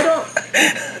jobs. I don't...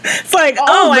 It's like,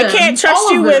 I can't trust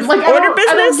you with order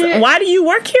business. Why do you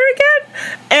work here again?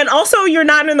 And also, you're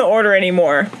not in the order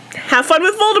anymore. Have fun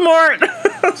with Voldemort.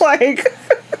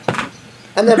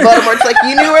 And then Voldemort's like,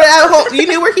 you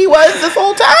knew where he was this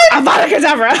whole time? Avada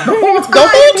Kedavra. The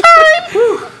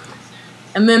whole time?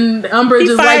 And then Umbridge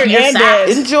is like, you're sacked.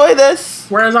 Enjoy this.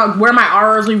 Where my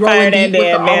auras we rolling Fired deep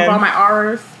with man. all my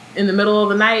auras in the middle of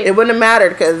the night? It wouldn't have mattered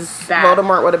because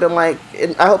Voldemort would have been like,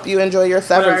 I hope you enjoy your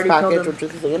severance package, which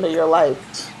is the end of your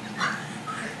life.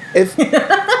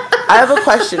 I have a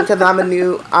question because I'm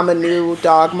a new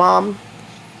dog mom.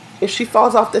 If she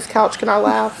falls off this couch, can I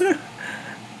laugh?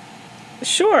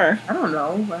 Sure. I don't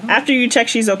know. After you check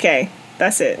she's okay.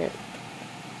 That's it. Yeah.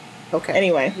 Okay.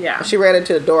 Anyway. Yeah. If she ran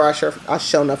into the door, I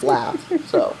sure enough laughed.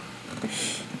 So.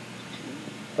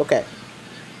 Okay.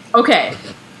 Okay.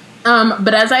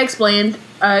 But as I explained,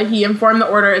 he informed the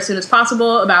Order as soon as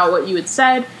possible about what you had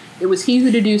said. It was he who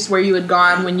deduced where you had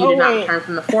gone when you did not return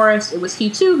from the forest. It was he,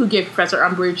 too, who gave Professor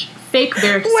Umbridge fake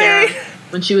Veritaserum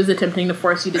when she was attempting to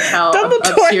force you to tell of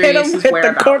Sirius's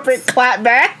whereabouts. The corporate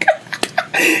clapback.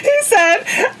 He said,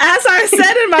 as I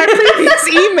said in my previous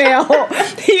email,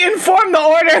 he informed the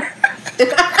Order.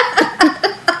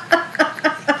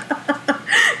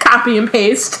 Copy and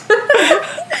paste.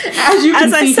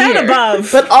 As I said here. above.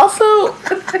 But also,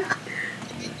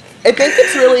 I think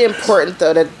it's really important,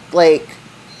 though, to,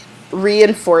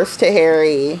 reinforce to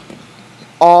Harry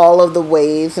all of the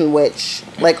ways in which,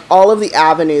 all of the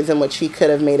avenues in which he could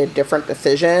have made a different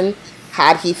decision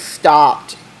had he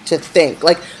stopped to think.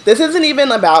 This isn't even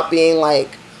about being,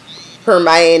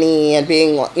 Hermione and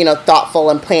being, thoughtful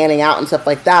and planning out and stuff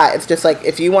like that. It's just,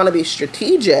 if you want to be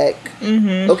strategic,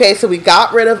 okay, so we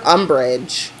got rid of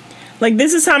Umbridge.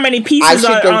 This is how many pieces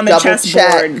are on the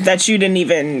chessboard that you didn't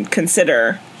even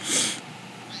consider.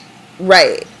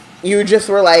 Right. You just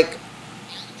were like,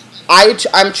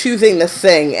 I'm choosing this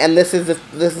thing, and this is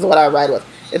what I ride with.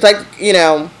 It's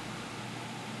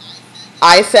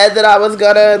I said that I was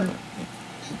gonna,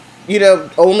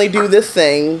 only do this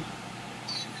thing.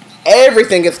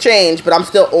 Everything has changed, but I'm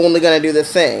still only gonna do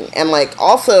this thing. And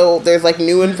also, there's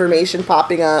new information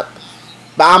popping up,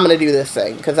 but I'm gonna do this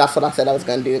thing because that's what I said I was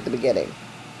gonna do at the beginning.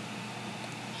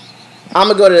 I'm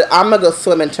gonna go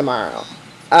swimming tomorrow,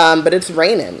 but it's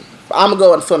raining. I'm gonna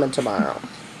go and swimming tomorrow.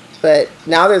 But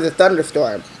now there's a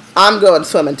thunderstorm. I'm going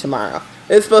swimming tomorrow.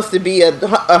 It's supposed to be a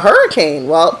hurricane.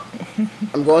 Well,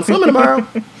 I'm going swimming tomorrow.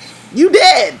 You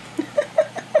did.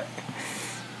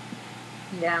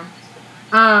 Yeah.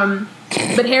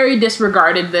 But Harry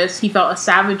disregarded this. He felt a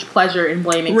savage pleasure in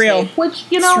blaming Snape, which,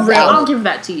 I'll give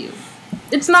that to you.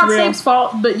 It's not Snape's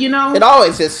fault, but, It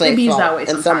always is Snape's fault that way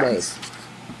in some ways.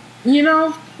 You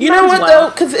know what,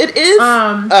 though? Because it is...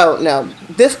 oh, no.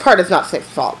 This part is not Snape's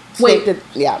fault.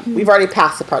 We've already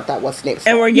passed the part that was Snape's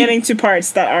fault. And we're getting to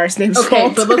parts that are Snape's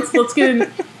fault. Okay, but let's get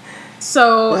in...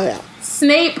 So,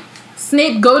 Snape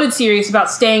goaded Sirius about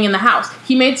staying in the house.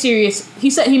 He made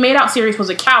out Sirius was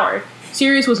a coward.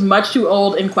 Sirius was much too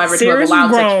old and clever to have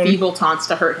allowed such feeble taunts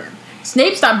to hurt him.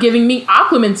 Snape stopped giving me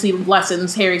occlumency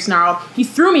lessons, Harry snarled. He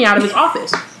threw me out of his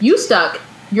office. You stuck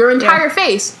your entire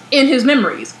face in his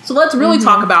memories. So let's really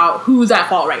talk about who's at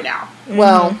fault right now.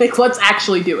 Well, let's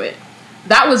actually do it.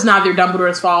 That was neither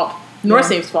Dumbledore's fault nor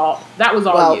Snape's fault. That was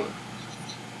all you.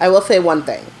 I will say one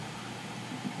thing.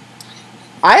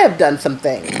 I have done some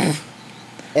things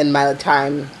in my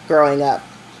time growing up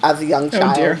as a young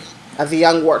child, as a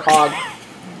young warthog.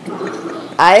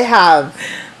 I have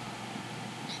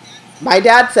my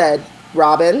dad said,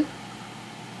 Robin,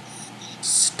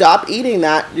 stop eating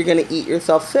that. You're going to eat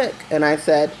yourself sick. And I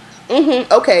said,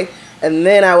 okay. And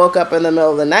then I woke up in the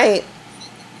middle of the night,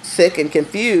 sick and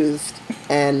confused,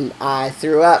 and I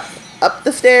threw up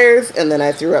the stairs, and then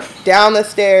I threw up down the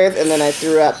stairs, and then I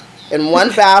threw up in one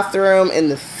bathroom in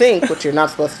the sink, which you're not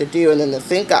supposed to do, and then the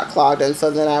sink got clogged, and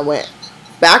so then I went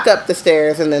back up the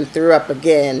stairs and then threw up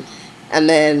again. And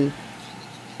then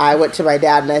I went to my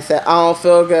dad and I said, I don't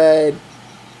feel good.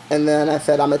 And then I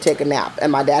said, I'm going to take a nap.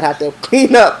 And my dad had to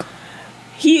clean up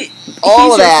He's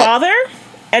all of your that. father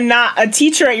and not a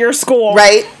teacher at your school.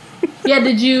 Right? Yeah,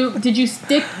 did you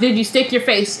stick your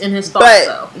face in his thoughts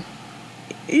though?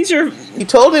 He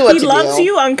told me what to do. He loves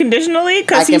you unconditionally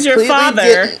because he's your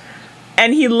father.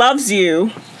 And he loves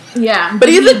you. Yeah. But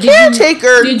he's a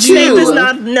caretaker, too. Snape is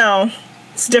not, no.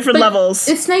 It's different levels.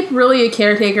 Is Snape really a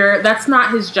caretaker? That's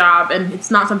not his job, and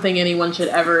it's not something anyone should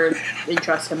ever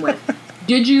entrust him with.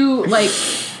 Did you, like,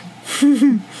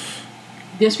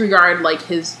 disregard, like,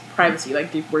 his privacy?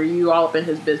 Like, were you all up in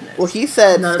his business? Well, he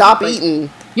said, stop eating.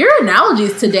 Your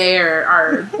analogies today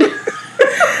are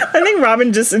I think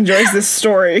Robin just enjoys this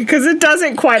story, because it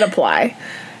doesn't quite apply.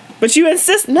 But you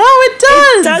insist. No, it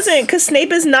does. It doesn't, because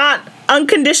Snape is not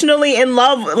unconditionally in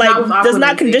love, like, does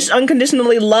not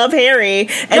unconditionally love Harry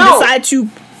and decide to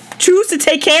choose to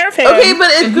take care of him. Okay, but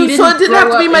it didn't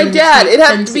have to be my dad. It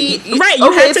had to be... Right,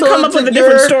 you had to come up with a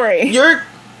different story. You're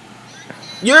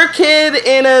a kid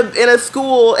in a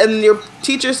school, and your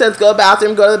teacher says, go to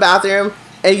the bathroom,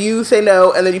 and you say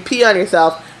no, and then you pee on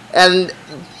yourself, and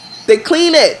they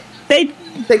clean it.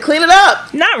 They clean it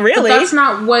up. Not really. But that's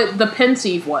not what the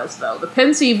pensieve was, though. The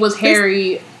pensieve was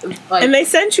Harry, like, and they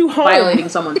sent you home violating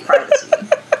someone's privacy.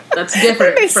 That's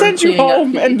different. They sent you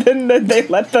home, and then they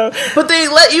let But they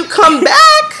let you come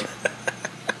back.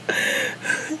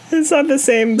 It's not the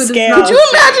same scale. Could you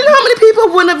imagine how many people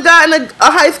wouldn't have gotten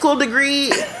a high school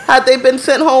degree had they been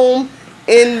sent home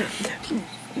in right,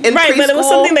 preschool? But it was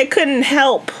something they couldn't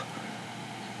help.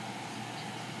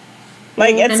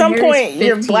 Like, at some point,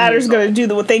 your bladder's going to do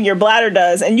the thing your bladder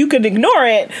does, and you could ignore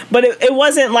it, but it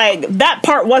wasn't like, that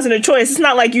part wasn't a choice. It's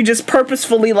not like you just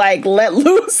purposefully, like, let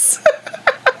loose.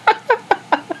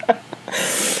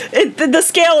 The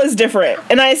scale is different.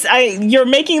 And you're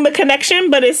making the connection,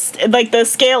 but it's, like, the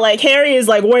scale, like, Harry is,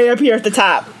 like, way up here at the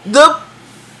top.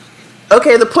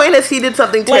 The point is he did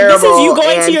something terrible. Like, this is you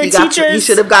going to your teachers. He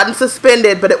should have gotten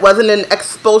suspended, but it wasn't an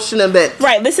expulsion event.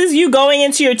 Right, this is you going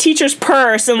into your teacher's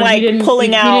purse and, like,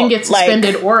 pulling out, he didn't get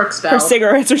suspended, like, or expelled. For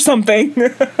cigarettes or something. He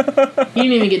didn't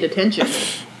even get detention.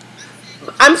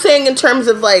 I'm saying in terms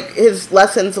of, like, his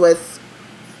lessons with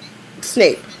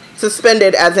Snape.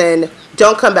 Suspended as in,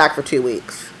 don't come back for 2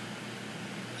 weeks.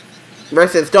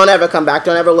 Versus, don't ever come back,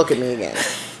 don't ever look at me again.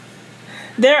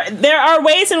 There are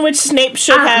ways in which Snape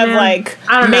should have, like,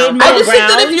 made more I just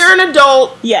ground. think that if you're an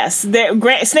adult... Yes,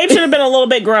 Snape should have been a little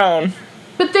bit grown.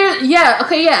 But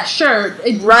sure.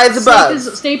 Rise above.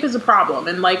 Snape is a problem,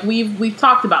 and, like, we've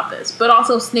talked about this. But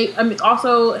also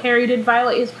also Harry did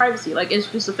violate his privacy. Like, it's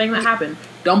just a thing that happened.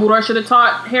 Dumbledore should have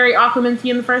taught Harry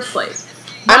occlumency in the first place.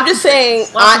 I'm just saying...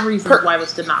 Lots of reasons why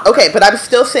this did not work. Okay, but I'm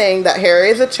still saying that Harry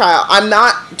is a child.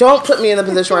 Don't put me in the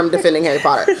position where I'm defending Harry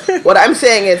Potter. What I'm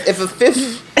saying is, if a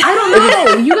fifth... I don't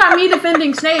know. You got me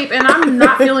defending Snape, and I'm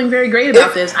not feeling very great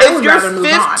about this. I would rather move on.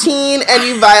 If you're 15 and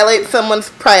you violate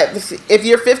someone's privacy... If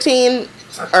you're 15...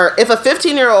 Or if a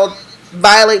 15-year-old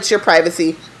violates your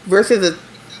privacy versus a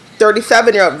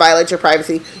 37-year-old violates your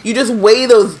privacy, you just weigh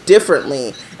those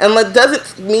differently. And that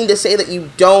doesn't mean to say that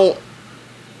you don't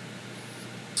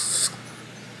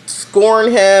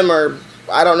scorn him, or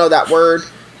I don't know that word,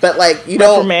 but, like, you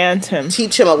don't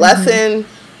teach him a lesson,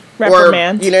 or,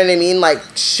 you know what I mean, like,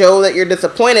 show that you're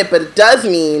disappointed, but it does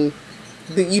mean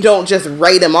that you don't just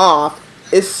write him off,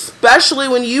 especially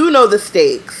when you know the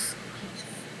stakes,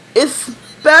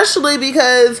 especially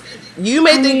because you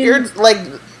may think you're, like,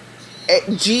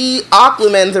 G.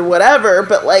 Occlumens or whatever,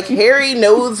 but, like, Harry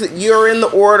knows that you're in the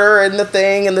order and the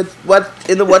thing and the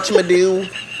whatchamadoo.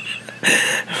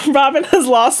 Robin has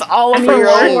lost all of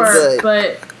her words,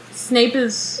 but Snape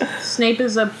is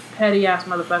a petty ass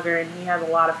motherfucker, and he has a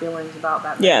lot of feelings about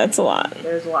that. Yeah, it's a lot.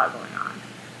 There's a lot going on.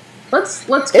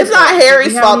 Let's. It's not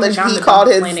Harry's fault that he called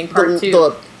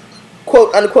the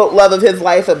quote unquote love of his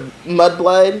life a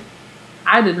mudblood.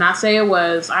 I did not say it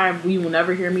was. You will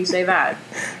never hear me say that.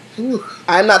 Ooh.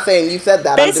 I'm not saying you said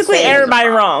that. Basically, everybody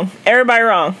wrong. Everybody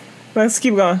wrong. Let's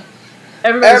keep going.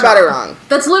 Everybody wrong.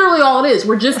 That's literally all it is.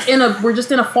 We're just in a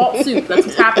fault soup. That's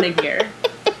what's happening here.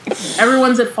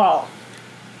 Everyone's at fault.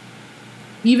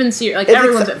 Even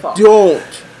everyone's at fault.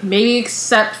 Don't. Maybe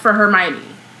except for Hermione.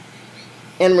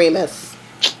 And Remus.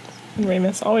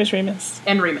 Remus. Always Remus.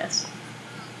 And Remus.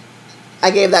 I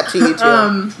gave that to you,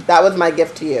 too. That was my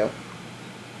gift to you.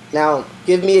 Now,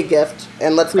 give me a gift,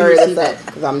 and let's hurry this up,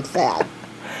 because I'm sad.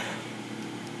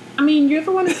 I mean, you're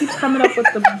the one who keeps coming up with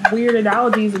the weird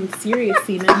analogies and serious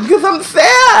semen. Because I'm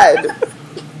sad!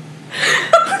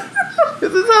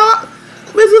 This is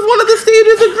one of the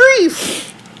stages of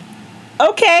grief.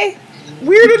 Okay.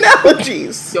 Weird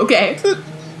analogies. Okay.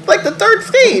 Like the third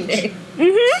stage. Okay.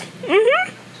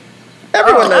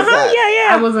 Everyone knows that.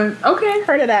 Yeah. I wasn't... Okay.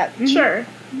 Heard of that. Mm-hmm. Sure.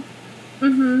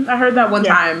 I heard that one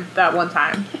time. That one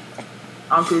time.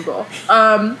 On Google.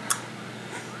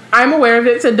 I'm aware of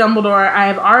it, said Dumbledore. I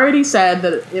have already said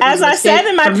that it was as a I said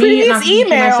in my previous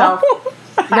email.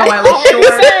 No, I was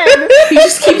sure. He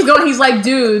just keeps going. He's like,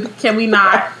 dude, can we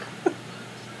not?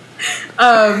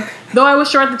 Though I was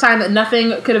sure at the time that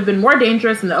nothing could have been more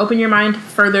dangerous than to open your mind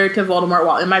further to Voldemort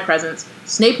while in my presence.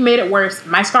 Snape made it worse.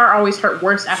 My scar always hurt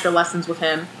worse after lessons with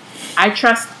him.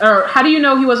 How do you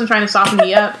know he wasn't trying to soften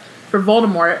me up for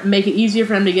Voldemort, make it easier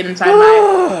for him to get inside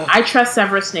I trust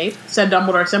Severus Snape, said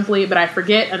Dumbledore simply, but I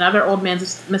forget another old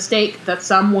man's mistake that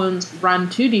some wounds run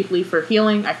too deeply for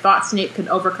healing. I thought Snape could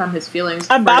overcome his feelings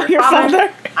about your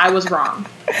father. I was wrong.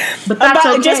 But that's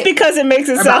okay. Just because it makes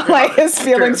it sound like his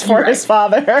feelings for his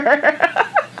father.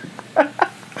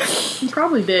 He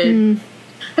probably did.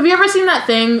 Have you ever seen that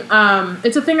thing?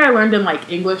 It's a thing I learned in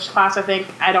like English class, I think.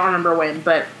 I don't remember when,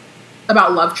 but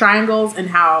about love triangles and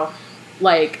how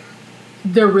like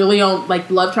they're really on,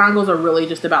 like, love triangles are really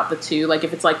just about the two. Like,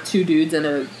 if it's, like, two dudes and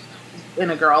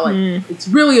a girl, like, it's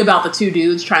really about the two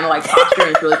dudes trying to, like, posture, and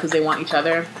it's really because they want each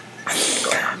other. What's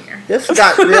going on here? This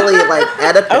got really, like,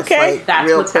 Oedipus, okay. like, That's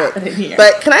real what's quick. happening here.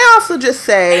 But can I also just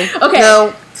say... Okay.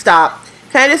 No, stop.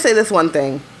 Can I just say this one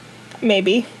thing?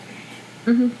 Maybe.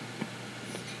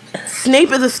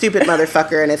 Snape is a stupid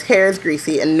motherfucker, and his hair is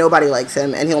greasy, and nobody likes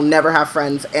him, and he'll never have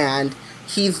friends, and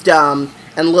he's dumb,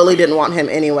 and Lily didn't want him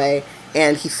anyway,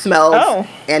 and he smells,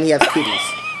 and he has cooties.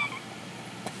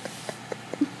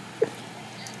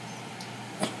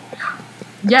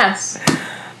 Yes.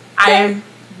 I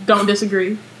don't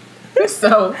disagree.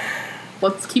 So,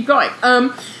 let's keep going.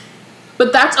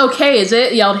 But that's okay, is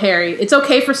it? Yelled Harry. It's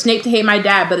okay for Snape to hate my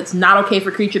dad, but it's not okay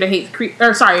for Creature to hate...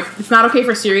 it's not okay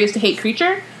for Sirius to hate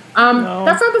Creature. No.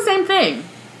 That's not the same thing.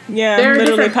 Yeah, They're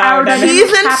literally different power dynamics. He's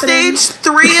in happening. stage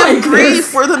 3 of Like grief,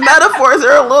 this. where the metaphors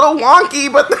are a little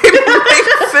wonky, but they make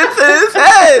sense in his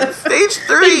head. Stage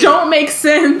 3. They don't make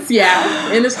sense,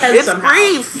 yeah, in his head It's somehow.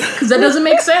 grief. Because that doesn't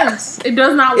make sense. It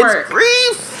does not work. It's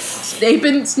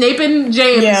grief. Snape and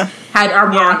James are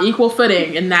on Yeah. equal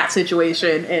footing in that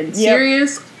situation, and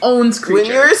Sirius owns Creature.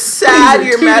 When you're sad,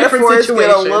 your Two different metaphors get a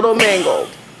situations. little mangled.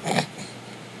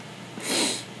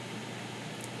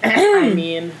 I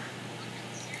mean,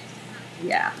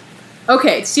 yeah.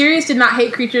 Okay, Sirius did not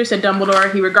hate Creature, said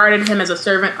Dumbledore. He regarded him as a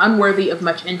servant unworthy of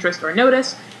much interest or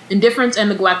notice. Indifference and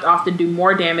neglect often do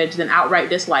more damage than outright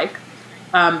dislike.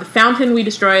 The fountain we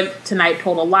destroyed tonight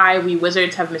told a lie. We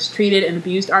wizards have mistreated and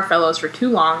abused our fellows for too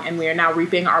long, and we are now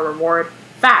reaping our reward.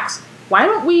 Facts. Why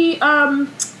don't we have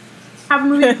a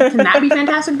movie? Can that be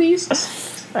Fantastic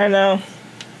Beasts? I know.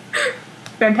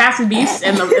 Fantastic Beasts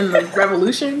and the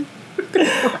Revolution?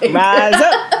 Like, Rise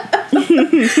up.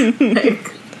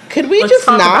 like, Could we let's just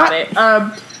talk not?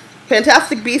 about it.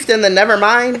 Fantastic Beast and the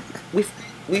Nevermind.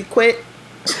 We quit.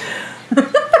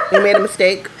 We made a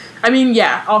mistake. I mean,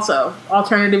 yeah, also,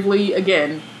 alternatively,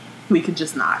 again, we could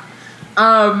just not.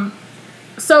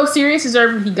 So Sirius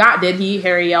deserved what he got, did he?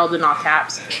 Harry yelled in all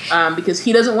caps, because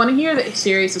he doesn't want to hear that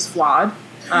Sirius is flawed,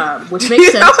 which makes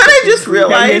sense. You know what I just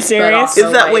realized? Sirius?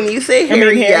 Is that when you say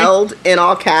Harry yelled in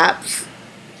all caps,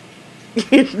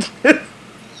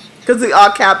 because the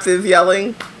all caps is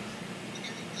yelling.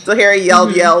 So Harry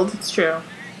yelled. It's true.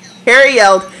 Harry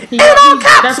yelled in all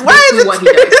caps. That's Why is basically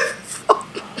it what he does.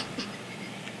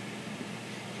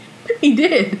 He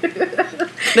did.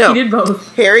 No. He did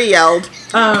both. Harry yelled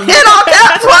in all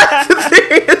caps. Why is it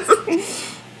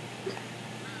serious?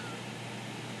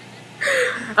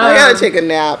 I gotta take a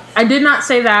nap. I did not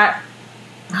say that.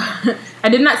 I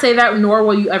did not say that, nor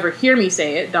will you ever hear me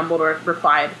say it, Dumbledore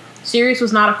replied. Sirius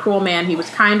was not a cruel man. He was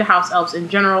kind to house elves in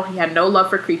general. He had no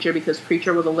love for Creature because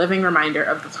Creature was a living reminder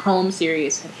of the home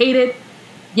Sirius had hated.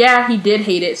 Yeah, he did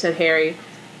hate it, said Harry.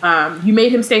 You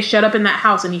made him stay shut up in that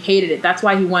house, and he hated it. That's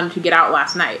why he wanted to get out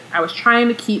last night. I was trying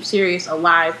to keep Sirius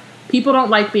alive. People don't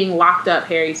like being locked up,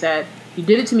 Harry said. You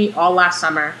did it to me all last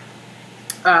summer.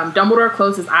 Dumbledore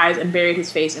closed his eyes and buried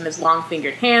his face in his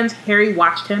long-fingered hands. Harry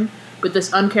watched him with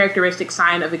this uncharacteristic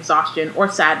sign of exhaustion or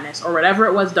sadness or whatever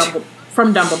it was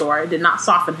from Dumbledore. It did not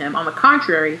soften him. On the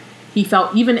contrary, He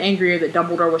felt even angrier that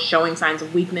Dumbledore was showing signs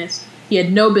of weakness. He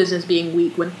had no business being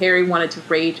weak when Harry wanted to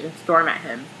rage and storm at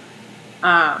him.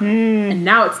 And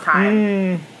now it's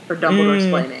time for Dumbledore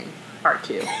explaining part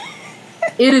 2.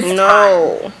 It is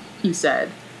time, he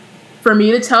said, for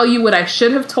me to tell you what I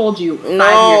should have told you 5 years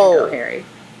ago, Harry.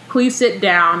 Please sit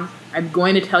down. I'm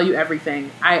going to tell you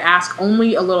everything. I ask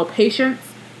only a little patience.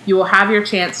 You will have your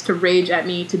chance to rage at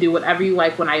me, to do whatever you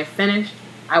like when I have finished.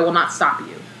 I will not stop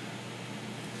you.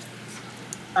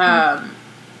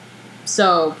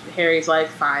 So Harry's like,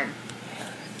 fine.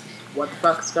 What the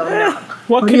fuck's going on?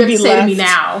 What do you could be have to say left? to me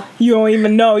now? You don't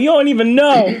even know.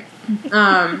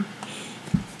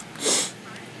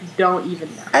 Don't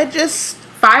even know. I just...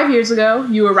 5 years ago,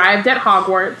 you arrived at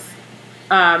Hogwarts,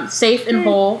 safe and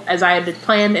whole, as I had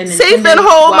planned and intended. Safe and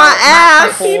whole, my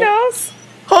ass! He knows.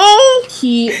 Whole?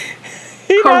 He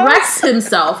corrects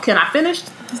himself. Can I finish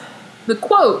the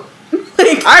quote?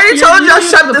 Like, I already told you I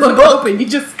shut this book. Open. You're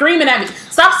just screaming at me.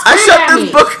 Stop screaming at me. I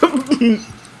shut this book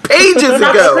pages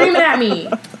Stop ago. screaming at me.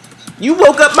 You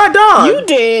woke up my dog. You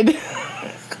did.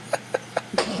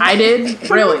 I did?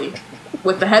 Really?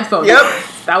 With the headphones? Yep.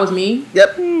 That was me?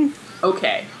 Yep.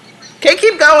 Okay. Okay,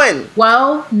 keep going.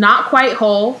 Well, not quite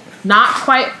whole. Not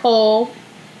quite whole.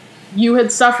 You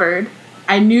had suffered.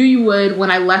 I knew you would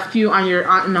when I left you on your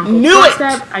aunt and uncle's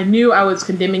doorstep. I knew I was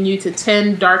condemning you to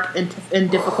 10 dark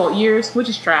and difficult years, which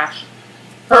is trash.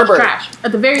 Herbert. Trash.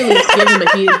 At the very least, give him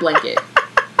a heated blanket.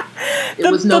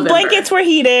 It was November. The blankets were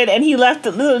heated, and he left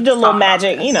a little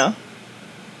magic, you know.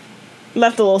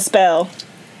 Left a little spell.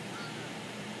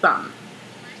 Something.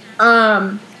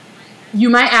 You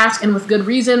might ask, and with good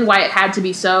reason, why it had to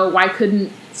be so. Why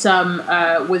couldn't some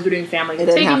wizarding family have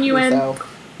taken you in? So.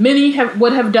 Many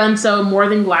would have done so more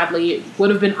than gladly,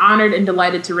 would have been honored and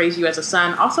delighted to raise you as a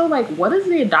son. Also, like, what is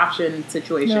the adoption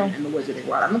situation in the wizarding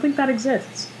world? I don't think that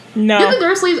exists. No. Did the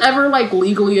Dursleys ever, like,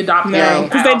 legally adopt? No.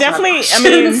 Because they definitely, I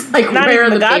mean, like, not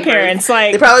even the godparents.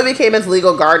 Like, they probably became his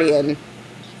legal guardian.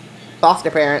 Foster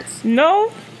parents.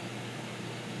 No.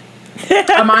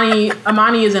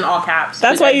 Amani is in all caps.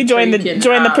 That's why you joined the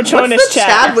Patronus what's the chat.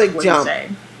 Chadwick jump?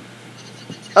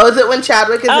 Oh, is it when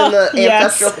Chadwick is in the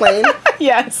ancestral plane?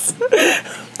 Yes.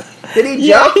 Did he jump?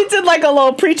 Yeah, he did like a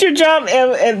little preacher jump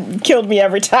and killed me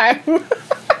every time.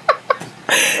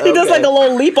 He does like a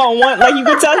little leap on one, like you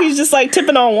could tell he's just like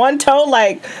tipping on one toe,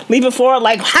 like leaping forward,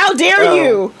 like how dare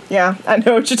you? Yeah, I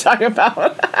know what you're talking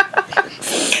about.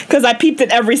 Because I peeped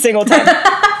it every single time.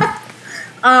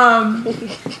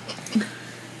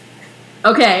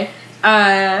 Okay.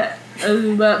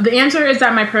 The answer is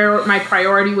that my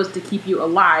priority was to keep you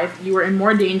alive. You were in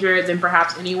more danger than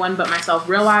perhaps anyone but myself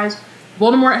realized.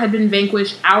 Voldemort had been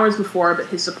vanquished hours before, but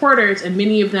his supporters, and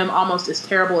many of them almost as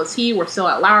terrible as he, were still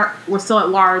at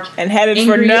large and headed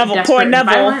angry, for Neville. Poor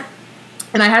Neville.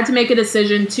 And I had to make a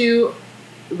decision to,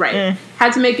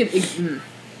 had to make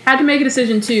a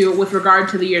decision too with regard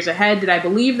to the years ahead. Did I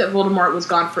believe that Voldemort was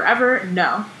gone forever?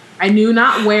 No. I knew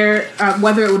not whether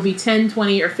it would be 10,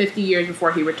 20, or 50 years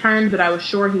before he returned, but I was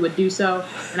sure he would do so,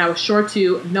 and I was sure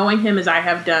too, knowing him as I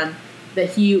have done, that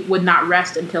he would not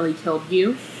rest until he killed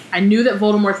you. I knew that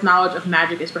Voldemort's knowledge of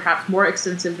magic is perhaps more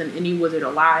extensive than any wizard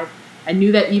alive. I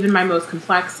knew that even my most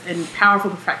complex and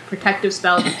powerful protective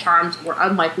spells and charms were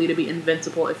unlikely to be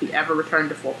invincible if he ever returned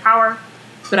to full power.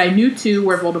 But I knew too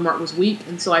where Voldemort was weak,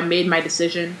 and so I made my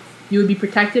decision. You would be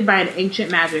protected by an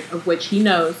ancient magic of which he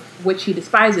knows, which he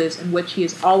despises, and which he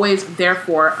is always,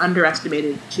 therefore,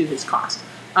 underestimated to his cost.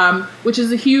 Which is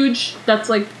that's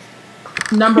like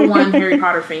number one Harry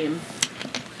Potter fame.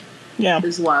 Yeah.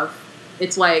 Is love.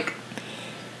 It's like,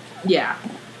 yeah.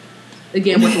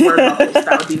 Again, with the word bubbles,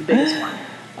 that would be the biggest one.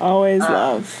 Always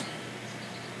love.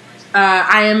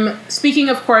 I am speaking,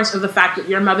 of course, of the fact that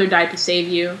your mother died to save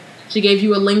you. She gave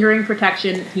you a lingering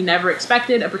protection he never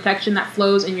expected, a protection that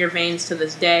flows in your veins to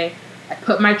this day. I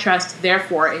put my trust,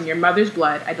 therefore, in your mother's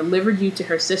blood. I delivered you to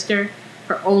her sister,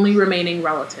 her only remaining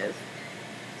relative.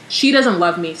 She doesn't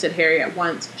love me, said Harry at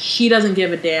once. She doesn't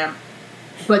give a damn.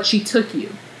 But she took you,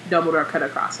 Dumbledore cut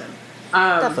across him.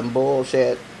 That's some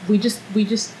bullshit. We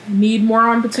just need more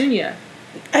on Petunia.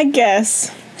 I guess.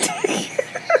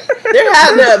 There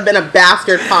had to have been a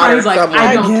bastard Potter somewhere.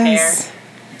 I don't care.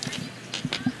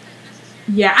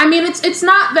 Yeah, I mean, it's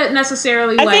not that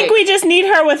necessarily. I think we just need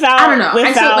her without. I don't know.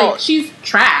 I feel like she's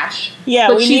trash. Yeah,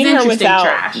 but we she's need her without.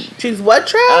 Trash. She's what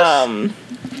trash?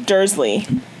 Dursley.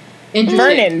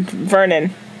 Interesting.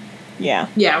 Vernon. Yeah.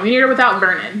 Yeah, we need her without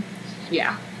Vernon.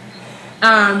 Yeah.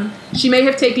 She may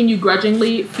have taken you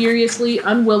grudgingly, furiously,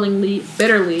 unwillingly,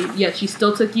 bitterly, yet she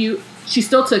still took you,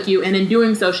 and in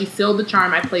doing so, she sealed the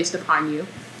charm I placed upon you.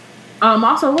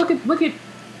 Also, look at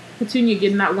Petunia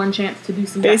getting that one chance to do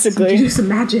some Basically. to do some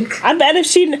magic. I bet if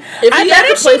she If he had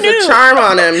to place a charm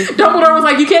on him, Dumbledore was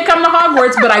like, "You can't come to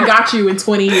Hogwarts, but I got you in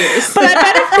 20 years." But I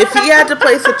bet if he had to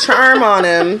place a charm on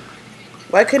him,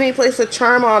 why couldn't he place a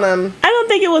charm on him I don't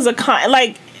think it was a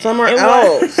somewhere it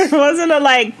else? it wasn't a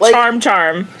Like-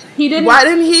 charm. He didn't. Why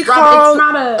didn't he Rob, call? it's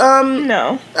not a.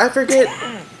 No. I forget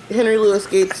Henry Louis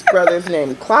Gates' brother's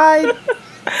name, Clyde,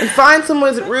 and find some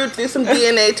wizard roots, do some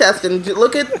DNA testing,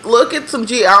 look at some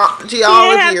geology He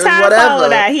didn't have or time whatever. for all of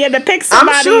that. He had to pick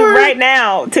somebody sure. right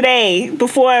now, today,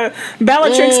 before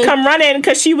Bellatrix come running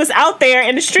because she was out there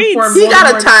in the streets. Before He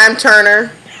got a Voldemort- time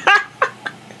turner.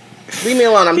 Leave me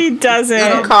alone. He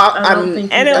doesn't. I'm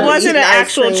think And it I'm wasn't an eating ice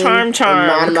actual cream and charm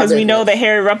minding my because we know that business.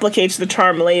 Harry replicates the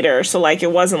charm later, so like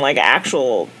it wasn't like an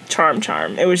actual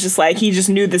charm. It was just like he just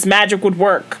knew this magic would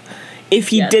work if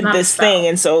he Yeah, it's did not this a spell. thing,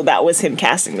 and so that was him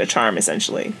casting the charm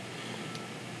essentially.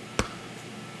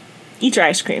 Eat your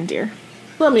ice cream, dear.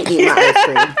 Let me eat my ice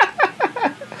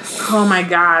cream. Oh my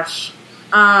gosh.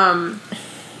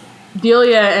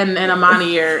 Delia and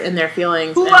Amani are in their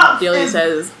feelings, Who and else Delia is-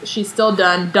 says she's still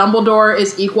done. Dumbledore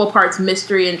is equal parts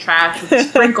mystery and trash with a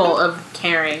sprinkle of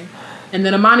caring. And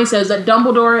then Amani says that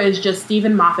Dumbledore is just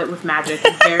Stephen Moffat with magic,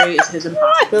 and Harry is his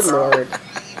imposter. Good lord.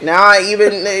 Now I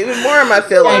even more of my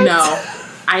feelings.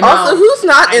 I know. Also, who's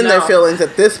not I in their know. feelings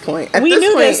at this point? At We this knew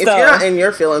point, this, if though. you're not in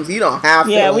your feelings, you don't have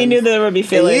feelings. Yeah, we knew there would be And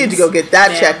feelings. you need to go get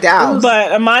that Yeah. checked out.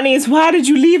 But Amani's, why did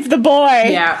you leave the boy?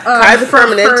 Yeah, Kaiser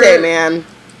Permanente, man.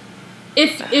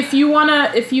 If you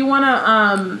wanna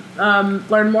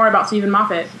learn more about Stephen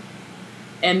Moffat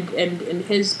and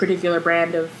his particular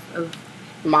brand of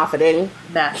Moffating.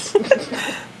 that,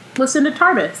 listen to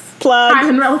TARDIS. Plug. Time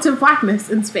and relative blackness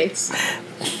in space.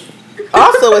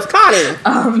 Also, it's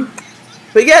Connie.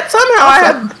 But yet, somehow I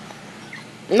have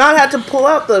not had to pull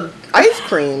out the ice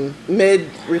cream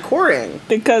mid-recording.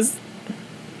 Because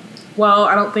Well,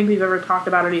 I don't think we've ever talked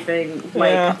about anything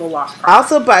like Yeah. the Lost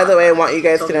Prophets. Also, by the way, I want you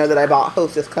guys to know that I bought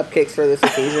Hostess cupcakes for this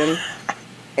occasion.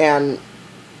 And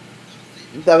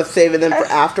I was saving them for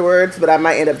afterwards, but I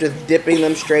might end up just dipping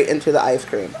them straight into the ice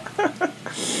cream.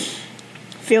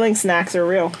 feeling snacks are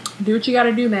real. Do what you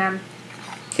gotta do, man.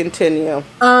 Continue.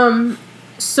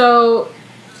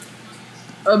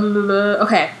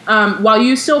 While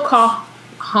you still call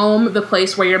home the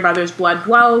place where your mother's blood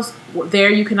dwells, there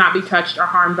you cannot be touched or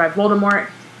harmed by Voldemort.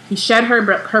 He shed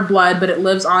her blood, but it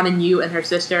lives on in you and her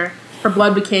sister. Her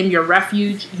blood became your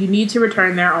refuge. You need to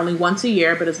return there only once a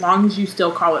year, but as long as you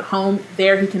still call it home,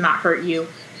 there he cannot hurt you.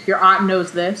 Your aunt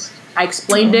knows this. I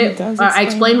explained Oh, he it. does I explain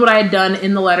explained what I had done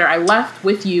in the letter I left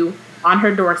with you on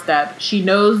her doorstep. She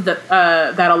knows that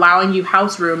that allowing you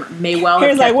house room may well have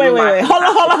Here's like, kept wait, you alive for the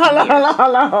past 15 years.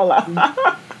 hold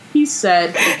on. He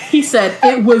said,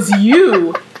 it was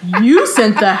you. You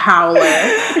sent the howler.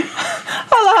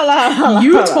 Hold on.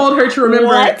 You told her to remember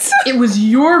What? it was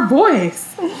your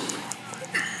voice.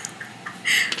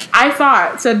 I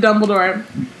thought, said Dumbledore,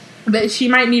 that she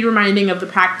might need reminding of the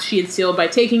pact she had sealed by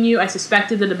taking you. I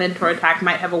suspected that a Dementor attack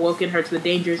might have awoken her to the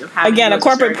dangers of having Again, you a as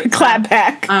corporate surrogate.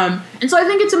 clapback. And so I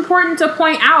think it's important to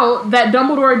point out that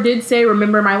Dumbledore did say,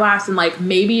 remember my last, and, like,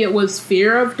 maybe it was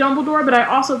fear of Dumbledore, but I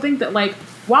also think that, like,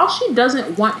 while she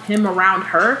doesn't want him around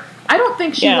her, I don't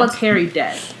think she wants Harry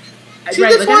dead. She right,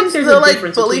 just like, I wants think there's to, a like,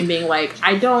 difference believe- between being like,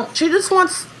 I don't... She just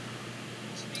wants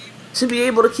to be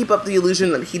able to keep up the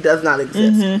illusion that he does not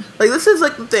exist. Like, this is,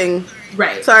 like, the thing.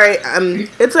 Right. Sorry,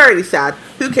 it's already sad.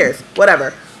 Who cares?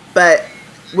 Whatever. But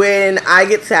when I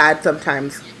get sad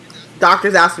sometimes,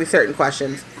 doctors ask me certain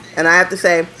questions, and I have to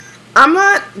say, I'm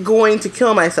not going to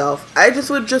kill myself. I just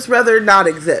would just rather not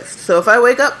exist. So if I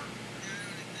wake up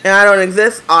and I don't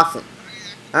exist, awesome.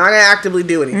 I'm not going to actively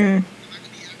do anything.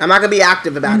 I'm not going to be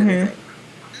active about anything.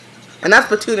 And that's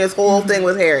Petunia's whole thing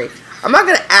with Harry. I'm not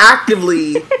going to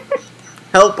actively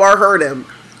help or hurt him.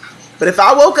 But if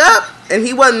I woke up and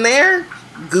he wasn't there,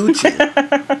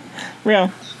 Gucci.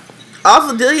 Real.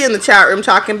 Also, Delia in the chat room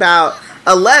talking about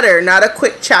a letter, not a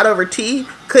quick chat over tea.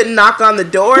 Couldn't knock on the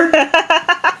door.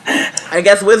 I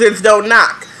guess wizards don't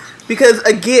knock. Because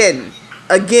again,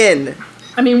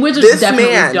 I mean, wizards this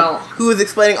definitely man don't. who is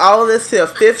explaining all of this to a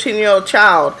 15-year-old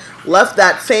child left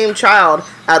that same child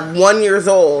at 1 year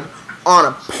old on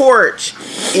a porch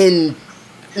in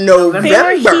November. They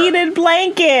were heated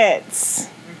blankets.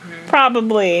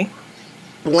 Probably.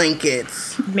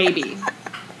 Blankets. Maybe.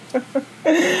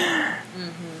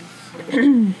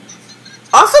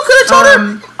 Also could have told her,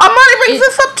 Amani brings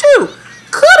this up too.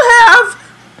 Could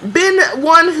have been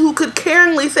one who could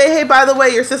caringly say, hey, by the way,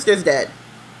 your sister's dead.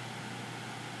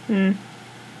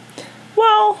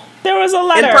 Well, There was a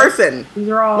letter. In person. These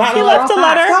are all. Not He in left a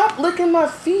letter. Stop licking my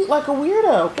feet like a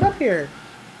weirdo. Get up here.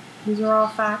 These are all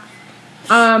facts.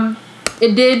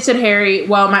 It did, said Harry.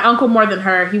 Well, my uncle more than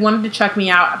her. He wanted to check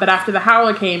me out, but after the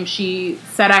howler came, she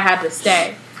said I had to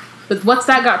stay. But what's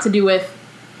that got to do with?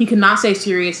 He could not say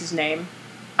Sirius's name.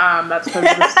 That's because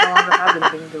this no longer has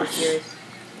anything to do with Sirius,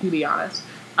 to be honest.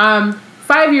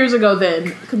 5 years ago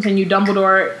then, continued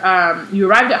Dumbledore, you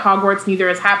arrived at Hogwarts neither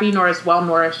as happy nor as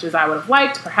well-nourished as I would have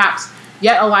liked, perhaps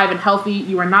yet alive and healthy.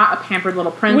 You are not a pampered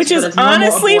little prince. Which is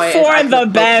honestly for the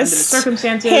best.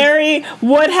 Circumstances. Harry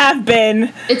would have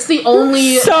been It's the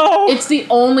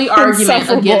only argument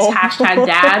against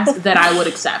 #dads that I would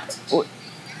accept.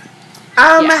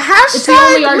 Hashtag it's the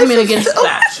only argument Mrs. against Filch,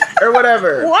 that. or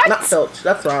whatever. What? Not Filch.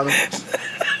 That's wrong.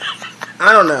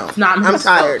 I don't know. I'm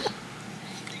tired.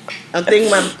 I'm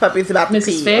thinking my puppy's about to Mrs.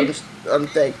 pee Fig? on the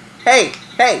thing. Hey,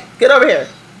 get over here.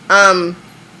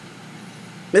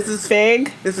 Mrs.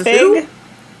 Fig. Mrs. Fig? Who?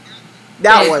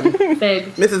 That one.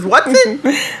 Fig. Mrs. Watson?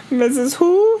 Mrs.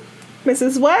 Who?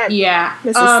 Mrs. What? Yeah.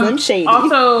 Mrs. Slim Shady.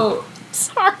 Also,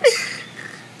 sorry.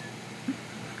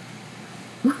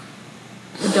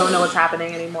 I don't know what's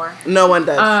happening anymore. No one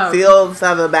does. Fields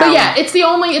have a balance. But yeah, it's the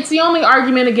only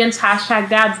argument against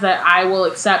 #dads that I will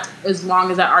accept as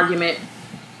long as that argument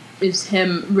is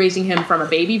him raising him from a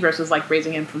baby versus like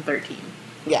raising him from 13.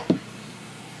 Yeah.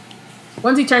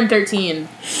 Once he turned 13,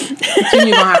 you're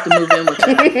gonna have to move in with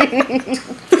him.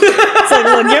 It's like,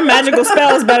 look, your magical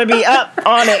spells better be up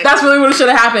on it. That's really what should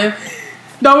have happened.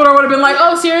 Dumbledore would have been like,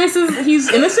 "Oh, Sirius he's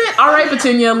innocent. All right,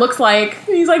 Petunia. Looks like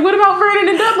he's like, what about Vernon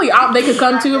and Dudley? They could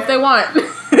come too if they want.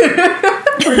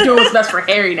 We're doing what's best for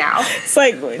Harry now. It's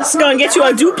like it's gonna get you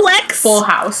a duplex. Full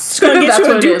house. It's gonna get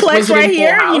you a duplex right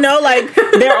here. House. You know, like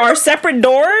there are separate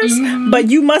doors, but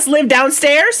you must live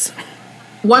downstairs.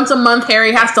 Once a month,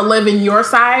 Harry has to live in your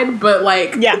side, but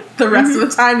like the rest of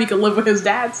the time, he can live with his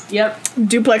dad's. Yep,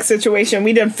 duplex situation.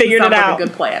 We done figured it out. Like a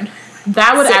good plan.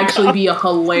 That would actually be a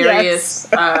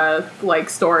hilarious like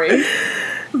story.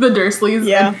 The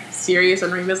Dursleys and Sirius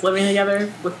and Remus living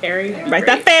together with Harry. Write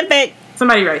that fanfic.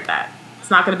 Somebody write that.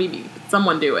 It's not going to be me.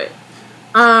 Someone do it.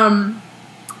 Never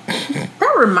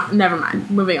mind.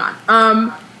 Moving on.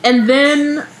 And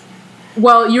then,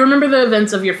 well, you remember the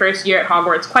events of your first year at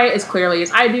Hogwarts quite as clearly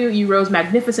as I do. You rose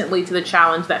magnificently to the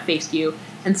challenge that faced you.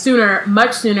 And sooner,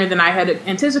 much sooner than I had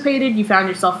anticipated, you found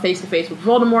yourself face to face with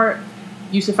Voldemort.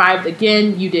 You survived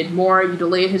again, you did more, you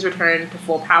delayed his return to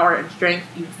full power and strength,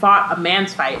 you fought a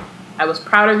man's fight. I was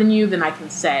prouder of you than I can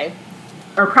say.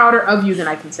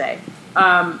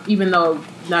 Even though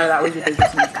none of that was your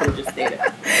business, you could have just stayed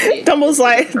it.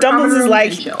 Dumbles is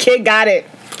like, kid got it.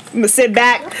 I'm gonna sit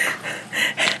back,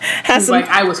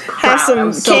 I was proud. Have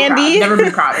some candy. Proud. Never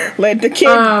been prouder. Let the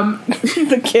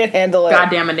kid handle it.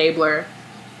 Goddamn enabler.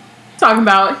 Talking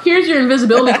about, here's your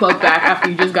invisibility cloak back after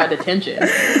you just got detention.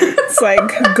 It's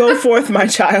like, go forth, my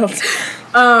child.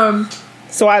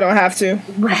 So I don't have to.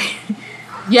 Right.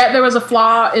 Yet there was a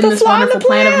flaw in this wonderful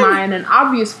plan of mine, an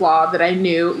obvious flaw that I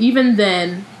knew, even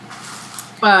then,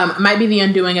 might be the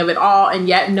undoing of it all, and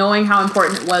yet knowing how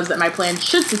important it was that my plan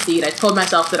should succeed, I told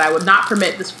myself that I would not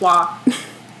permit this flaw.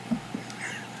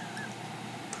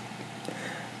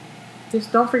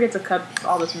 Just don't forget to cut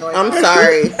all this noise. I'm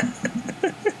sorry.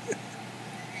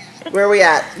 Where are we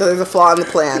at? There's a flaw in the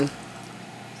plan.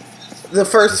 The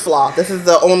first flaw. This is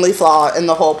the only flaw in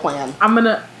the whole plan. I'm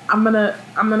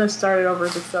gonna start it over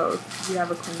just so you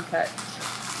have a clean cut.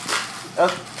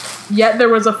 Yet there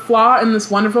was a flaw in this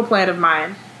wonderful plan of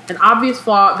mine, an obvious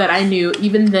flaw that I knew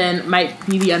even then might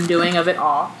be the undoing of it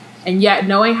all. And yet,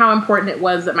 knowing how important it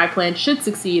was that my plan should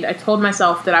succeed, I told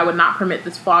myself that I would not permit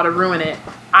this flaw to ruin it.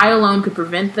 I alone could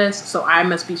prevent this, so I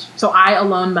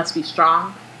alone must be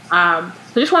strong.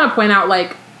 So I just want to point out,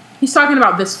 like, he's talking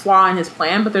about this flaw in his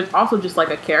plan, but there's also just, like,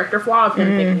 a character flaw of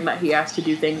him thinking that he has to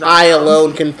do things on his own. I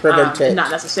alone can prevent it. Not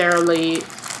necessarily,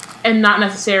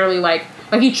 like,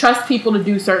 he trusts people to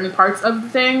do certain parts of the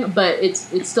thing, but it's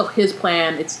still his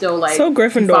plan. It's still, like, so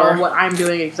Gryffindor. Follow what I'm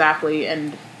doing exactly,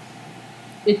 and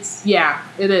it is.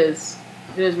 It is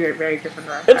very, very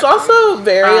Gryffindor. It's also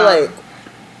very, like,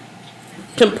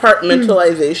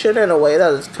 compartmentalization in a way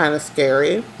that is kind of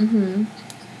scary. Mm-hmm.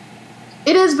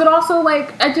 It is, but also,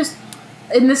 like, and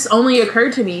this only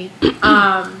occurred to me,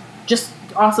 just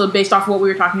also based off of what we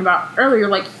were talking about earlier,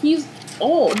 like, he's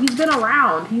old. He's been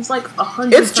around. He's, like,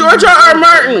 100. It's George R.R.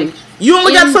 Martin. Like, you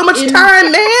only got so much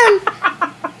time, man.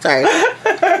 Sorry.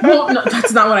 Well, no,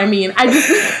 that's not what I mean. I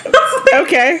just...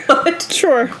 Okay.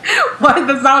 Sure. What?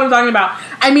 That's not what I'm talking about.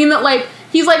 I mean that, like,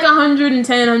 he's, like, 110,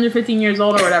 115 years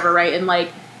old or whatever, right? And,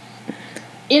 like,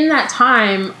 in that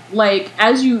time, like,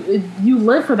 as you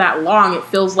live for that long, it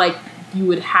feels like you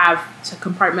would have to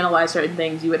compartmentalize certain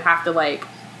things. You would have to, like,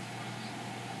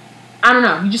 I don't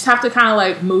know. You just have to kind of,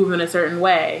 like, move in a certain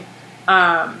way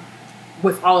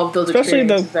with all of those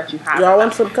experiences that you have. Y'all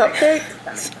want some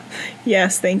cupcake?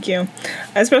 Yes, thank you.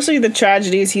 Especially the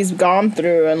tragedies he's gone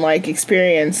through and, like,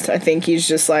 experienced. I think he's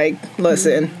just like,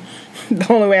 listen,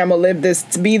 the only way I'm going to live this,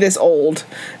 to be this old,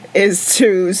 is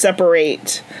to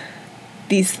separate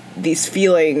these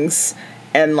feelings,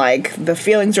 and, like, the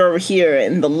feelings are over here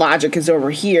and the logic is over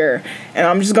here, and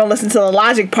I'm just gonna listen to the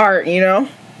logic part, you know?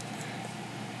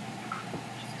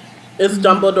 It's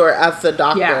Dumbledore as the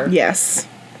Doctor. Yeah. Yes.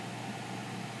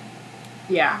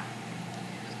 Yeah.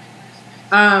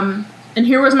 And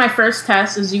here was my first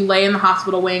test as you lay in the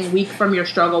hospital wing, weak from your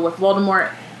struggle with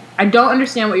Voldemort. I don't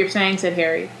understand what you're saying, said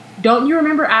Harry. Don't you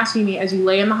remember asking me as you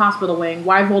lay in the hospital wing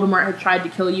why Voldemort had tried to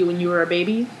kill you when you were a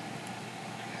baby?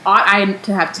 Ought I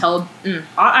to have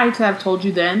told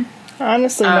you then?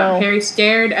 Honestly, no. Harry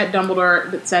stared at Dumbledore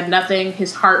but said nothing,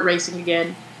 his heart racing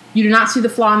again. You do not see the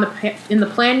flaw in the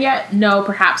plan yet? No,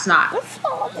 perhaps not.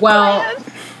 Well,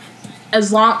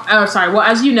 as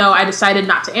you know, I decided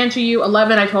not to answer you.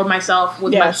 11, I told myself,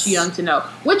 was much too young to know.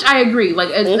 Which I agree. Like,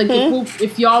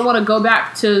 if y'all want to go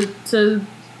back to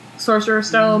Sorcerer's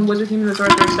Stone, Wizard Team of the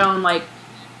Sorcerer's Stone, like,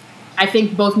 I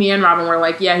think both me and Robin were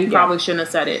like, yeah, he probably shouldn't have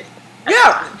said it.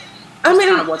 Yeah. I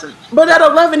mean, wasn't. But at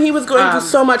 11, he was going through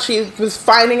so much. He was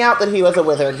finding out that he was a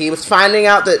wizard. He was finding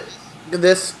out that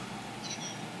this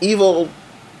evil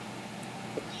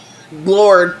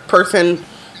lord person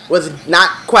was not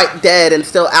quite dead and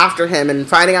still after him, and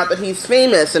finding out that he's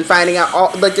famous, and finding out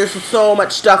all, like, there's so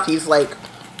much stuff he's, like,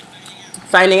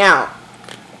 finding out.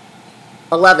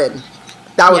 11.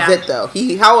 That was it, though.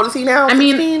 How old is he now?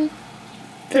 15.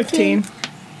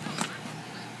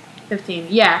 15.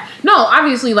 Yeah. No,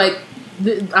 obviously, like,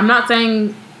 I'm not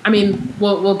saying. I mean,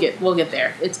 we'll get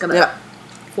there. It's gonna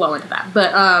flow into that.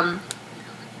 But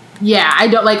yeah, I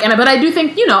don't like. But I do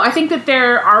think, I think that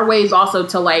there are ways also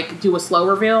to, like, do a slow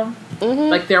reveal. Mm-hmm.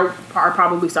 Like, there are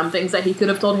probably some things that he could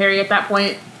have told Harry at that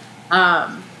point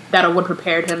that would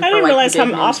prepared him. I didn't realize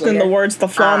how often the words "the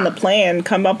flaw in the plan"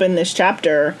 come up in this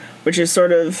chapter, which is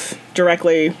sort of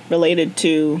directly related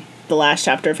to the last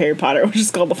chapter of Harry Potter, which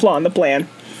is called "The Flaw in the Plan."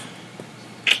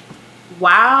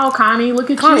 Wow, Connie,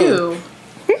 look at you.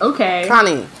 Okay.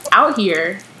 Connie. Out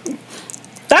here.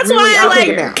 That's really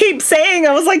why I keep saying,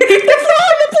 I was like, the flaw in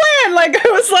the plan. Like, I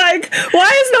was like, why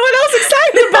is no one else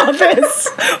excited about this?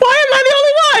 Why am I the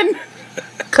only one?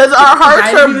 Because our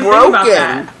hearts are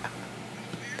broken.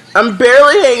 I'm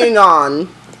barely hanging on.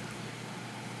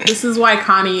 This is why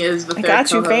Connie is the third I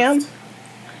got you, co-host. fam.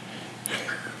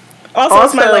 Also,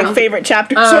 it's my favorite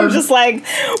chapter, so I'm just like,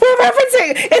 we're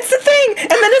referencing, it's the thing, and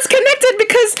then it's connected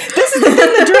because this is the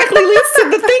thing that directly leads to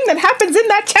the thing that happens in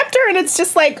that chapter, and it's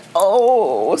just like,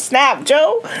 oh, snap,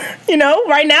 Joe.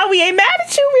 Right now we ain't mad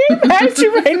at you. We ain't mad at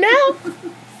you right now.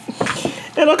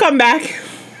 It'll come back.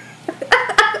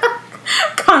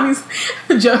 Connie's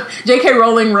J.K.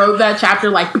 Rowling wrote that chapter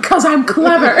like, because I'm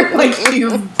clever. Like, she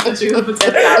was the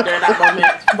 10th chapter in that moment.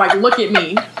 Like, look at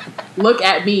me. Look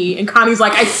at me. And Connie's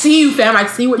like, I see you, fam. I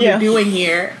see what you're doing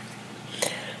here.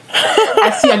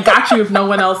 I got you if no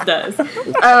one else does.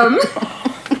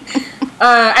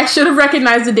 I should have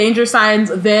recognized the danger signs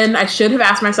then. I should have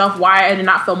asked myself why I did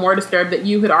not feel more disturbed that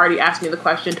you had already asked me the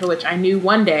question to which I knew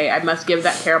one day I must give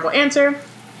that terrible answer.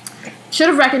 Should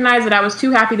have recognized that I was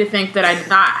too happy to think that I did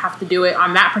not have to do it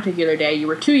on that particular day. You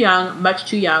were too young, much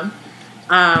too young.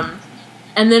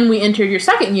 And then we entered your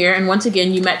second year, and once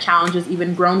again you met challenges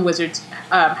even grown wizards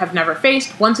have never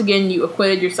faced. Once again, you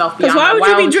acquitted yourself beyond my wildest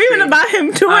why would you be dreaming about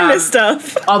him doing this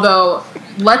stuff? Although,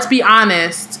 let's be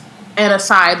honest,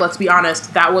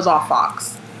 that was all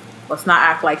Fox. Let's not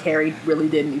act like Harry really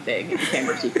did anything in the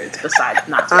Chamber of Secrets besides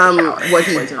not taking power. What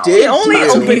he did only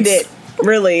opened it,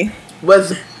 really,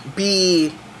 was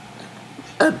be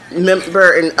a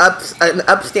member, an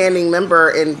upstanding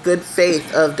member in good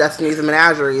faith of Destiny's and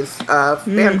Menageries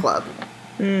fan club.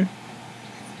 And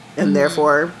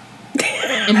therefore...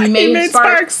 And he made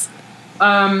Sparks.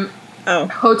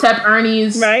 Hotep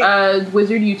Ernie's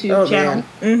Wizard YouTube channel.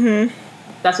 Mm-hmm.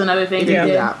 That's another thing he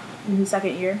did in his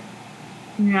second year.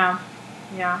 Yeah.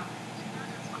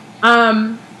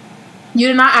 You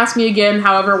did not ask me again,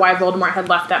 however, why Voldemort had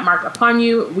left that mark upon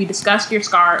you. We discussed your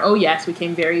scar. Oh yes, we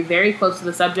came very, very close to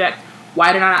the subject.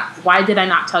 Why did I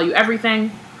not tell you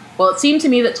everything? Well, it seemed to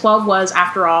me that 12 was,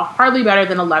 after all, hardly better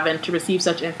than 11 to receive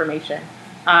such information.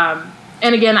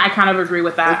 And again, I kind of agree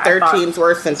with that. And 13's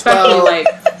worse than 12,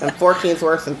 and 14's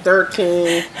worse than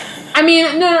 13. I I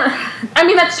mean, no. I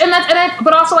mean,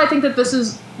 but also I think that this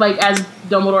is, like, as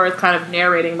Dumbledore is kind of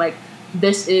narrating, like,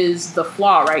 this is the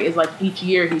flaw, right? Is, like, each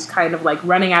year he's kind of, like,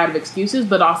 running out of excuses,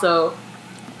 but also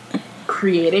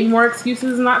creating more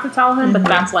excuses not to tell him, but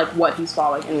that's, like, what he's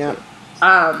falling into.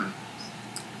 Yeah.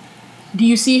 Do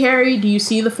you see, Harry? Do you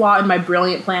see the flaw in my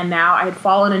brilliant plan now? I had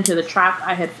fallen into the trap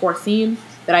I had foreseen,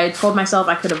 that I had told myself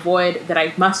I could avoid, that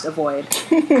I must avoid.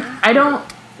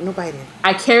 Nobody did.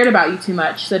 I cared about you too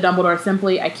much, said Dumbledore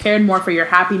simply. I cared more for your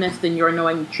happiness than your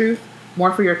knowing the truth,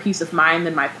 more for your peace of mind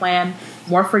than my plan,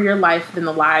 more for your life than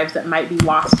the lives that might be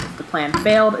lost if the plan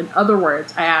failed. In other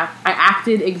words, I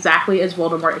acted exactly as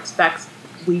Voldemort expects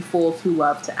we fools who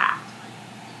love to act.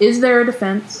 Is there a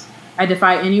defense? I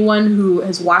defy anyone who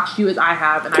has watched you as I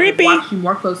have, and Creepy. I have watched you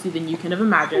more closely than you can have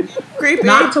imagined. Creepy.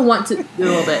 Not to want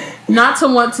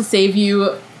to save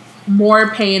you more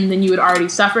pain than you had already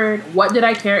suffered. What did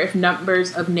I care if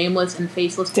numbers of nameless and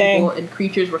faceless people and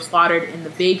creatures were slaughtered in the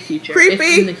vague future? Creepy.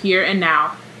 If in the here and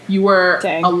now you were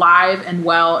alive and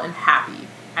well and happy.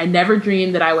 I never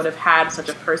dreamed that I would have had such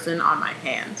a person on my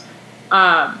hands.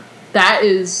 That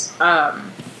is,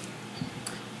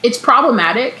 it's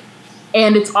problematic,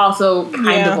 and it's also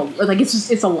kind of like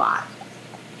it's a lot,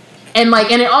 and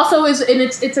it also is, and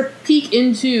it's a peek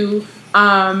into.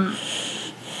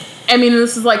 I mean,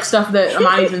 this is, like, stuff that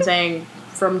Amani's been saying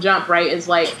from jump, right? Is,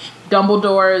 like,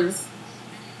 Dumbledore's...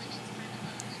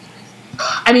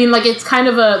 I mean, like, it's kind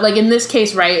of like, in this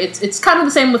case, right, it's kind of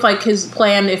the same with, like, his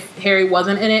plan if Harry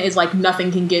wasn't in it, is, like,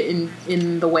 nothing can get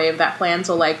in the way of that plan.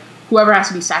 So, like, whoever has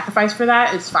to be sacrificed for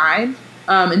that is fine.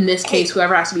 In this case,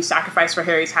 whoever has to be sacrificed for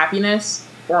Harry's happiness,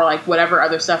 or, like, whatever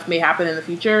other stuff may happen in the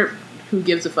future, who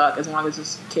gives a fuck as long as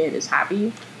this kid is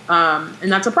happy. And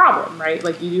that's a problem, right?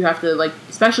 Like, you do have to, like,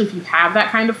 especially if you have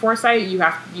that kind of foresight, you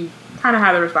kind of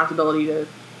have the responsibility to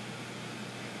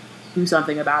do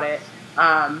something about it.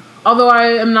 Although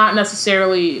I am not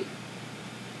necessarily,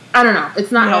 I don't know,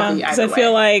 it's not healthy either way. I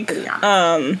feel like,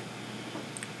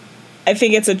 I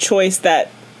think it's a choice that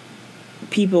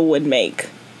people would make.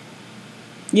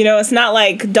 You know, it's not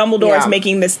like Dumbledore's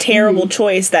making this terrible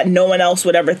choice that no one else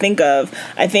would ever think of.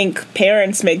 I think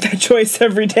parents make that choice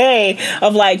every day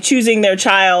of, like, choosing their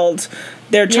child's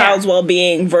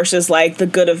well-being versus, like, the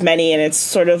good of many. And it's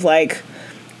sort of like,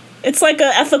 it's like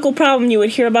an ethical problem you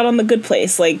would hear about on The Good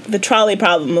Place, like the trolley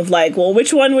problem of, like, well,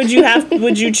 which one would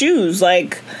you choose,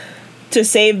 like, to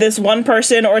save this one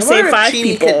person or save 5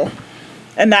 people?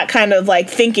 And that kind of, like,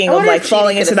 thinking of, like,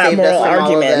 falling into that moral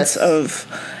argument of...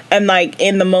 And, like,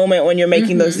 in the moment when you're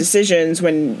making those decisions,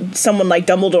 when someone like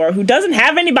Dumbledore, who doesn't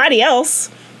have anybody else,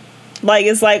 like,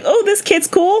 is like, oh, this kid's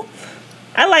cool.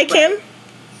 I like him.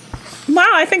 Wow,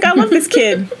 I think I love this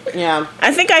kid. Yeah.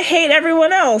 I think I hate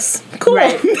everyone else. Cool.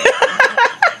 Right.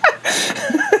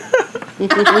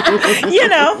 You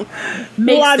know.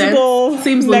 Makes logical sense.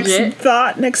 Seems next legit.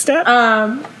 thought, next step.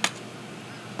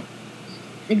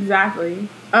 Exactly.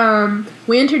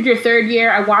 We entered your 3rd year.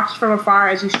 I watched from afar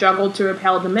as you struggled to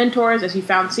repel Dementors, as you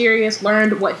found Sirius,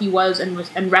 learned what he was,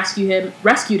 and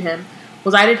rescued him.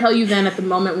 Was I to tell you then, at the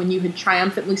moment when you had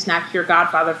triumphantly snatched your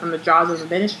godfather from the jaws of the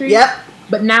Ministry? Yep.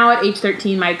 But now at age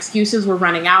 13, my excuses were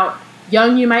running out.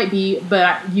 Young you might be,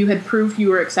 but you had proved you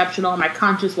were exceptional. My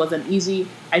conscience was uneasy.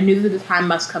 I knew that the time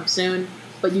must come soon.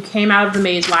 But you came out of the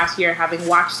maze last year, having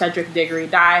watched Cedric Diggory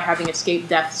die, having escaped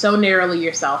death so narrowly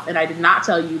yourself, and I did not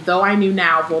tell you, though I knew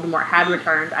now Voldemort had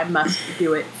returned, I must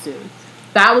do it soon.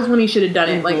 That was when he should have done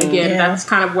it. Like, again, that's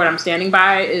kind of what I'm standing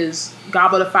by, is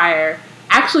Goblet of Fire,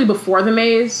 actually before the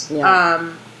maze,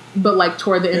 but, like,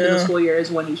 toward the end of the school year is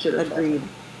when he should have. Agreed.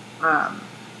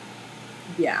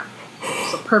 Yeah.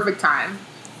 It's a perfect time.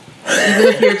 Even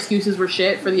if your excuses were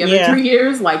shit for the other 3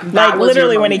 years, like, that was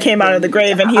literally when he came out of the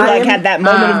grave and he had that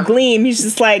moment of gleam, he's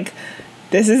just like,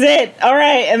 this is it, all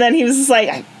right. And then he was just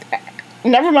like,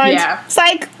 never mind,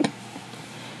 psych.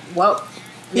 Well,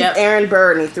 He's Aaron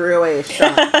Burr and he threw away his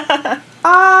shot.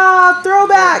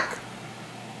 Throwback.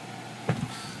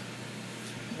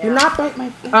 Do not bite my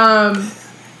foot.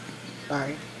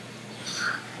 Sorry.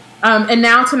 And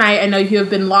now tonight, I know you have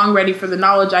been long ready for the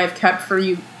knowledge I have kept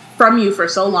from you for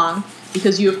so long,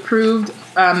 because you have proved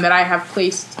that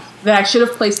I should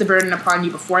have placed the burden upon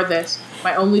you before this.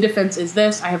 My only defense is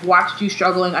this: I have watched you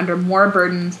struggling under more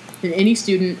burdens than any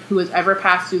student who has ever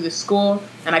passed through this school,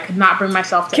 and I could not bring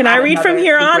myself to. Can I read from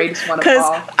here on? Because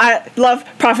I love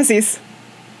prophecies.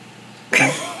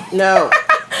 No.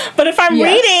 But if I'm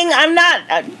reading, I'm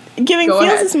not giving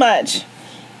feels as much.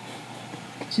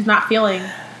 She's not feeling.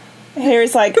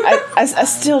 Harry's like, I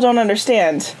still don't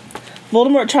understand.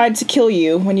 Voldemort tried to kill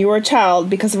you when you were a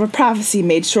child because of a prophecy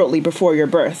made shortly before your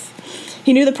birth.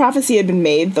 He knew the prophecy had been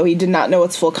made, though he did not know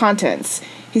its full contents.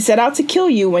 He set out to kill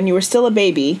you when you were still a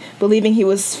baby, believing he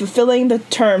was fulfilling the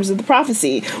terms of the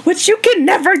prophecy, which you can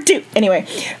never do. Anyway,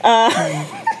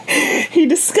 he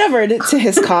discovered, to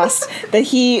his cost, that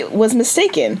he was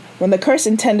mistaken when the curse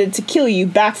intended to kill you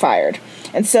backfired.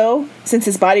 And so, since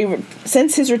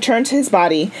his return to his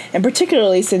body, and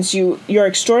particularly since your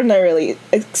extraordinary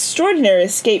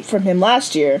escape from him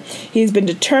last year, he's been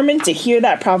determined to hear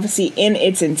that prophecy in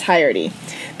its entirety.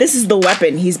 This is the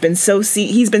weapon he's been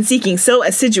seeking so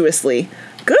assiduously.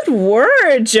 Good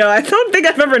word, Joe. I don't think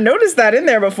I've ever noticed that in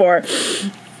there before.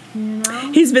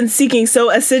 No. He's been seeking so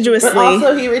assiduously. But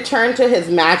also, he returned to his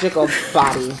magical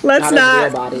body. Let's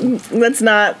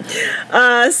not.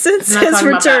 Since his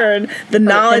return, the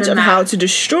knowledge of how to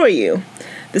destroy you.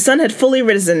 The sun had fully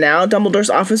risen now. Dumbledore's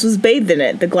office was bathed in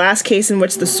it. The glass case in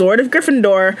which the sword of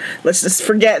Gryffindor, let's just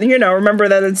forget, remember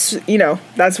that it's,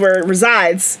 that's where it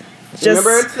resides. Just,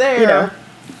 remember it's there.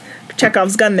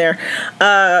 Chekhov's gun there,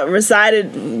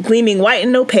 resided gleaming white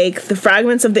and opaque. The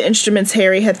fragments of the instruments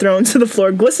Harry had thrown to the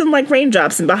floor glistened like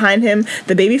raindrops, and behind him,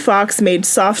 the baby fox made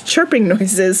soft chirping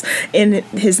noises in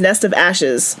his nest of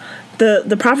ashes.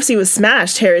 The prophecy was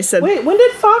smashed, Harry said. Wait, when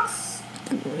did Fox...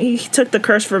 He took the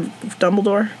curse for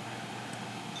Dumbledore.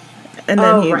 And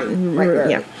then right.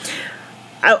 Yeah.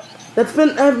 That's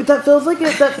been... that feels like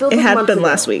it... That feels it like had been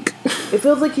last week. It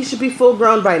feels like he should be full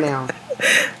grown by now.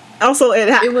 Also,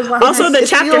 the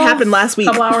chapter happened last week.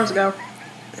 A couple hours ago.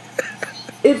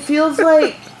 It feels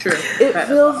like... True. It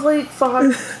feels like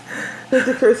Fox took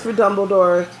the curse for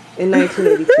Dumbledore in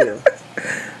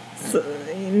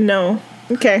 1982. No.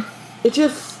 Okay. It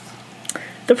just...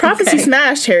 The prophecy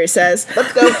smashed, Harry says.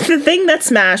 Let's go. The thing that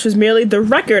smashed was merely the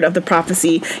record of the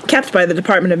prophecy kept by the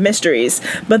Department of Mysteries.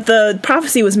 But the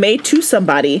prophecy was made to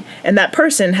somebody, and that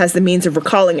person has the means of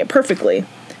recalling it perfectly.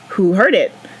 Who heard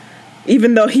it?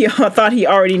 Even though he thought he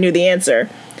already knew the answer.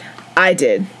 I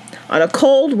did. On a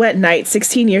cold, wet night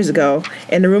 16 years ago,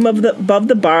 in the room above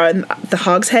the bar in the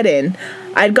Hog's Head Inn,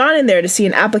 I had gone in there to see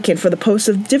an applicant for the post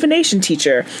of divination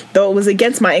teacher, though it was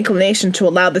against my inclination to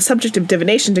allow the subject of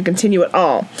divination to continue at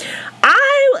all.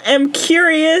 I am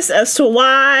curious as to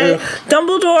why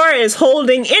Dumbledore is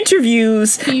holding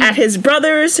interviews at his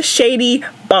brother's shady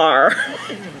bar.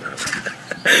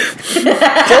 Just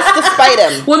to spite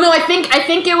him. Well, no, I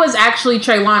think it was actually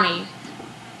Trelawney.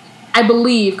 I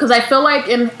believe, because I feel like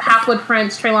in Half-Blood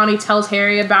Prince, Trelawney tells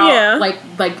Harry about like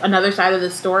another side of the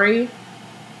story.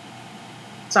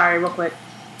 Sorry, real quick,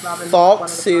 Robin. Falk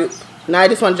soup. Now I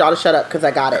just want y'all to shut up because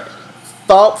I got it.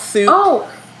 Falk soup. Oh,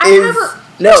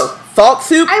 Falk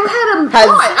soup. I had a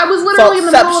thought. I was literally in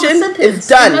the middle of a sentence. Is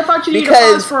done. And I thought you needed because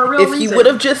to pause for a real if reason. he would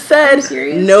have just said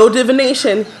no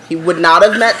divination, he would not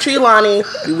have met Trelawney.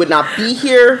 He would not be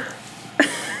here.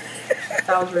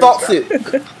 That was really Falk soup.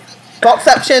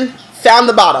 Falkception found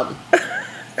the bottom.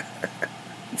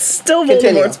 Still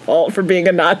Voldemort's fault for being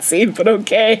a Nazi, but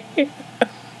okay.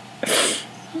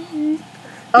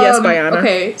 Yes, Bayana.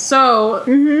 Okay, so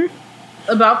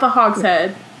about the Hog's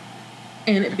Head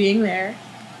and it being there,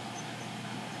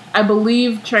 I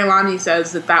believe Trelawney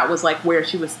says that was like where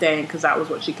she was staying because that was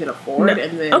what she could afford,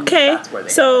 and then that's where they.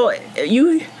 So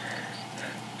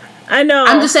I know.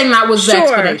 I'm just saying that was the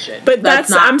explanation, but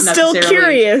I'm still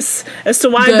curious as to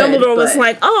why Dumbledore was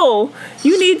like, "Oh,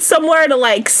 you need somewhere to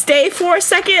like stay for a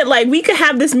second. Like we could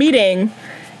have this meeting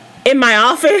in my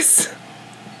office."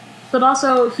 But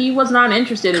also, he was not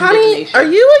interested in Connie,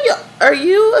 divination.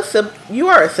 you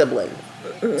are a sibling.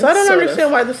 So I don't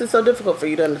understand why this is so difficult for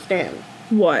you to understand.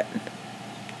 What?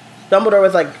 Dumbledore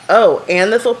was like, "Oh,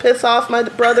 and this will piss off my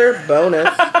brother. Bonus."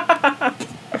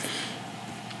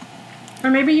 Or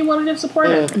maybe he wanted to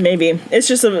support him. Maybe. It's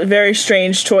just a very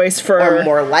strange choice for... Or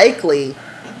more likely.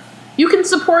 You can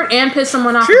support and piss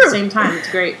someone off at the same time. It's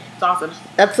great. It's awesome.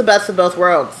 That's the best of both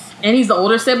worlds. And he's the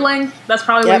older sibling. That's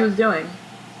probably what he was doing.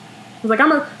 He was like, I'm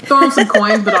going to throw him some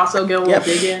coins, but also get a little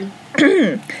dig in.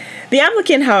 The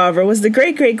applicant, however, was the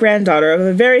great-great-granddaughter of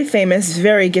a very famous,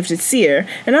 very gifted seer,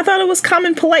 and I thought it was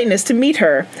common politeness to meet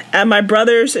her at my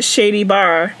brother's shady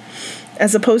bar,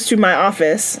 as opposed to my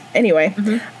office. Anyway,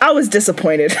 I was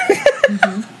disappointed.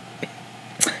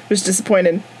 Was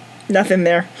disappointed. Nothing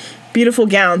there. Beautiful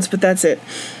gowns, but that's it.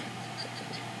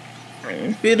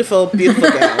 Beautiful, beautiful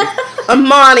gowns.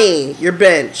 Amani, you're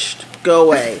benched. Go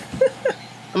away.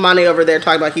 Amani over there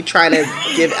talking about he trying to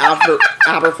give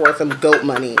Aberforth some goat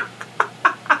money.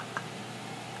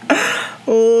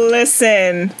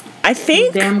 Listen, I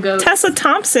think Tessa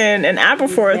Thompson and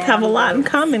Aberforth have a lot in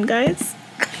common, guys.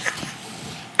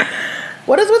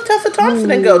 What is with Tessa Thompson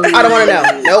and goats? I don't want to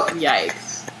know. Nope.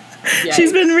 Yikes.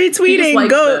 She's been retweeting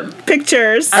goat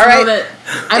pictures.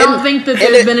 I don't think that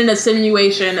there's been an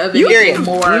insinuation of anything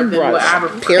more than what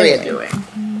Aberforth is doing.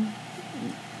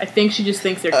 I think she just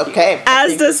thinks they're cute. Okay.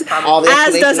 As does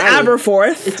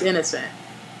Aberforth. It's innocent.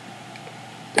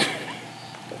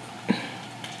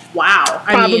 Wow.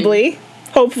 Probably.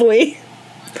 Hopefully.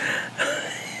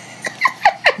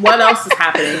 What else is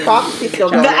happening?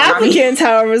 The applicant,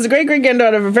 however, was a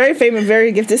great-great-granddaughter of a very famous,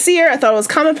 very gifted seer. I thought it was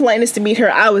common politeness to meet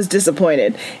her. I was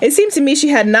disappointed. It seemed to me she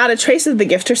had not a trace of the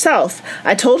gift herself.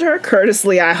 I told her,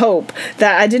 courteously I hope,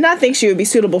 that I did not think she would be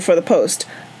suitable for the post.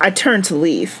 I turned to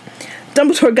leave.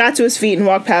 Dumbledore got to his feet and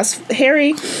walked past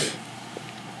Harry,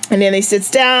 and then he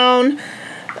sits down.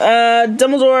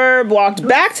 Dumbledore walked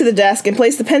back to the desk and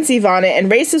placed the pensieve on it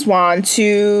and raised his wand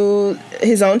to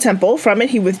his own temple. From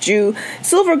it, he withdrew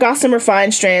silver gossamer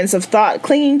fine strands of thought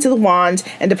clinging to the wand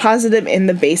and deposited them in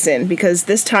the basin, because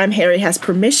this time Harry has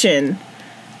permission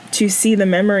to see the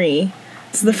memory.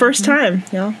 It's the first time,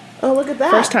 y'all. Oh, look at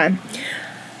that. First time.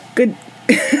 Good,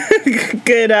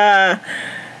 good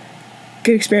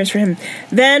experience for him.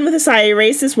 Then, with a sigh, he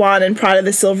raised his wand and prodded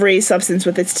the silvery substance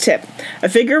with its tip. A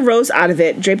figure rose out of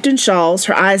it, draped in shawls,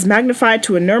 her eyes magnified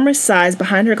to enormous size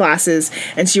behind her glasses,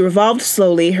 and she revolved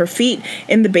slowly, her feet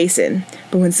in the basin.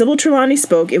 But when Sybil Trelawney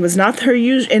spoke, it was not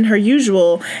in her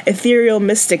usual ethereal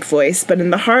mystic voice, but in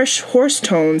the harsh, hoarse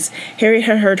tones Harry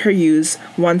had heard her use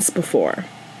once before.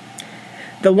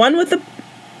 The one with the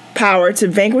power to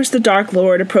vanquish the Dark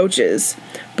Lord approaches.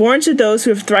 Born to those who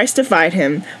have thrice defied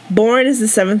him, born as the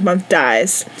 7th month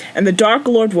dies, and the Dark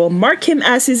Lord will mark him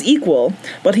as his equal,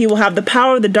 but he will have the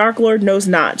power the Dark Lord knows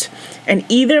not, and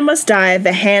either must die at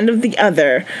the hand of the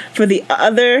other, for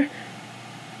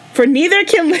neither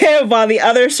can live while the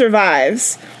other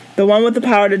survives. The one with the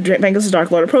power to vanquish the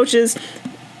Dark Lord approaches,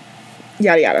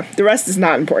 yada yada. The rest is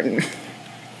not important.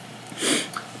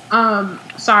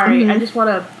 Sorry, I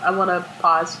want to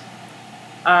pause.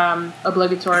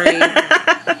 Obligatory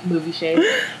movie shade.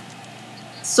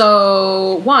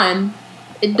 So, one,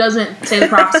 it doesn't say the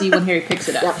prophecy when Harry picks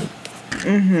it up.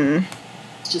 Yep.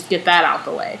 Let's just get that out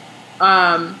the way.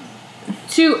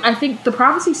 Two, I think the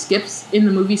prophecy skips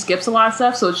a lot of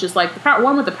stuff, so it's just like the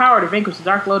one with the power to vanquish the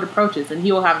Dark Lord approaches, and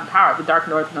he will have the power the Dark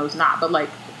Lord knows not. But like,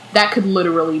 that could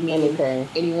literally mean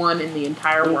anyone in the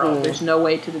entire world. There's no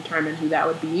way to determine who that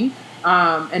would be.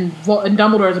 And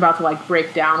Dumbledore is about to like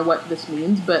break down what this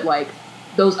means, but like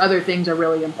those other things are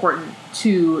really important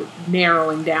to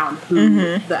narrowing down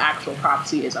who the actual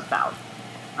prophecy is about.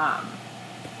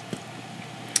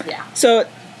 Yeah. So,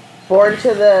 Born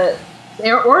to the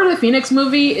Order of the Phoenix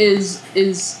movie is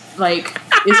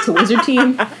to Wizard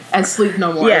Team as Sleep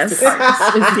No More is the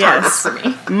TARDIS for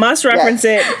me. Must reference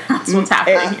it. That's what's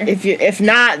happening here. If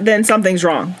not, then something's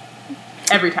wrong.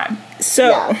 Every time. So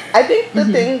yeah. I think the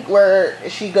thing where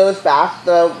she goes back,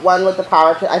 the one with the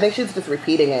power to, I think she's just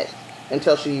repeating it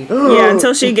until she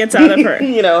until she gets out of her,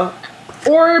 you know,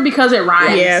 or because it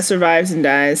rhymes. Yeah, survives and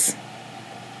dies,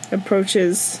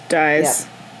 approaches, dies,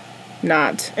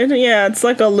 not. And yeah, it's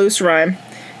like a loose rhyme.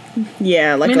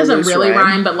 Yeah, like it doesn't really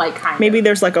rhyme, but like kind of. Maybe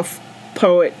there's like a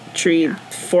poetry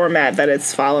format that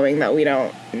it's following that we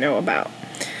don't know about.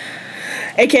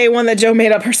 AKA one that Jo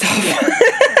made up herself.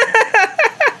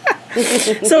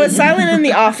 So it's silent in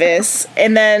the office,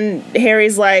 and then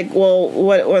Harry's like, well,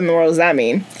 what in the world does that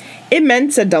mean? It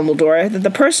meant, said Dumbledore, that the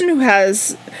person who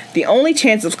has the only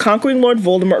chance of conquering Lord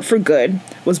Voldemort for good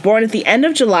was born at the end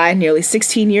of July nearly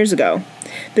 16 years ago.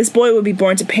 This boy would be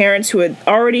born to parents who had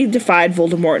already defied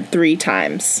Voldemort 3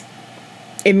 times.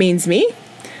 It means me?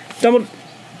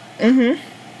 Dumbledore...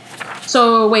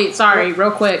 So wait, sorry,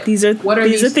 real quick. These are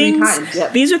things. 3 times?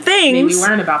 Yep. These are things. Maybe we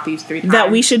learn about these 3 times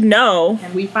that we should know,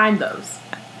 and we find those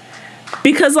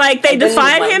because like they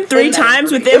defied him 3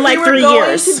 times within like 3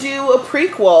 years. If we were going to do a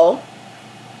prequel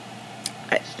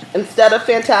instead of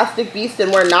Fantastic Beasts,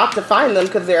 and we're not to find them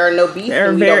because there are no beasts. There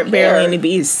are barely any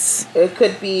beasts. It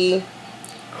could be.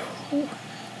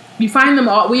 You find them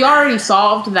all. We already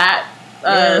solved that.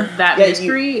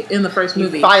 Mystery in the first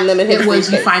movie. You find them in his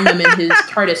you find them in his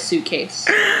TARDIS suitcase.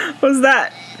 What was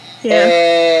that? Yeah.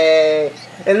 Hey.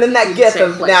 And then that gif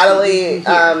of Natalie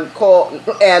Cole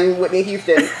and Whitney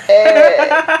Houston. Hey.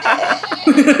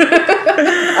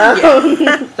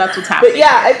 That's what's happening. But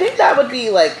yeah, I think that would be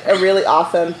like a really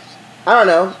awesome. I don't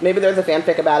know. Maybe there's a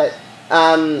fanfic about it.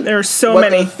 There are so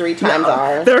many. Those 3 times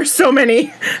are. There are so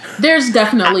many. There's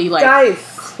definitely like. Guys.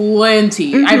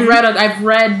 Plenty. I've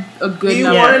read a good you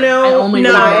number. Want to know?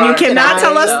 No, you cannot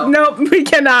tell us. So. Nope, we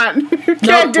cannot.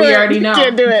 Nope, we already know.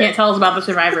 Can't do it. You can't tell us about the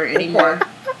Survivor anymore.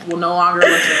 We'll no longer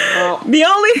listen. Well, the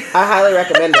only I highly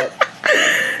recommend it.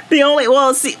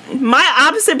 My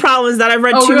opposite problem is that I've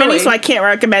read too many, so I can't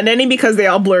recommend any because they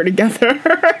all blur together.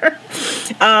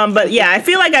 But yeah, I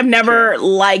feel like I've never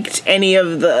liked any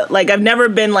of the, like, I've never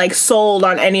been, like, sold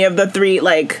on any of the three,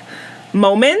 like,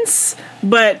 moments,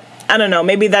 but I don't know,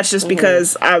 maybe that's just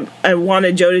because I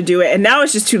wanted Joe to do it, and now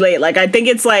it's just too late. Like, I think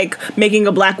it's like making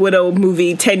a Black Widow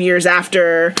movie 10 years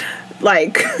after,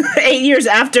 like, 8 years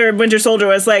after Winter Soldier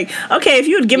was like, okay, if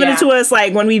you had given it to us,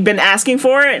 like, when we'd been asking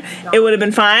for it, it would have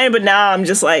been fine, but now I'm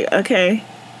just like, okay.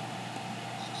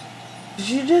 Did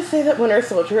you just say that Winter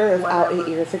Soldier was out 8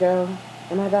 years ago?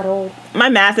 Am I that old? My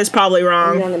math is probably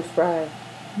wrong. I'm young and spry.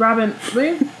 Robin,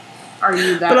 are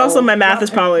you that But also old? my math is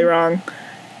probably wrong.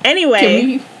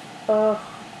 Anyway.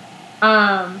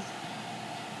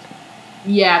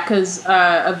 Yeah, because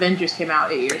Avengers came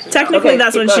out 8 years ago. Technically,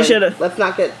 that's when she should have. Let's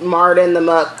not get marred in the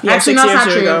muck. Yeah, actually, no, that's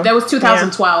not true. Ago. That was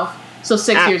 2012, so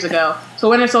 6 years ago. So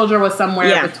Winter Soldier was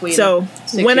somewhere between. So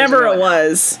whenever it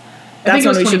was, that's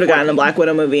when we should have gotten a Black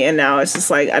Widow movie, and now it's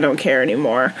just like, I don't care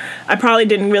anymore. I probably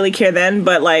didn't really care then,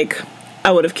 but like,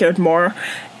 I would have cared more.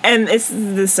 And it's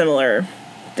the similar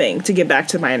thing, to get back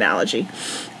to my analogy.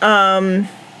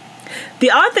 The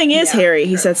odd thing is, Harry,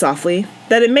 he said softly,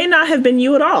 that it may not have been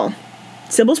you at all.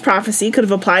 Sybil's prophecy could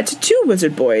have applied to 2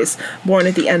 wizard boys born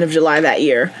at the end of July that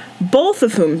year, both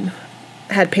of whom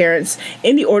had parents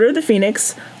in the Order of the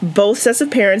Phoenix, both sets of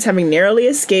parents having narrowly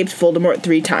escaped Voldemort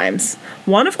 3 times.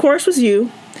 One, of course, was you.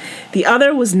 The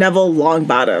other was Neville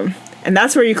Longbottom. And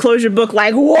that's where you close your book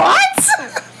like, what?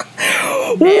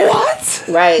 What?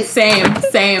 Right.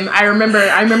 Same. I remember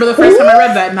the first time I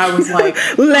read that, and I was like,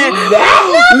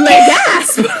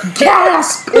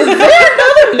 gasp! Is there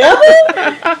another Neville?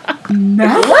 No.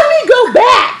 Let me go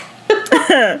back.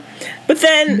 But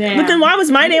then why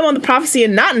was my name on the prophecy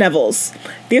and not Neville's?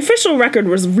 The official record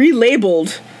was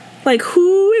relabeled. Like,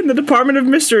 who in the Department of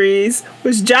Mysteries,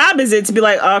 whose job is it to be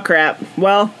like, oh crap,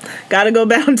 well, gotta go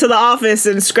down to the office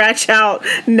and scratch out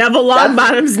Neville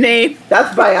Longbottom's name.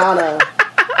 That's Bayana.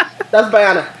 That's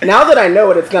Bayana. Now that I know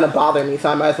it, it's gonna bother me, so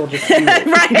I might as well just do it.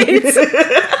 Right.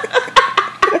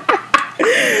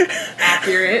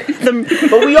 Accurate.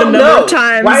 But we all know.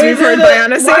 Times why we've heard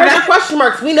Bayana say why that. are there question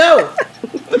marks? We know.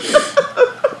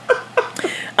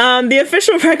 The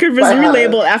official record was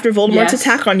relabeled after Voldemort's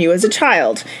attack on you as a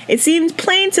child. It seemed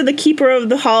plain to the Keeper of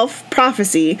the Hall of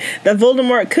Prophecy that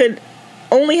Voldemort could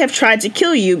only have tried to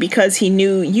kill you because he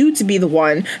knew you to be the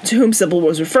one to whom Sybil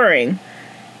was referring.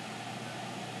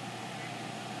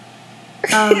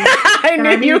 I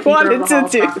knew you wanted to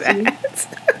do that.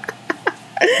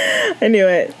 I knew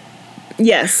it.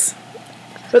 Yes.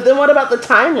 But then what about the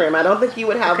time room? I don't think you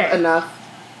would have enough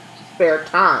spare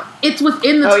time. It's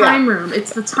within the time room.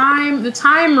 It's the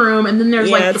time room, and then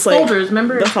there's like the folders.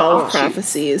 Remember, the Hall of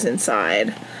Prophecy is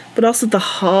inside, but also the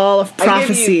Hall of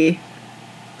Prophecy.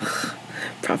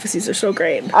 Prophecies are so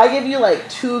great. I give you like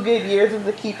 2 good years as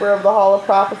the Keeper of the Hall of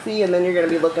Prophecy, and then you're gonna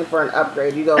be looking for an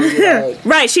upgrade. You gonna be like,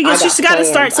 right? She's got to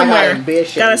start somewhere.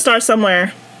 Got to start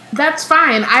somewhere. That's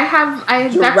fine.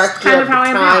 That's kind of how I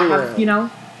am. I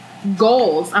have,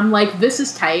 goals. I'm like, this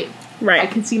is tight. Right. I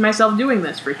can see myself doing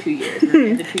this for 2 years. And at the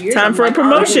end of 2 years, Time for a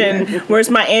promotion. Where's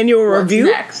my annual review?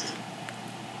 Next?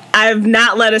 I've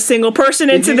not let a single person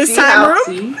into this time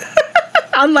room.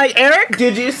 Unlike Eric.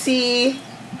 Did you see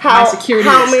how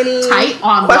many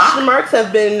question marks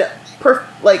have been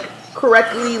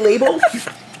correctly labeled?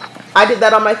 I did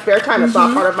that on my spare time. It's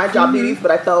not part of my job duties,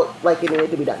 but I felt like it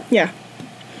needed to be done. Yeah.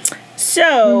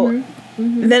 So,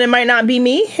 then it might not be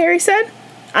me, Harry said.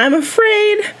 I'm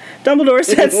afraid, Dumbledore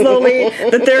said slowly,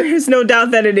 that there is no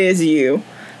doubt that it is you.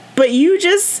 But you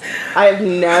just... I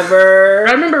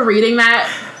remember reading that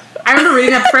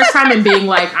the first time and being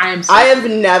like, I am sick. I have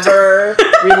never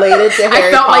related to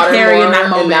Harry felt Potter like Harry more in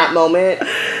that moment.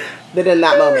 In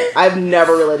that moment. I've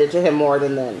never related to him more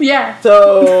than then. Yeah.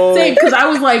 So... Same, because I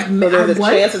was like, so there's a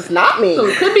chance it's not me. So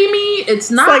it could be me. It's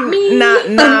not me. No,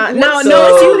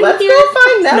 it's you. Let's go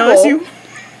find Neville. No, it's you.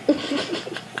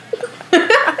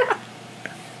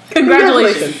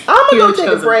 Congratulations. I'm gonna go take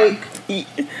a break. You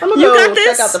got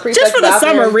this. Check out the just for the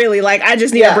summer, really. Like, I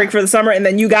just need a break for the summer, and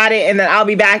then you got it, and then I'll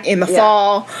be back in the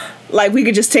fall. Like, we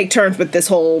could just take turns with this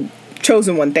whole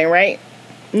chosen one thing, right?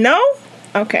 No?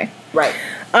 Okay. Right.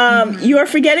 You are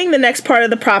forgetting the next part of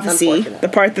the prophecy, the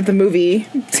part that the movie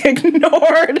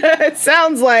ignored. It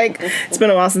sounds like it's been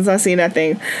a while since I've seen that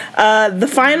thing. The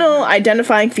final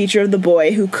identifying feature of the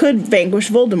boy who could vanquish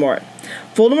Voldemort.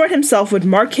 Voldemort himself would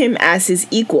mark him as his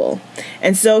equal.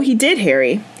 And so he did,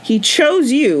 Harry. He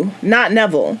chose you, not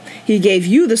Neville. He gave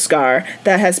you the scar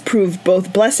that has proved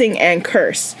both blessing and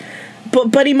curse.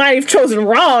 but he might have chosen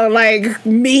wrong. Like,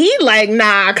 me? Like,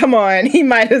 nah, come on. He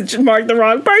might have marked the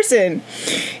wrong person.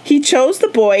 He chose the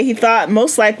boy he thought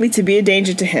most likely to be a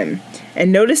danger to him.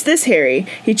 And notice this, Harry.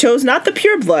 He chose not the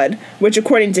pure blood, which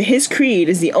according to his creed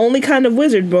is the only kind of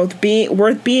wizard worth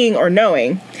being or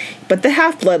knowing, but the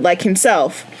half-blood like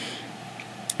himself.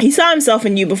 He saw himself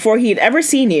in you before he had ever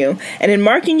seen you, and in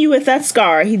marking you with that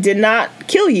scar, he did not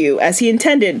kill you as he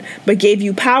intended, but gave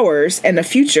you powers and a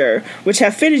future, which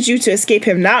have fitted you to escape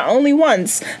him not only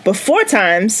once, but 4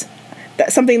 times,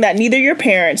 something that neither your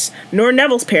parents nor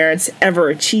Neville's parents ever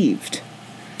achieved.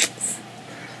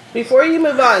 Before you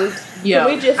move on, can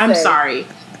we just I'm say, sorry.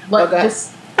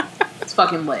 It's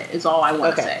fucking lit, is all I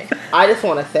want to say. I just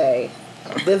want to say,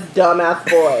 this dumbass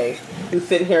boy who's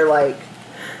sitting here like,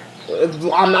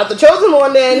 I'm not the chosen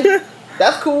one then.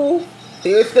 That's cool.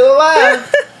 He's still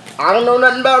alive. I don't know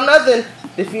nothing about nothing.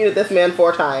 Defeated this man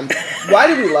 4 times. Why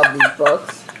do we love these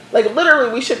books? Like,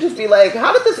 literally, we should just be like,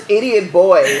 how did this idiot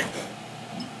boy...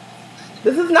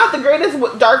 This is not the greatest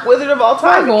dark wizard of all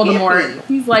time. Voldemort.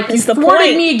 He's like, you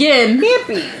thwarted me again. Can't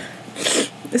be.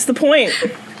 It's the point.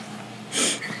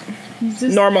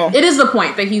 Normal. It is the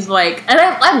point that he's like... And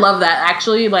I love that,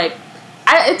 actually. Like...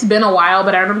 it's been a while,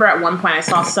 but I remember at one point I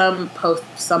saw some post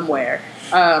somewhere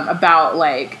about,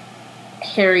 like,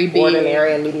 Harry being...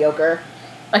 ordinary and mediocre.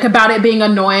 Like, about it being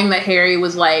annoying that Harry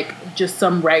was, like, just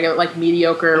some regular, like,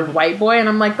 mediocre white boy. And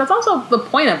I'm like, that's also the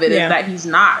point of it, is that he's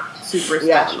not super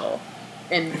special.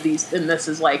 And this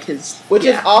is, like, his... Which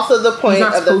is also the point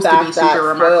of the fact that,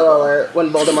 spoiler alert, when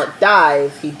Voldemort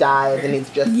dies, he dies and he's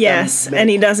just... Yes, and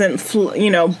he doesn't,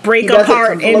 break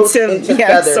apart into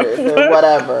feathers or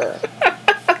whatever.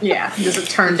 Yeah, he doesn't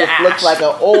turn to ash. Looks like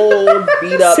an old,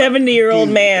 beat-up... 70-year-old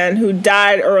man who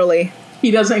died early.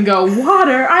 He doesn't go,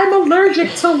 water, I'm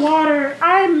allergic to water,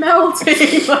 I'm melting.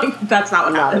 Like, that's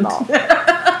not what happened. Not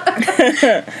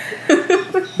at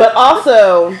all. But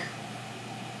also,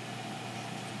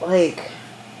 like,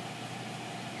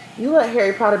 you let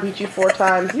Harry Potter beat you 4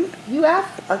 times. You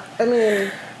asked, I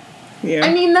mean... Yeah.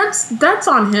 I mean, that's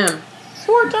on him.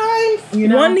 4 times? You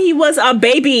know? One, he was a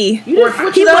baby. He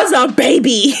was a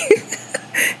baby.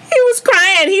 He was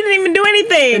crying. He didn't even do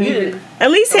anything.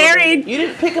 At least Harry... You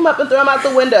didn't pick him up and throw him out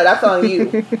the window. That's on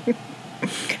you.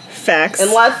 Facts.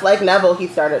 Unless, like Neville, he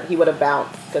would have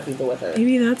bounced because he's a wizard.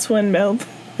 Maybe that's when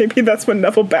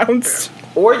Neville bounced.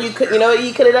 Or you know what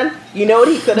he could have done? You know what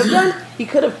he could have done? He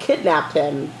could have kidnapped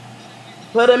him,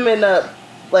 put him in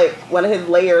one of his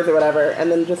layers or whatever,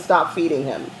 and then just stop feeding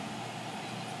him.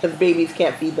 Because babies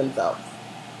can't feed themselves.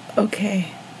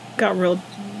 Okay. Got real...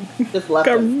 Just left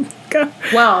him. Got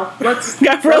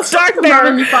real dark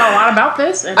there. You thought a lot about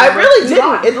this. And I really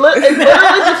didn't. It literally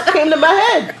just came to my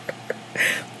head.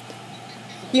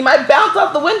 He might bounce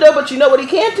off the window, but you know what he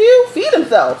can't do? Feed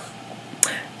himself.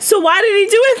 So why did he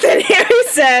do it then? Harry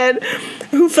said,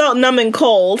 who felt numb and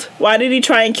cold. Why did he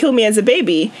try and kill me as a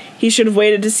baby? He should have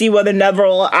waited to see whether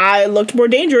Neville or I looked more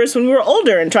dangerous when we were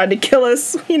older and tried to kill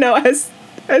us,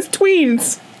 as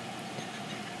tweens.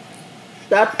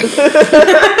 That's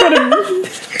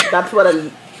what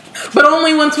a... But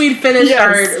only once we'd finished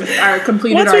our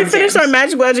completed once our we finished our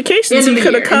magical education, so he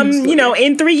could have come,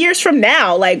 in 3 years from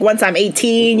now. Like, once I'm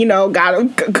 18, got a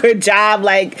good job.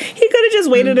 Like, he could have just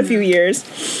waited a few years.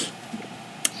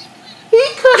 He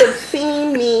could have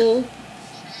seen me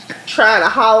trying to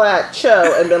holler at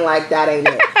Cho and been like, that ain't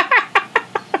it.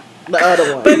 The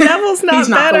other one. But Neville's not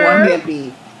better. Can't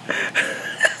be.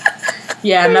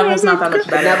 Yeah, Neville's not that much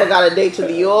better. Neville got a date to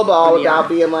the Yule Ball without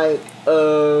being like,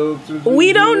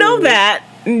 we don't know that.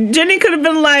 Jenny could have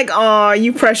been like, "Aw,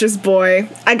 you precious boy.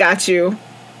 I got you."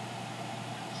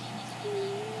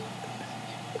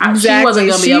 Exactly. She wasn't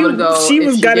going to be able to go. She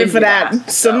was gunning for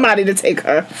that. Somebody to take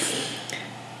her.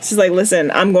 She's like, "Listen,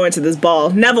 I'm going to this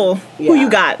ball. Neville, who you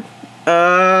got?"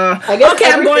 I guess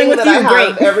okay, I'm going with you.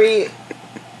 Great.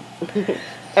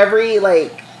 Every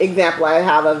example I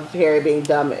have of Harry being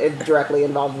dumb is directly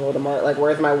involved Voldemort. Like,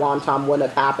 where's my wonton wouldn't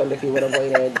have happened if he would have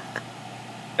waited.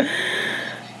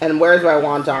 And where's my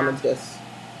wonton is just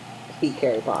speak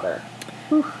Harry Potter.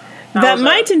 That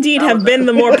might indeed have been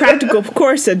the more practical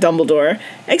course, said Dumbledore,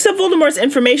 except Voldemort's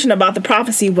information about the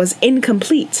prophecy was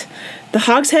incomplete. The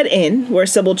Hogshead Inn, where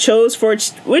Sybil chose for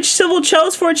its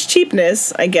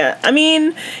cheapness, I guess. I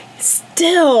mean,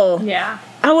 still. Yeah.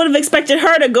 I would have expected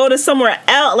her to go to somewhere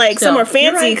else, somewhere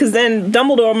fancy, because then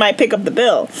Dumbledore might pick up the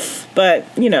bill. But,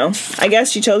 I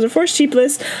guess she chose her for its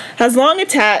cheapness. Has long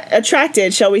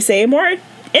attracted, shall we say, a more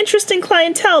interesting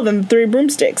clientele than the Three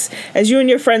Broomsticks. As you and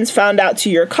your friends found out to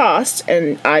your cost,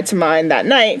 and I to mine that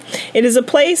night, it is a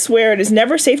place where it is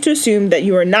never safe to assume that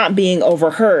you are not being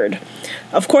overheard.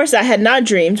 Of course, I had not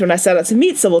dreamed when I set out to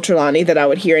meet Sybil Trelawney that I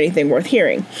would hear anything worth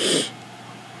hearing.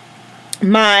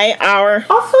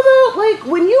 Also, though, like,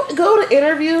 when you go to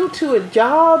interview to a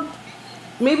job,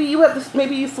 maybe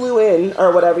you flew in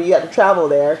or whatever, you had to travel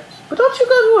there, but don't you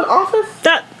go to an office?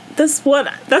 That's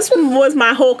was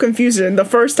my whole confusion the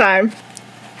first time.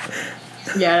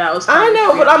 Yeah, that was. I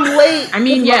know, but I'm late. I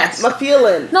mean, yes, my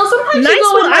feeling. No, sometimes nice you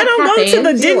go in, I don't cafe go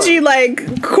to the dingy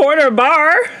like corner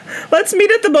bar. Let's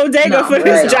meet at the bodega for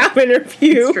this job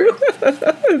interview. It's true.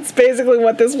 It's basically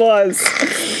what this was.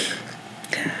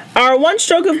 Our one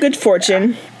stroke of good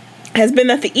fortune has been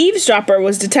that the eavesdropper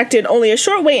was detected only a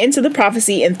short way into the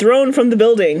prophecy and thrown from the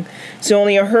building. So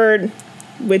only a herd,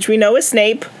 which we know is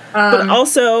Snape, but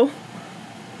also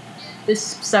this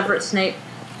Severus Snape.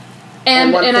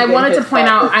 And I wanted to point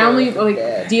out,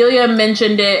 Delia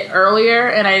mentioned it earlier,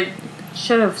 and I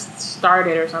should have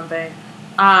started or something.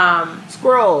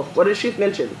 Scroll. What did she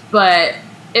mention? But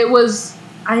it was,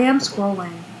 I am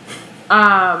scrolling.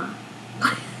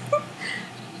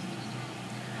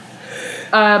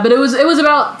 But it was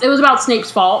about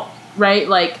Snape's fault, right?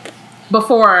 Like,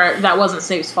 before that wasn't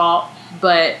Snape's fault,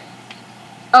 but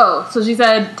so she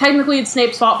said technically it's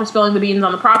Snape's fault for spilling the beans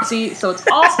on the prophecy, so it's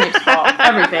all Snape's fault.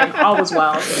 Everything, all was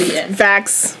well. The end.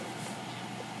 Facts.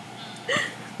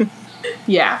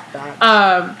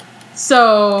 Yeah.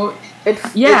 So it's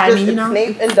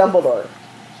Snape and Dumbledore.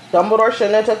 Dumbledore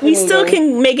shouldn't have took the We still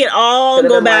can make it all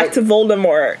go back to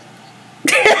Voldemort.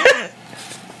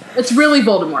 It's really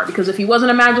Voldemort, because if he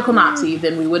wasn't a magical Nazi,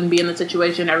 then we wouldn't be in the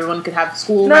situation. Everyone could have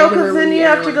school regularly. No, because then you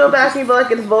have to go back and be like,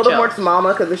 it's Voldemort's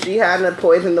mama, because if she hadn't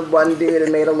poisoned the one dude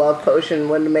and made a love potion,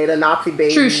 wouldn't have made a Nazi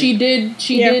baby. True, she did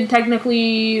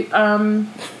technically,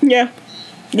 Yeah.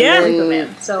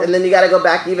 So. And then you gotta go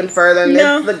back even further, and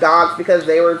it's the Gaunts, because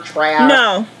they were trash.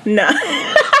 No.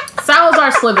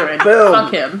 Salazar Slytherin. Boom.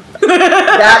 Fuck him.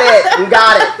 Got it.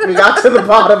 We got to the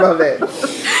bottom of it.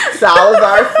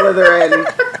 Salazar Slytherin.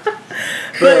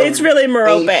 But it's really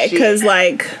Merope, because,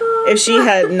 like, if she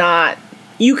had not...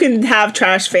 You can have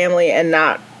trash family and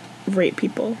not rape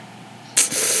people.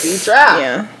 Be trash.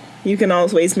 Yeah. You can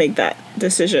always make that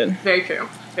decision. Very true.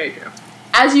 Very true.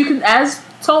 As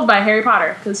told by Harry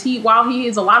Potter, because while he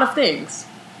is a lot of things...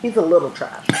 He's a little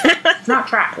trash. He's not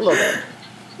trash. A little bit.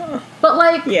 But,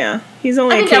 like... Yeah. He's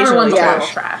only I think occasionally everyone's a little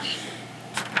trash.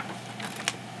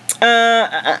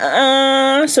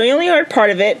 So you only heard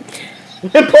part of it.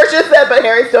 Portia said, but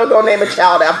Harry's still gonna name a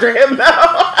child after him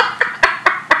now.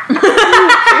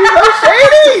 She's so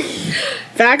shady.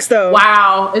 Facts, though.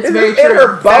 Wow, it's very true. In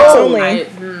her bones. Facts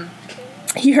only.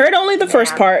 He heard only the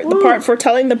first part, the part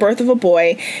foretelling the birth of a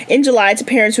boy in July to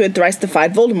parents who had thrice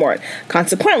defied Voldemort.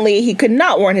 Consequently, he could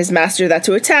not warn his master that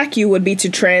to attack you would be to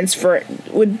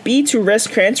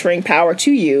risk transferring power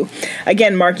to you,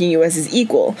 again marking you as his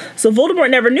equal. So Voldemort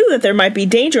never knew that there might be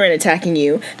danger in attacking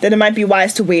you, that it might be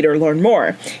wise to wait or learn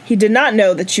more. He did not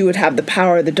know that you would have the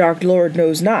power the Dark Lord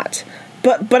knows not.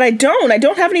 But I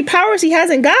don't have any powers he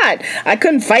hasn't got. I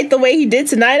couldn't fight the way he did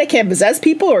tonight. I can't possess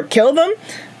people or kill them.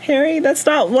 Harry, that's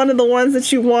not one of the ones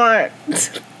that you want.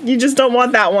 You just don't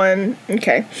want that one.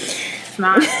 Okay. It's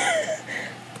not.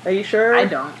 Are you sure? I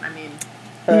don't. I mean...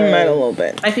 He might a little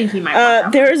bit. I think he might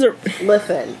want that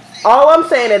Listen, all I'm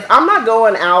saying is I'm not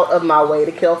going out of my way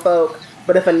to kill folk,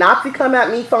 but if a Nazi come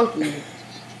at me funky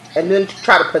and then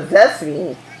try to possess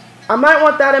me, I might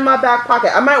want that in my back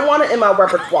pocket. I might want it in my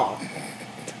repertoire.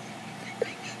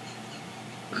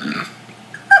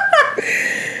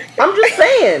 I'm just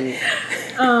saying.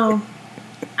 Oh.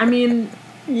 I mean...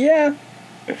 Yeah.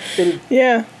 Been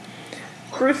Yeah.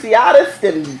 Cruciatus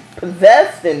and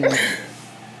possessed and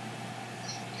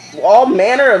all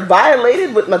manner of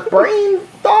violated with my brain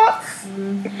thoughts.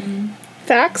 Mm-hmm.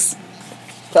 Facts.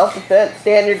 Self-defense,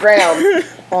 stand your ground.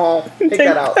 Oh, take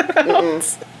that out.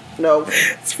 No.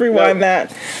 Let's rewind that.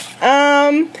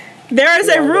 There is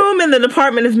a room in the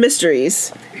Department of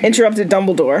Mysteries, interrupted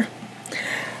Dumbledore,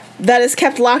 that is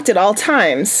kept locked at all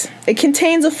times. It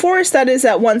contains a force that is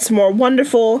at once more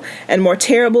wonderful and more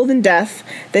terrible than death,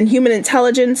 than human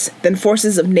intelligence, than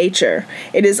forces of nature.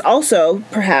 It is also,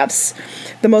 perhaps,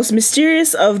 the most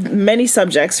mysterious of many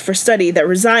subjects for study that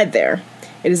reside there.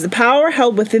 It is the power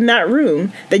held within that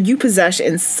room that you possess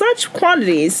in such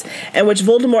quantities and which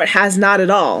Voldemort has not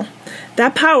at all.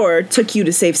 That power took you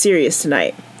to save Sirius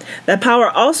tonight. That power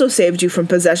also saved you from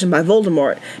possession by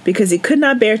Voldemort, because he could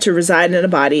not bear to reside in a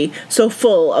body so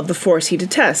full of the force he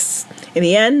detests. In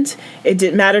the end,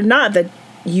 it mattered not that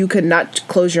you could not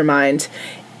close your mind.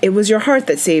 it was your heart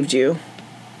that saved you.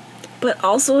 But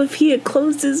also if he had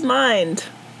closed his mind.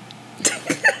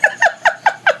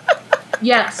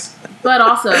 Yes, but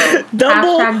also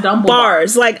Dumble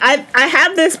bars. Like, I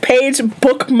have this page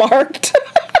bookmarked.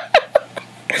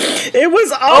 It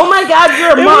was oh my god,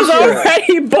 you're a monster. It was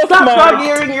already bookmarked. Stop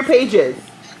dog-earing your pages.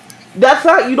 That's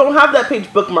not, you don't have that page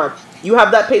bookmarked. You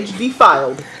have that page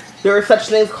defiled. There are such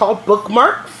things called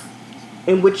bookmarks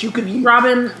in which you could use.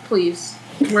 Robin, please.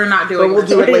 We're not doing we'll this.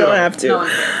 do it later. We don't have to. No one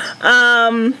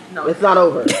cares. No, it's not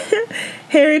over.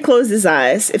 Harry closed his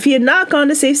eyes. If he had not gone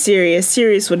to save Sirius,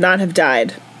 Sirius would not have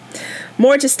died.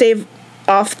 More to stave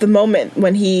off the moment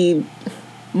when he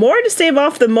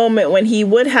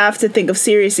would have to think of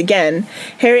Sirius again,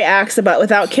 Harry asked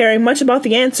without caring much about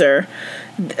the answer,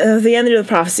 the end of the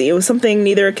prophecy. It was something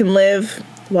neither can live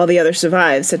while the other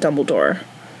survives, said Dumbledore.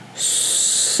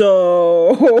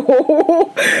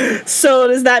 So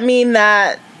does that mean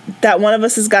that one of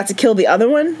us has got to kill the other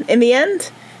one in the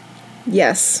end?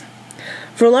 Yes.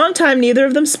 For a long time, neither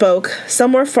of them spoke.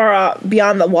 Somewhere far off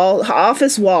beyond the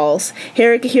office walls,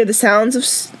 Harry could hear the sound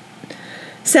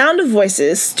of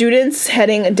voices, students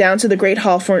heading down to the Great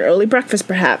Hall for an early breakfast,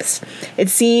 perhaps. It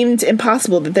seemed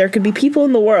impossible that there could be people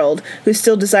in the world who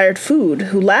still desired food,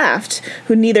 who laughed,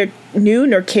 who neither knew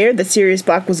nor cared that Sirius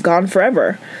Black was gone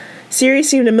forever. Sirius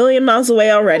seemed a million miles away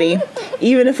already,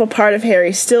 even if a part of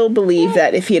Harry still believed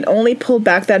that if he had only pulled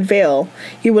back that veil,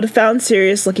 he would have found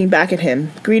Sirius looking back at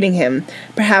him, greeting him,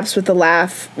 perhaps with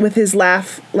his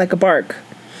laugh like a bark. ...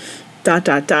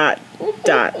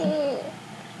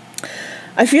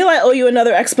 I feel I owe you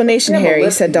another explanation,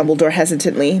 Harry, said Dumbledore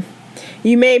hesitantly.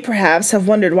 You may, perhaps, have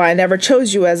wondered why I never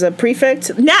chose you as a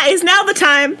prefect. Now is the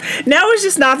time. Now is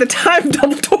just not the time,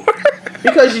 Dumbledore.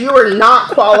 Because you are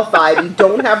not qualified, you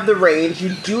don't have the range,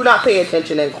 you do not pay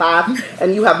attention in class,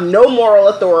 and you have no moral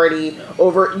authority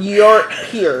over your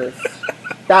peers.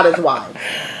 That is why.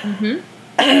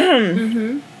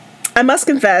 I must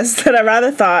confess that I rather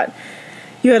thought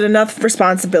you had enough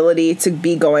responsibility to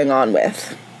be going on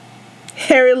with.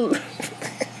 Harry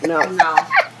No.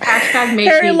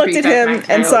 Harry looked at him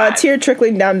and saw a tear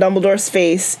trickling down Dumbledore's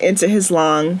face into his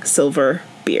long silver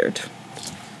beard.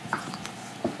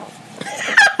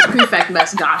 The prefect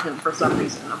mess got him for some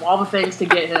reason. Of all the things to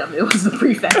get him, it was the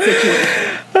prefect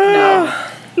situation. No.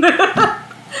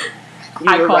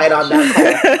 You were right on that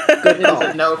call. Good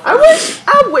call. No, I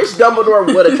wish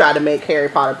Dumbledore would have tried to make Harry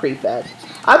Potter prefect.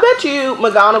 I bet you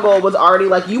McGonagall was already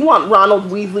like, you want Ronald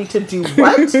Weasley to do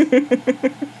what?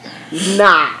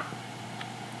 Nah.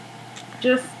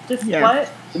 Just Yeah. what?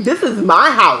 This is my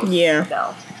house. Yeah.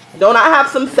 No. Don't I have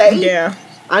some say? Yeah.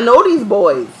 I know these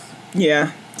boys.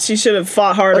 Yeah. She should have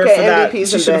fought harder Okay, for that.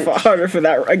 MVP's She should have fought harder for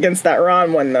that against that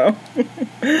Ron one, though.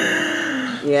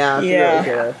 Yeah, she Yeah. really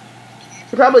should.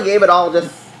 She probably gave it all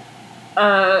just...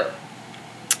 Sorry,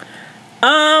 go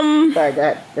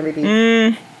ahead.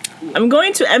 MVP. I'm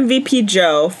going to MVP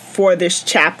Jo for this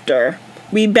chapter.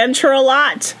 We bench her a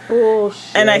lot.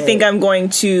 Bullshit. And I think I'm going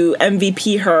to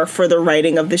MVP her for the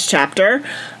writing of this chapter.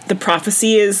 The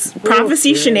prophecy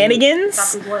shenanigans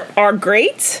Chapter's lit. are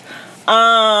great.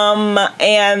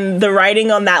 And the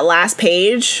writing on that last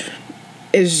page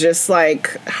is just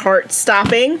like heart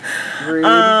stopping. Rude.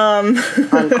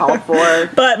 Uncalled for.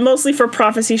 But mostly for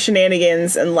prophecy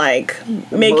shenanigans and like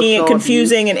making it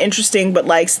confusing and interesting, but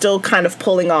like still kind of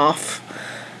pulling off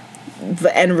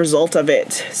the end result of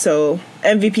it. So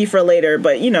MVP for later,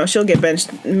 but she'll get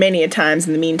benched many a times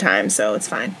in the meantime, so it's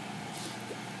fine.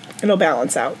 It'll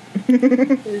balance out.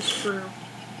 It is true.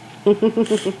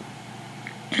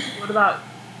 What about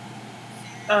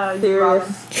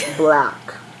Sirius Black?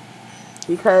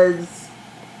 Because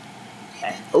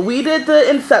we did the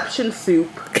Inception soup.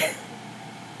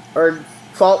 Or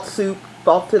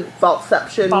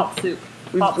falseception. Fault soup?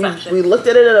 We looked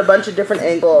at it at a bunch of different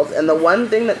angles, and the one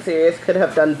thing that Sirius could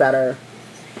have done better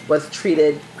was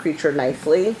treated Creature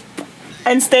nicely.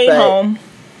 And stayed home.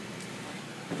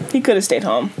 He could have stayed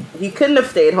home. He couldn't have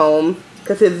stayed home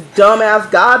because his dumbass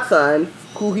godson,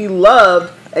 who he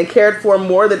loved and cared for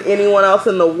more than anyone else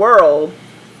in the world,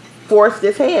 forced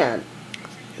his hand.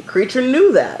 The Creature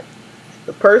knew that.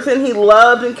 The person he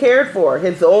loved and cared for,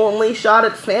 his only shot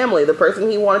at family, the person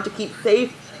he wanted to keep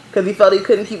safe because he felt he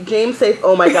couldn't keep James safe.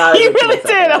 Oh my god. You really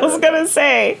did. I was going to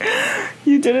say.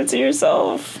 You did it to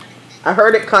yourself. I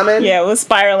heard it coming. Yeah, it was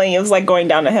spiraling. It was like going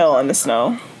down a hill in the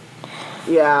snow.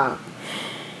 Yeah.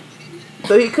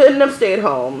 So he couldn't have stayed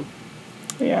home.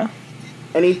 Yeah.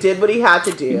 And he did what he had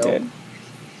to do. He did.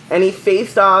 And he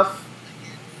faced off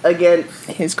against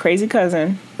his crazy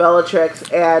cousin, Bellatrix,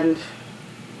 and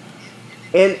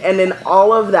in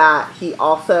all of that, he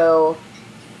also,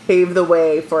 paved the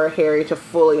way for Harry to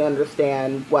fully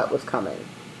understand what was coming.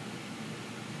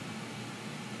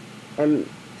 And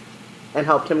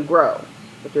helped him grow,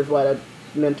 which is what a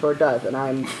mentor does, and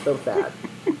I'm so sad.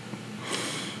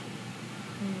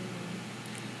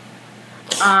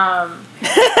 I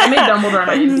made Dumbledore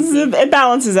my MVP. It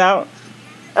balances out.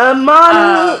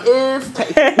 Amani is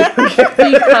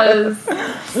because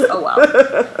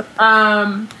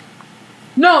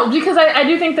no, because I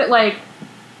do think that, like,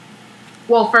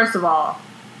 well, first of all,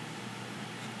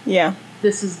 yeah,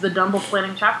 this is the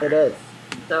Dumble-splaining chapter. It is.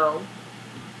 So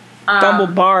Dumble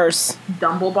bars.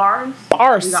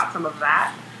 Bars. We got some of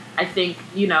that. I think,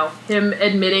 him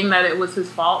admitting that it was his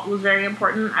fault was very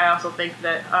important. I also think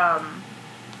that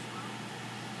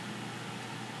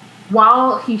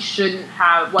while he shouldn't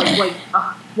have,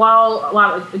 while a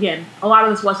lot of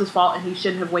this was his fault and he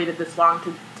shouldn't have waited this long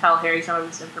to tell Harry some of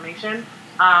this information,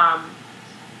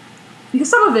 because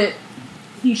some of it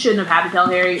he shouldn't have had to tell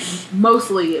Harry,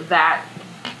 mostly that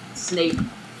Snape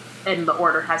and the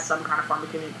Order has some kind of form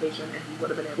of communication and he would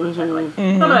have been able to check,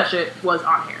 some of that shit was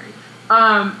on Harry.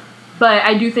 But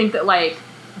I do think that, like,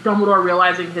 Dumbledore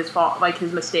realizing his fault, like,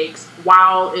 his mistakes,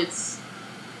 while it's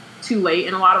too late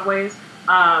in a lot of ways,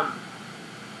 I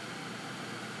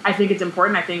think it's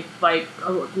important. I think, like,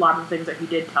 a lot of the things that he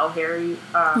did tell Harry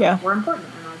were important.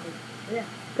 And I think,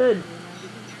 good.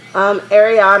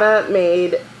 Ariana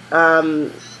made,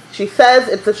 she says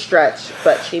it's a stretch,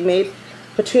 but she made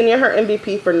Petunia her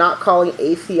MVP for not calling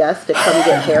ACS to come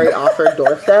get Harry off her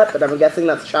doorstep, but I'm guessing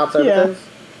that's Child Services.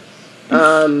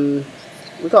 Yeah.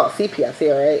 We call it CPS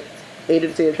here, right?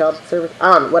 Agency of Child Service.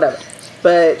 I don't know, whatever.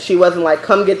 But she wasn't like,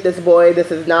 come get this boy.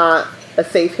 This is not a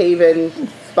safe haven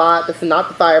spot. This is not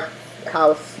the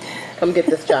firehouse. Come get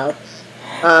this child.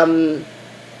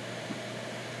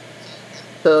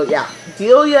 So, yeah.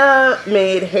 Delia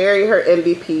made Harry her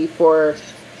MVP for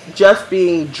just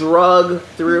being drugged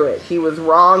through it. He was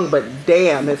wrong, but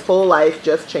damn, his whole life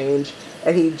just changed,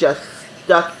 and he's just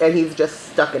stuck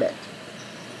in it.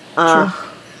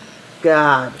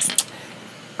 God.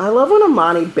 I love when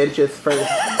Amani benches first,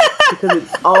 because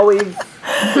it's always,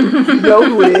 you know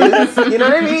who it is, you know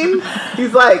what I mean?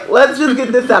 He's like, let's just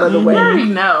get this out of the way. I already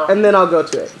know. And then I'll go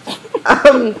to it.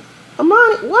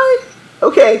 Amani, what?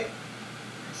 Okay.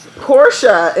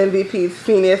 Portia MVP's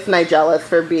Phineas Nigellus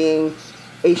for being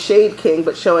a Shade King,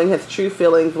 but showing his true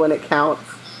feelings when it counts.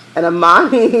 And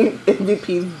Amani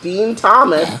MVP's Dean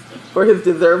Thomas for his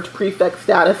deserved prefect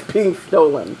status being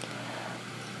stolen.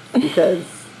 Because.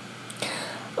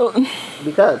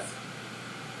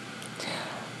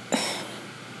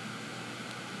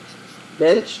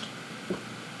 Benched.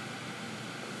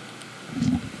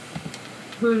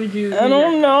 Who did you? I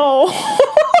don't know.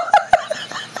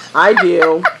 I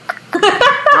do.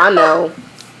 I know.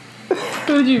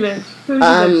 Who did you bench?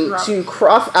 To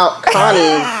cross out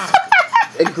Connie's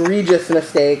egregious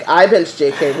mistake, I benched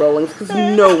J.K. Rowling because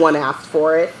no one asked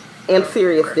for it, and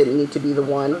Sirius didn't need to be the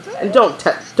one. And don't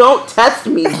test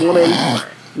me, woman.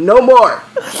 No more.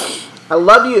 I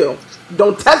love you.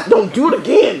 Don't do it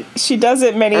again. She does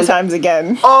it many times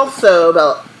again. Also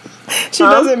about. She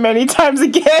does it many times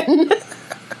again.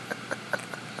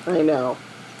 I know.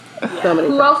 So many.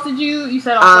 Who else did you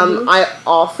said also? I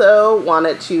also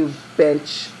wanted to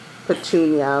bench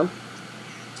Petunia,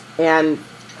 and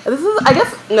this is I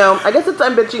guess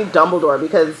I'm benching Dumbledore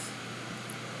because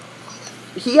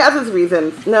he has his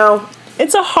reasons. No, I'm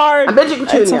benching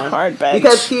Petunia. It's a hard bench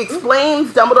because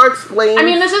Dumbledore explains. I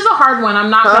mean, this is a hard one.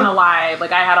 I'm not gonna lie.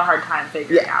 Like, I had a hard time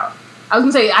figuring out. I was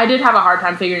gonna say I did have a hard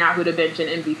time figuring out who to bench in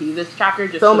MVP this chapter.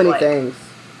 Just so many things.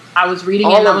 I was reading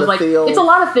it and I was like, it's a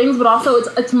lot of things, but also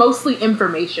it's mostly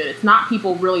information. It's not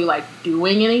people really, like,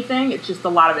 doing anything. It's just a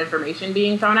lot of information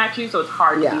being thrown at you, so it's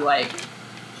hard to be like,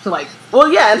 Well,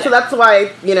 yeah, and so that's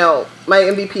why, my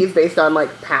MVP is based on,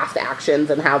 like, past actions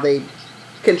and how they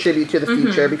contribute to the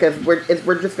future, because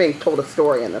we're just being told a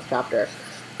story in this chapter.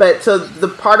 But, so the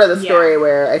part of the story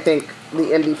where I think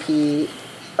the MVP,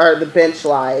 or the bench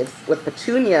lies with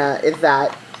Petunia is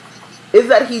that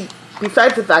he,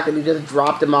 besides the fact that he just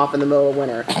dropped him off in the middle of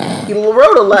winter, he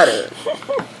wrote a letter.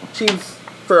 She's,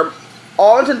 for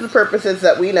all intents and purposes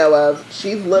that we know of,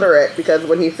 she's literate, because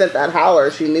when he sent that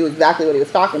howler, she knew exactly what he was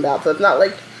talking about. So it's not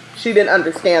like she didn't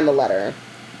understand the letter.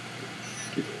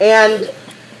 And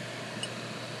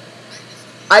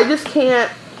I just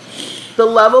can't, the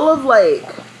level of, like,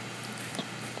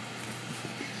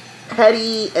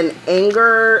 petty and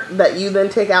anger that you then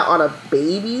take out on a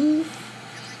baby,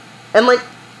 and, like,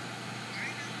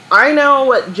 I know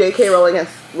what J.K. Rowling has,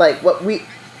 like,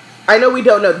 I know we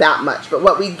don't know that much, but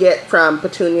what we get from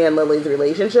Petunia and Lily's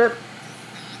relationship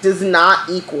does not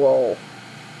equal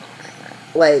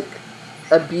like,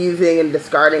 abusing and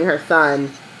discarding her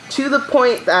son, to the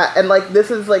point that, and, like,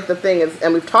 this is, like, the thing is,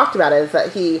 and we've talked about it, is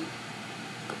that he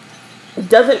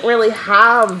doesn't really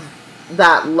have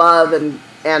that love and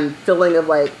feeling of,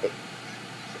 like,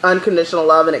 unconditional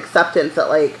love and acceptance that,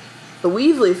 like, the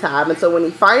Weasleys have. And so when he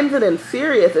finds it in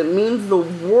Sirius, it means the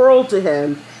world to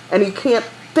him, and he can't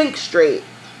think straight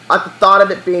at the thought of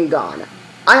it being gone.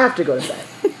 I have to go to bed.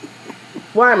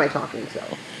 Why am I talking so?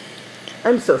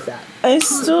 I'm so sad. I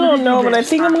still don't know, but I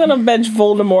think I'm gonna bench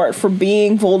Voldemort for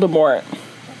being Voldemort.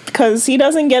 Because he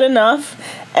doesn't get enough,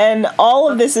 and all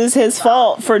of this is his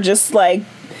fault for just, like,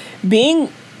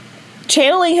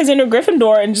 channeling his inner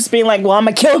Gryffindor and just being like, well, I'm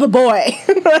gonna kill the boy.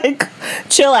 Like,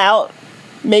 chill out.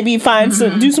 Maybe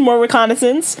do some more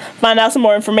reconnaissance, find out some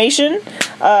more information.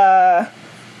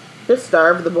 Just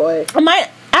starve the boy.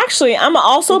 I'm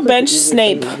also bench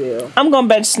Snape. I'm gonna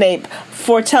bench Snape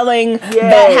for telling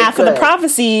that half of the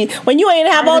prophecy when you ain't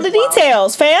have all the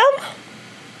details, fam.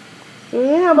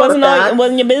 Yeah,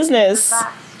 wasn't your business.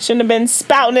 Shouldn't have been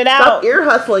spouting it out. Stop ear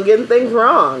hustling, getting things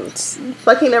wrong. It's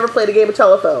like he never played a game of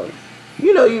telephone.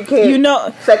 You know you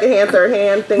can't. Second hand, third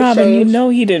hand, things Robin, change. you know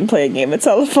he didn't play a game of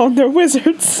telephone. They're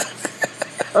wizards.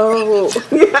 Oh,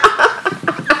 yeah.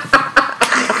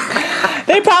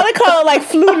 They probably call it like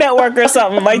Flu Network or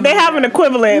something. Like they have an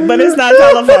equivalent, but it's not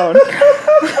telephone.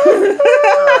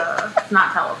 It's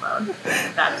not telephone.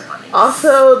 That's funny.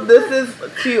 Also, this is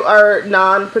to our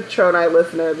non-Patronite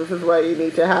listeners. This is why you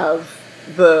need to have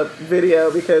the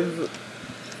video, because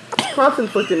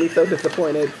Constance looked at me so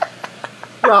disappointed.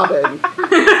 Robin.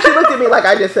 She looked at me like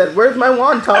I just said, "Where's my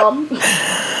wand, Tom?"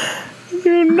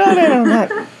 You know they don't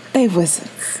like. They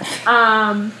wizards.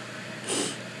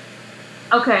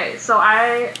 Okay, so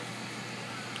I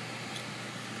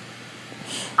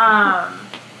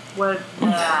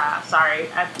sorry,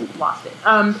 I lost it.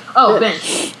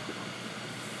 Bench.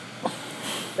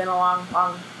 Been a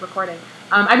long recording.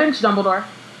 I benched Dumbledore.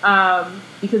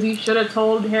 Because he should have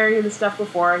told Harry the stuff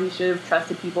before. He should have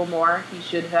trusted people more. He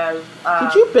should have.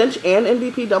 Did you bench and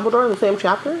MVP Dumbledore in the same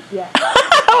chapter? Yeah.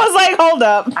 I was like, hold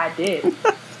up. I did.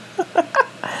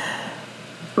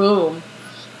 Boom.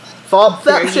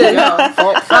 Faultception.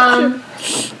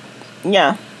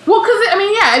 Yeah. Well, because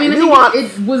I think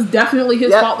it was definitely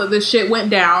his fault that this shit went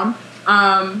down.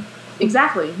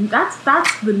 Exactly. That's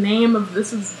the name of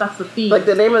this. That's the theme. Like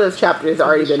the name of this chapter has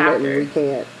already been written. We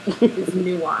can't. It's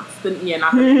nuance. The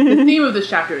theme of this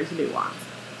chapter is nuance.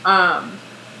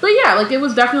 But yeah, like it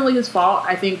was definitely his fault.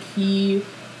 I think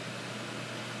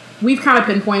we've kind of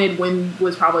pinpointed when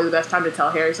was probably the best time to tell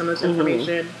Harry some of this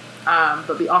information.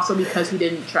 But also because he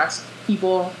didn't trust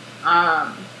people,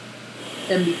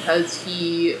 and because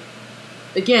he,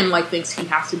 again, like thinks he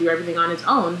has to do everything on his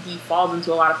own, he falls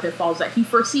into a lot of pitfalls that he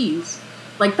foresees.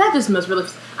 Like that just must really.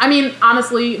 I mean,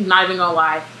 honestly, not even gonna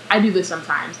lie, I do this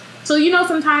sometimes. So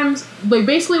sometimes, like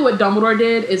basically what Dumbledore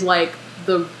did is like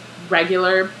the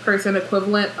regular person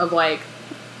equivalent of like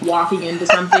walking into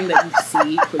something that you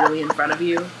see clearly in front of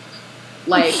you.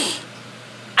 Like,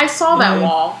 I saw that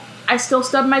wall. I still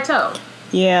stubbed my toe.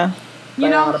 Yeah.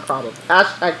 Not a problem.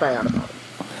 Hashtag Biana problem.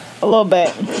 A little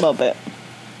bit.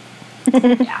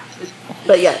 Yeah.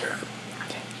 But yes.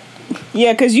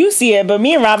 Yeah, because you see it, but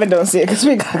me and Robin don't see it because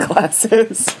we got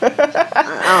glasses.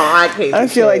 I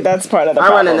feel like that's part of the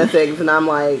problem. I run into things and I'm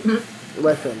like,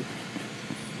 listen,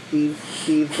 these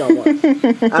don't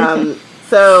work.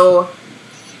 So,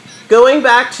 going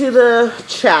back to the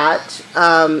chat,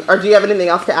 or do you have anything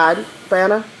else to add,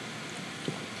 Biana?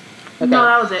 Okay. No,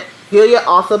 that was it. Delia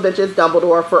also benches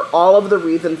Dumbledore for all of the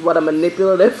reasons what a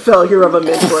manipulative failure of a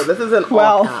mentor. This is an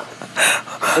all cap.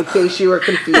 In case you were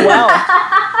confused.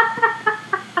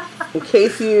 In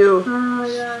case you... Oh,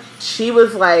 yeah. She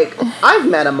was like, I've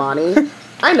met Amani.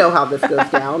 I know how this goes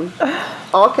down.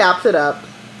 All caps it up.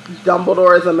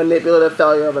 Dumbledore is a manipulative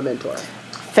failure of a mentor.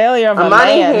 Failure of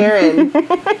Amani a man. Heron.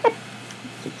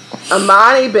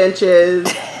 Amani benches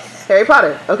Harry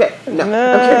Potter. Okay, no.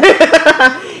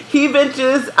 He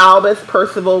benches Albus,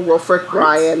 Percival, Wulfric,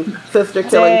 Brian, sister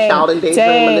killing, child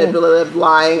endangering, manipulative,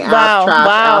 lying, ass, trash,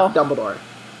 ass, Dumbledore.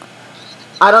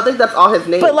 I don't think that's all his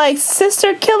name. But like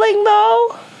sister killing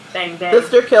though? Bang, bang.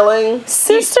 Sister killing.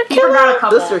 Sister He killing? forgot a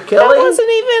couple. Sister killing? That wasn't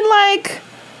even like...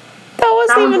 That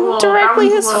wasn't even directly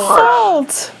his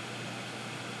fault.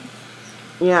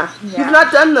 Yeah. He's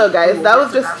not done though, guys. That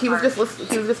was just he was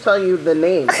just telling you the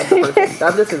name of the person.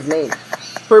 That's just his name.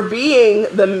 For being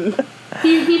the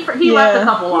he left a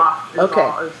couple off.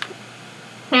 Okay.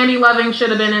 Candy Loving should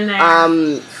have been in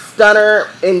there. Stunner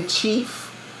in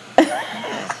Chief.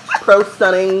 Pro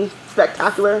Stunning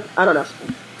Spectacular. I don't know.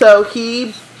 So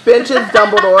he benches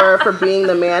Dumbledore for being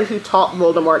the man who taught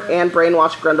Voldemort and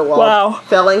brainwashed Grindelwald, Wow.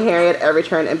 failing Harry at every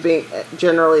turn and being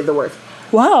generally the worst.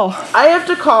 Wow. I have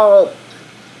to call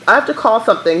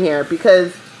something here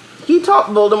because he taught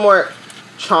Voldemort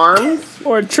charms,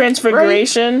 Or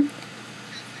transfiguration. right?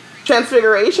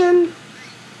 Transfiguration.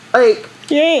 Like,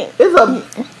 Yeah.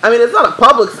 it's not a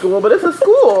public school, but it's a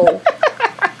school.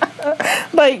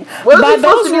 Like, What by is he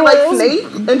supposed those to be like rules,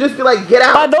 Snape and just be like, get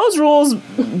by out? those rules,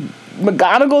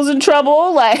 McGonagall's in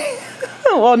trouble. Like,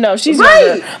 well, no, she's Right.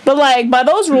 younger. But like, by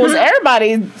those rules,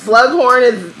 everybody, Slughorn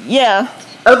is, yeah,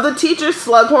 of the teachers,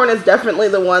 Slughorn is definitely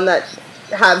the one that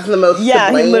has the most to yeah.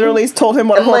 He blame. literally told him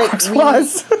what And, like, Horcrux we-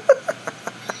 was.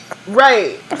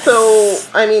 Right. So,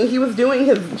 I mean, he was doing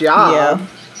his job. Yeah.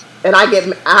 And I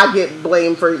get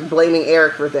blamed for blaming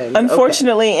Eric for things.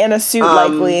 Unfortunately, in a suit,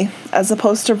 likely, as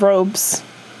opposed to robes.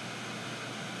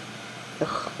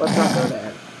 Okay. Let's not go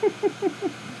there.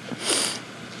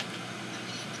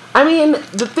 I mean,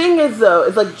 the thing is, though,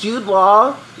 is like Jude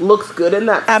Law looks good in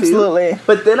that suit. Absolutely.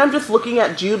 But then I'm just looking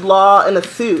at Jude Law in a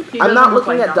suit. He I'm not doesn't look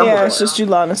looking like at Dumbledore. Dumbledore. Yeah, it's just Jude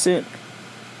Law in a suit.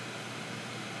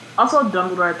 Also,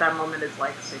 Dumbledore at that moment is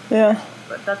like 60. Yeah.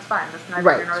 But that's fine. That's neither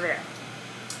Right. here nor there.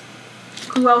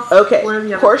 Who else? Okay, What are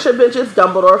the other- Portia bitches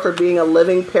Dumbledore for being a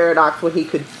living paradox when he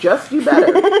could just do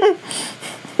better.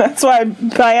 That's why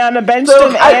Diana benched So,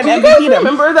 him do and you guys MVP'd him.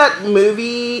 remember that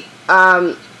movie?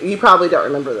 You probably don't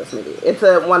remember this movie. It's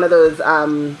one of those,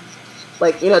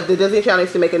 like, you know, the Disney Channel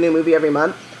used to make a new movie every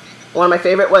month. One of my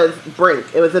favorite was Brink.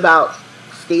 It was about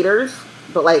skaters,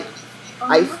 but like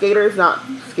ice skaters, not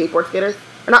skateboard skaters.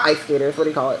 Or not ice skaters, what do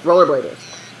you call it? Rollerbladers.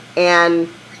 And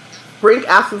Brink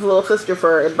asks his little sister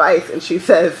for advice, and she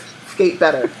says, skate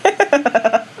better.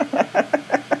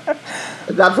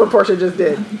 That's what Portia just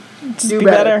did. Just do be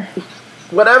better. better.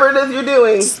 Whatever it is you're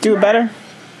doing, Just do it better.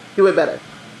 do it better.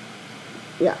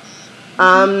 Yeah.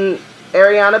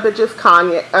 Ariana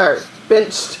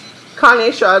benched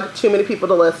Kanye shrugged, too many people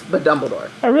to list, but Dumbledore.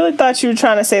 I really thought you were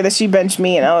trying to say that she benched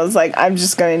me, and I was like, I'm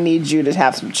just gonna need you to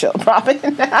have some chill, Robin.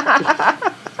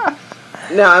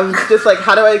 No, I was just like,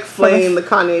 how do I explain the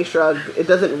Kanye shrug? It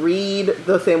doesn't read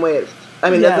the same way Yeah.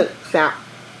 doesn't sound.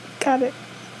 Got it.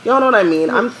 Y'all know what I mean?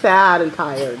 I'm sad and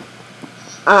tired.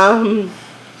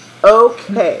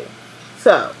 Okay.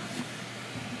 So,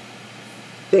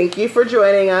 thank you for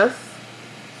joining us.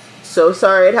 So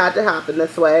sorry it had to happen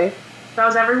this way. That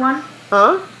was everyone?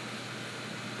 Huh?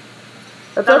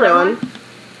 That's That was everyone.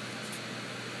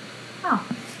 Oh.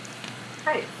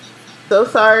 Hey. So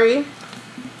sorry.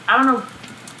 I don't know.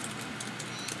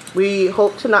 We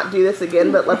hope to not do this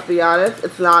again, but let's be honest,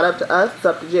 it's not up to us. It's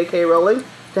up to J.K. Rowling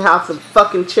to have some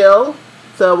fucking chill.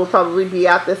 So we'll probably be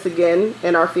at this again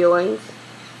in our feelings.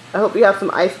 I hope you have some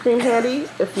ice cream handy.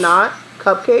 If not,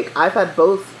 cupcake. I've had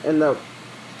both in the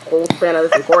whole span of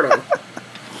this recording.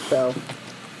 So.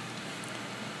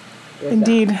 there's that.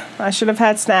 Indeed. I should have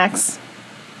had snacks.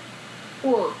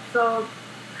 Cool. So,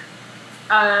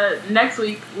 next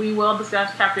week we will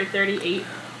discuss chapter 38.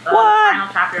 The What? final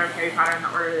chapter of Harry Potter and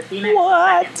the Order of the Phoenix.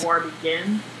 What? The Second War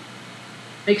begins.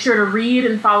 Make sure to read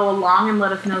and follow along and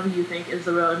let us know who you think is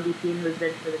the real MVP and who's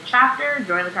been for the chapter.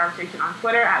 Join the conversation on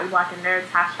Twitter at WeBlackandNerds,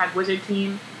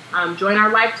 #WizardTeam. Join our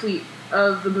live tweet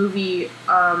of the movie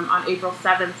on April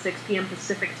 7th, 6 p.m.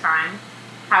 Pacific time.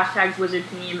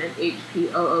 #WizardTeam and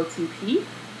HPOOTP.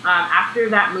 After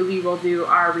that movie, we'll do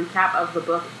our recap of the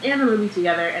book and the movie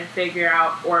together and figure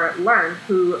out or learn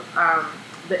who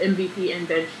the MVP and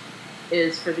bench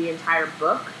is for the entire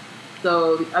book.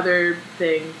 So the other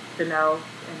thing to know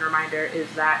and reminder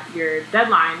is that your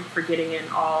deadline for getting in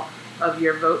all of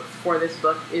your votes for this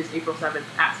book is April 7th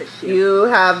at 6 p.m. You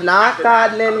have not After that,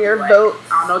 gotten in I'll be your like, votes.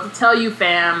 I don't know what to tell you,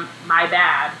 fam. My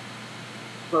bad.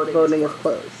 Voting is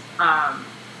closed.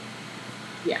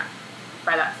 Yeah,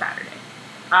 by that Saturday.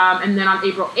 And then on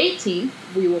April 18th,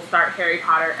 we will start Harry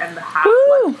Potter and the Woo!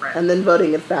 Half-Blood Prince. And then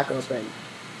voting is back open.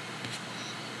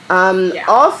 Yeah.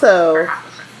 Also, Or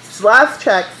Half-Blood Prince. last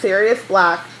check, Sirius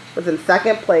Black was in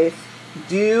second place.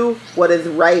 Do what is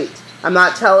right. I'm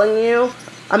not telling you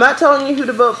who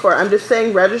to vote for. I'm just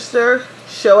saying register,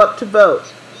 show up to vote.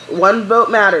 One vote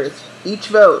matters. Each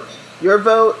vote. Your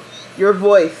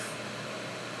voice.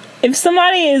 If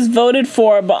somebody is voted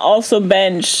for but also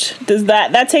benched, does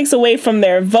that takes away from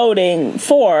their voting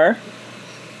for?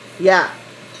 Yeah.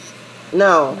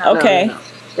 No. No. Okay. No.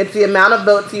 It's the amount of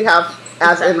votes you have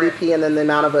as Separate. MVP and then the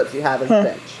amount of votes you have as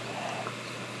bench.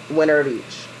 Winner of each.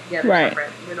 Yeah, they're Right. separate.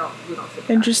 We don't sit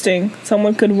that. Interesting.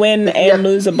 Someone could win Yeah. and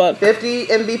lose a book. 50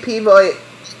 MVP vote.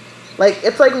 Like,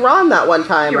 it's like Ron that one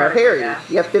time, or Theoretically, Harry. yeah.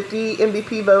 You have 50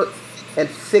 MVP votes and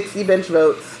 60 bench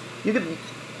votes. You could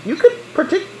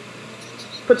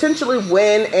potentially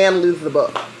win and lose the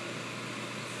book.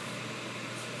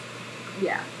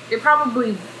 Yeah. It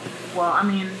probably, well, I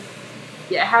mean,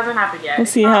 yeah, it hasn't happened yet. We'll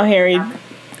see how Harry...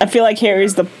 I feel like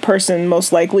Harry's the person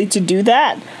most likely to do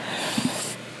that.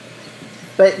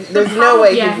 But there's no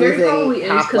way he's Harry losing probably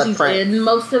is because he's Half-Blood in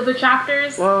most of the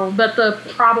chapters. Well, but the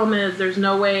problem is there's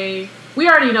no way... We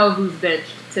already know who's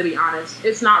benched, to be honest.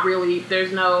 It's not really...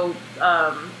 There's no...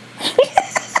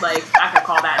 like, I could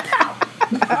call that now.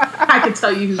 I could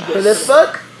tell you who's benched. for this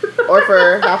book? Or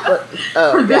for Half-Blood...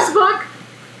 Oh, For this book?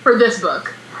 For this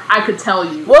book. I could tell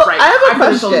you. Well, right. I have a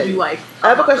could've told question. you, like, I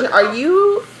have a question. Are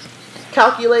you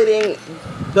calculating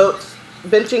votes,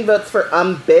 benching votes for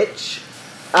bitch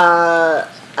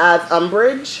as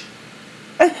Umbridge?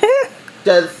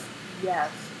 Does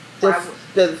Yes.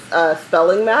 does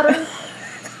spelling matter?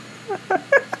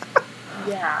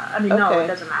 Yeah. I mean, no, Okay. it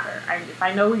doesn't matter. If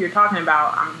I know who you're talking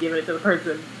about, I'm giving it to the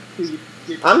person who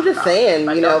you're talking I'm just about. saying, If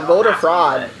I you don't know, voter I'm asking,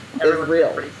 fraud but everyone's is real.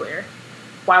 been pretty clear.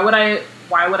 Why would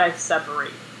I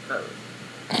separate those?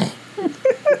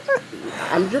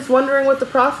 I'm just wondering what the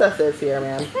process is here,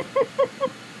 man.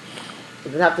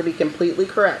 Does it have to be completely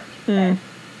correct? No.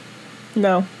 You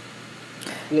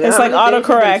know It's how like many things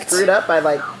have been autocorrect. screwed up by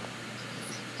like No.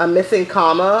 a missing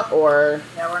comma or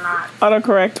Yeah, we're not.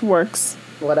 Autocorrect works.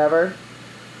 whatever.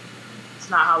 It's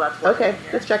not how that's working Okay,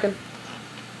 here. just checking.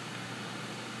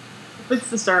 If it's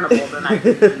discernible, then I can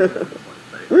do it.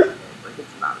 Like,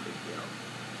 it's not a big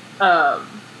deal.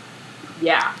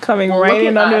 Yeah. Coming Well, right look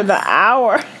in at under us. the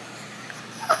hour.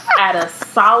 At a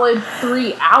solid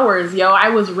 3 hours, yo. I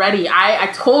was ready.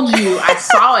 I told you I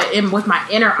saw it with my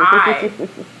inner eye.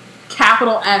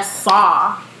 Capital S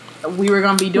saw. We were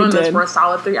going to be doing this did. for a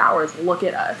solid 3 hours. Look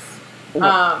at us.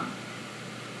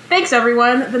 Thanks,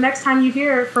 everyone. The next time you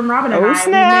hear from Robin and Oh, I,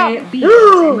 snap. we may be in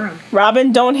the same room.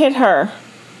 Robin, don't hit her.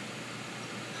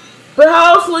 But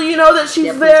how else will you know that she's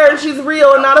Yeah, please there don't. and she's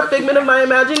real and not a figment of my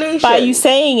imagination? By you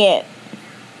saying it.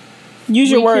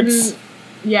 Use your We words.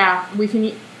 we can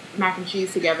eat mac and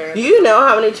cheese together. Do you know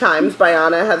how many times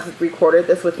Biana has recorded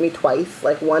this with me twice?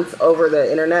 Like once over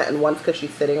the internet and once because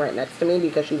she's sitting right next to me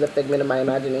because she's a figment of my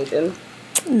imagination.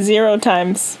 0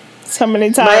 times. So many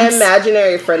My times.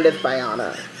 imaginary friend is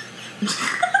Biana.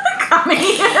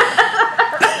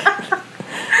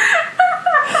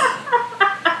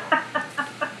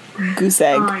 Goose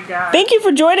egg. Oh my god. Thank you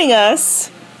for joining us.